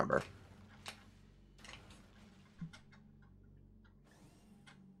 Didn't remember.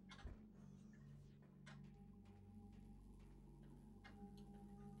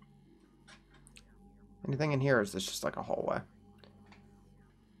 Anything in here, or is this just like a hallway?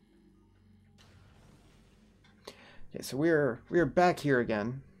 Okay, so we're back here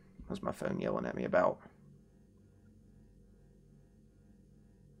again. What's my phone yelling at me about?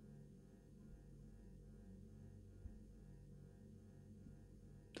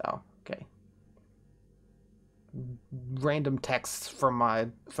 Oh, okay. Random texts from my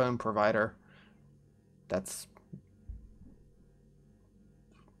phone provider. That's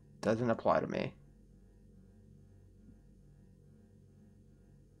doesn't apply to me.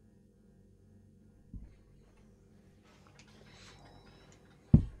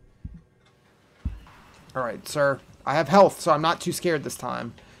 Alright, sir. I have health, so I'm not too scared this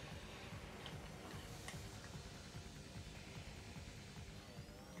time.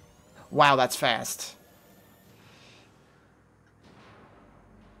 Wow, that's fast.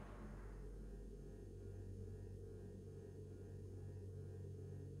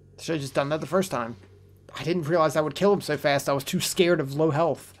 Should have just done that the first time. I didn't realize I would kill him so fast. I was too scared of low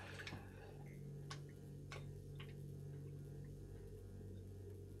health.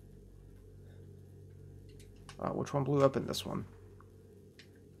 Which one blew up in this one?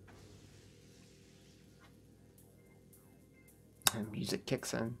 And music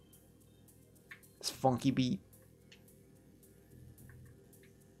kicks in. This funky beat.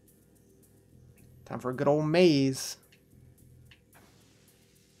 Time for a good old maze.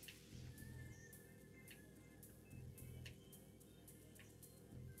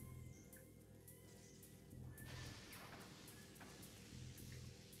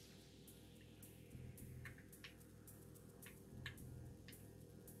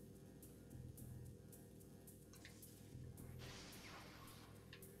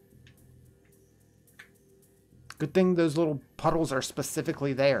 Good thing those little puddles are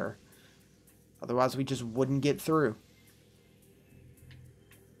specifically there. Otherwise, we just wouldn't get through.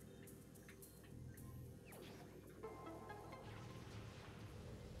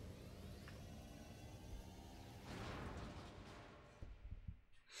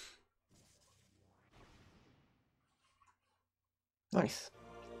 Nice.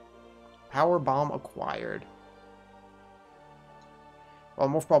 Power bomb acquired. Well,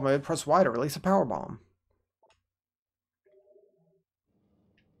 morph ball mode, press Y to release a power bomb.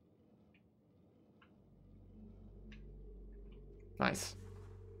 Nice.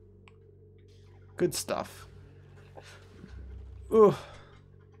 Good stuff. Ugh.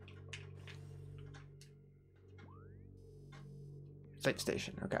 Save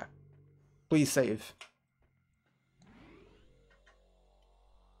station, okay. Please save.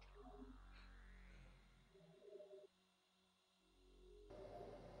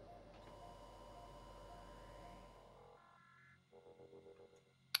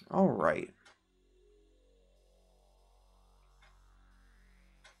 All right.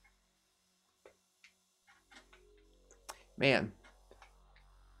 Man.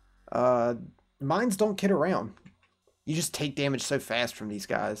 Mines don't kid around. You just take damage so fast from these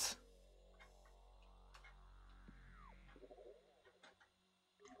guys.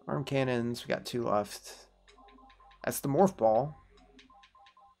 Arm cannons, we got 2 left. That's the morph ball.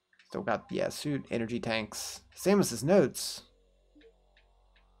 Still got, yeah, suit, energy tanks. Samus's notes.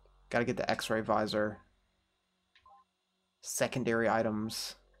 Gotta get the X-ray visor. Secondary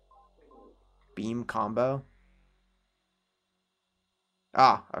items. Beam combo.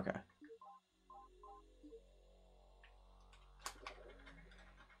 Ah, okay.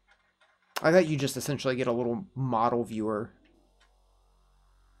 I thought you just essentially get a little model viewer.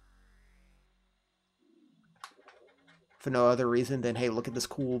 For no other reason than, hey, look at this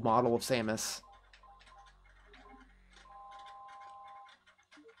cool model of Samus.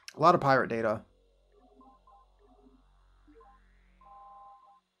 A lot of pirate data.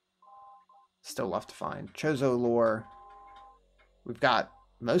 Still left to find. Chozo lore. We've got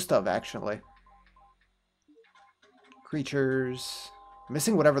most of, actually. Creatures.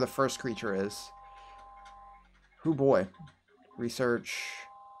 Missing whatever the first creature is. Hoo boy. Research.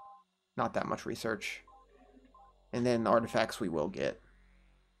 Not that much research. And then artifacts we will get.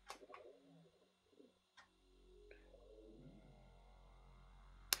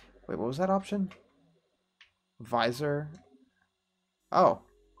 Wait, what was that option? Visor. Oh.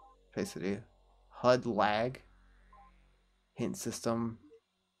 Basically. HUD lag. Hint system.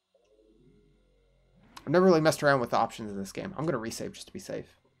 I've never really messed around with the options in this game. I'm going to resave just to be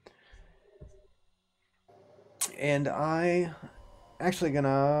safe. And I actually going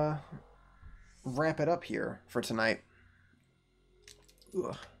to wrap it up here for tonight.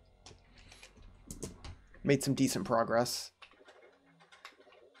 Ugh. Made some decent progress.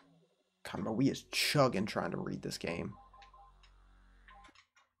 God, my Wii is chugging trying to read this game.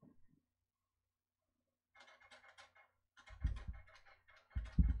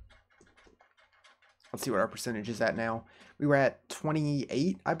 Let's see what our percentage is at now. We were at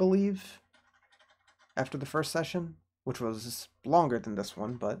 28, I believe, after the first session, which was longer than this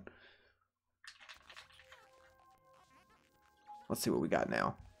one, but let's see what we got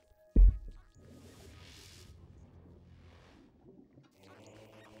now.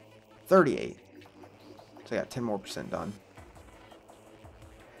 $38. So I got 10% more done.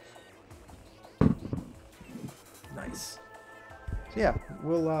 Nice. So yeah,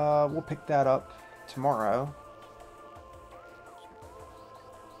 we'll pick that up tomorrow.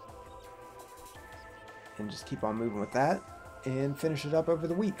 And just keep on moving with that and finish it up over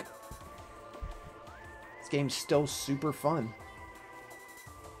the week. This game's still super fun.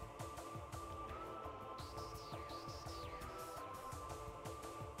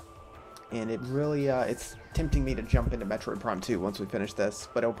 And it really, it's tempting me to jump into Metroid Prime 2 once we finish this,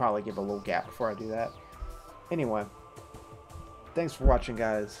 but it'll probably give a little gap before I do that. Anyway, thanks for watching,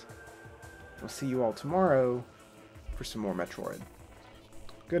 guys. We'll see you all tomorrow for some more Metroid.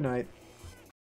 Good night.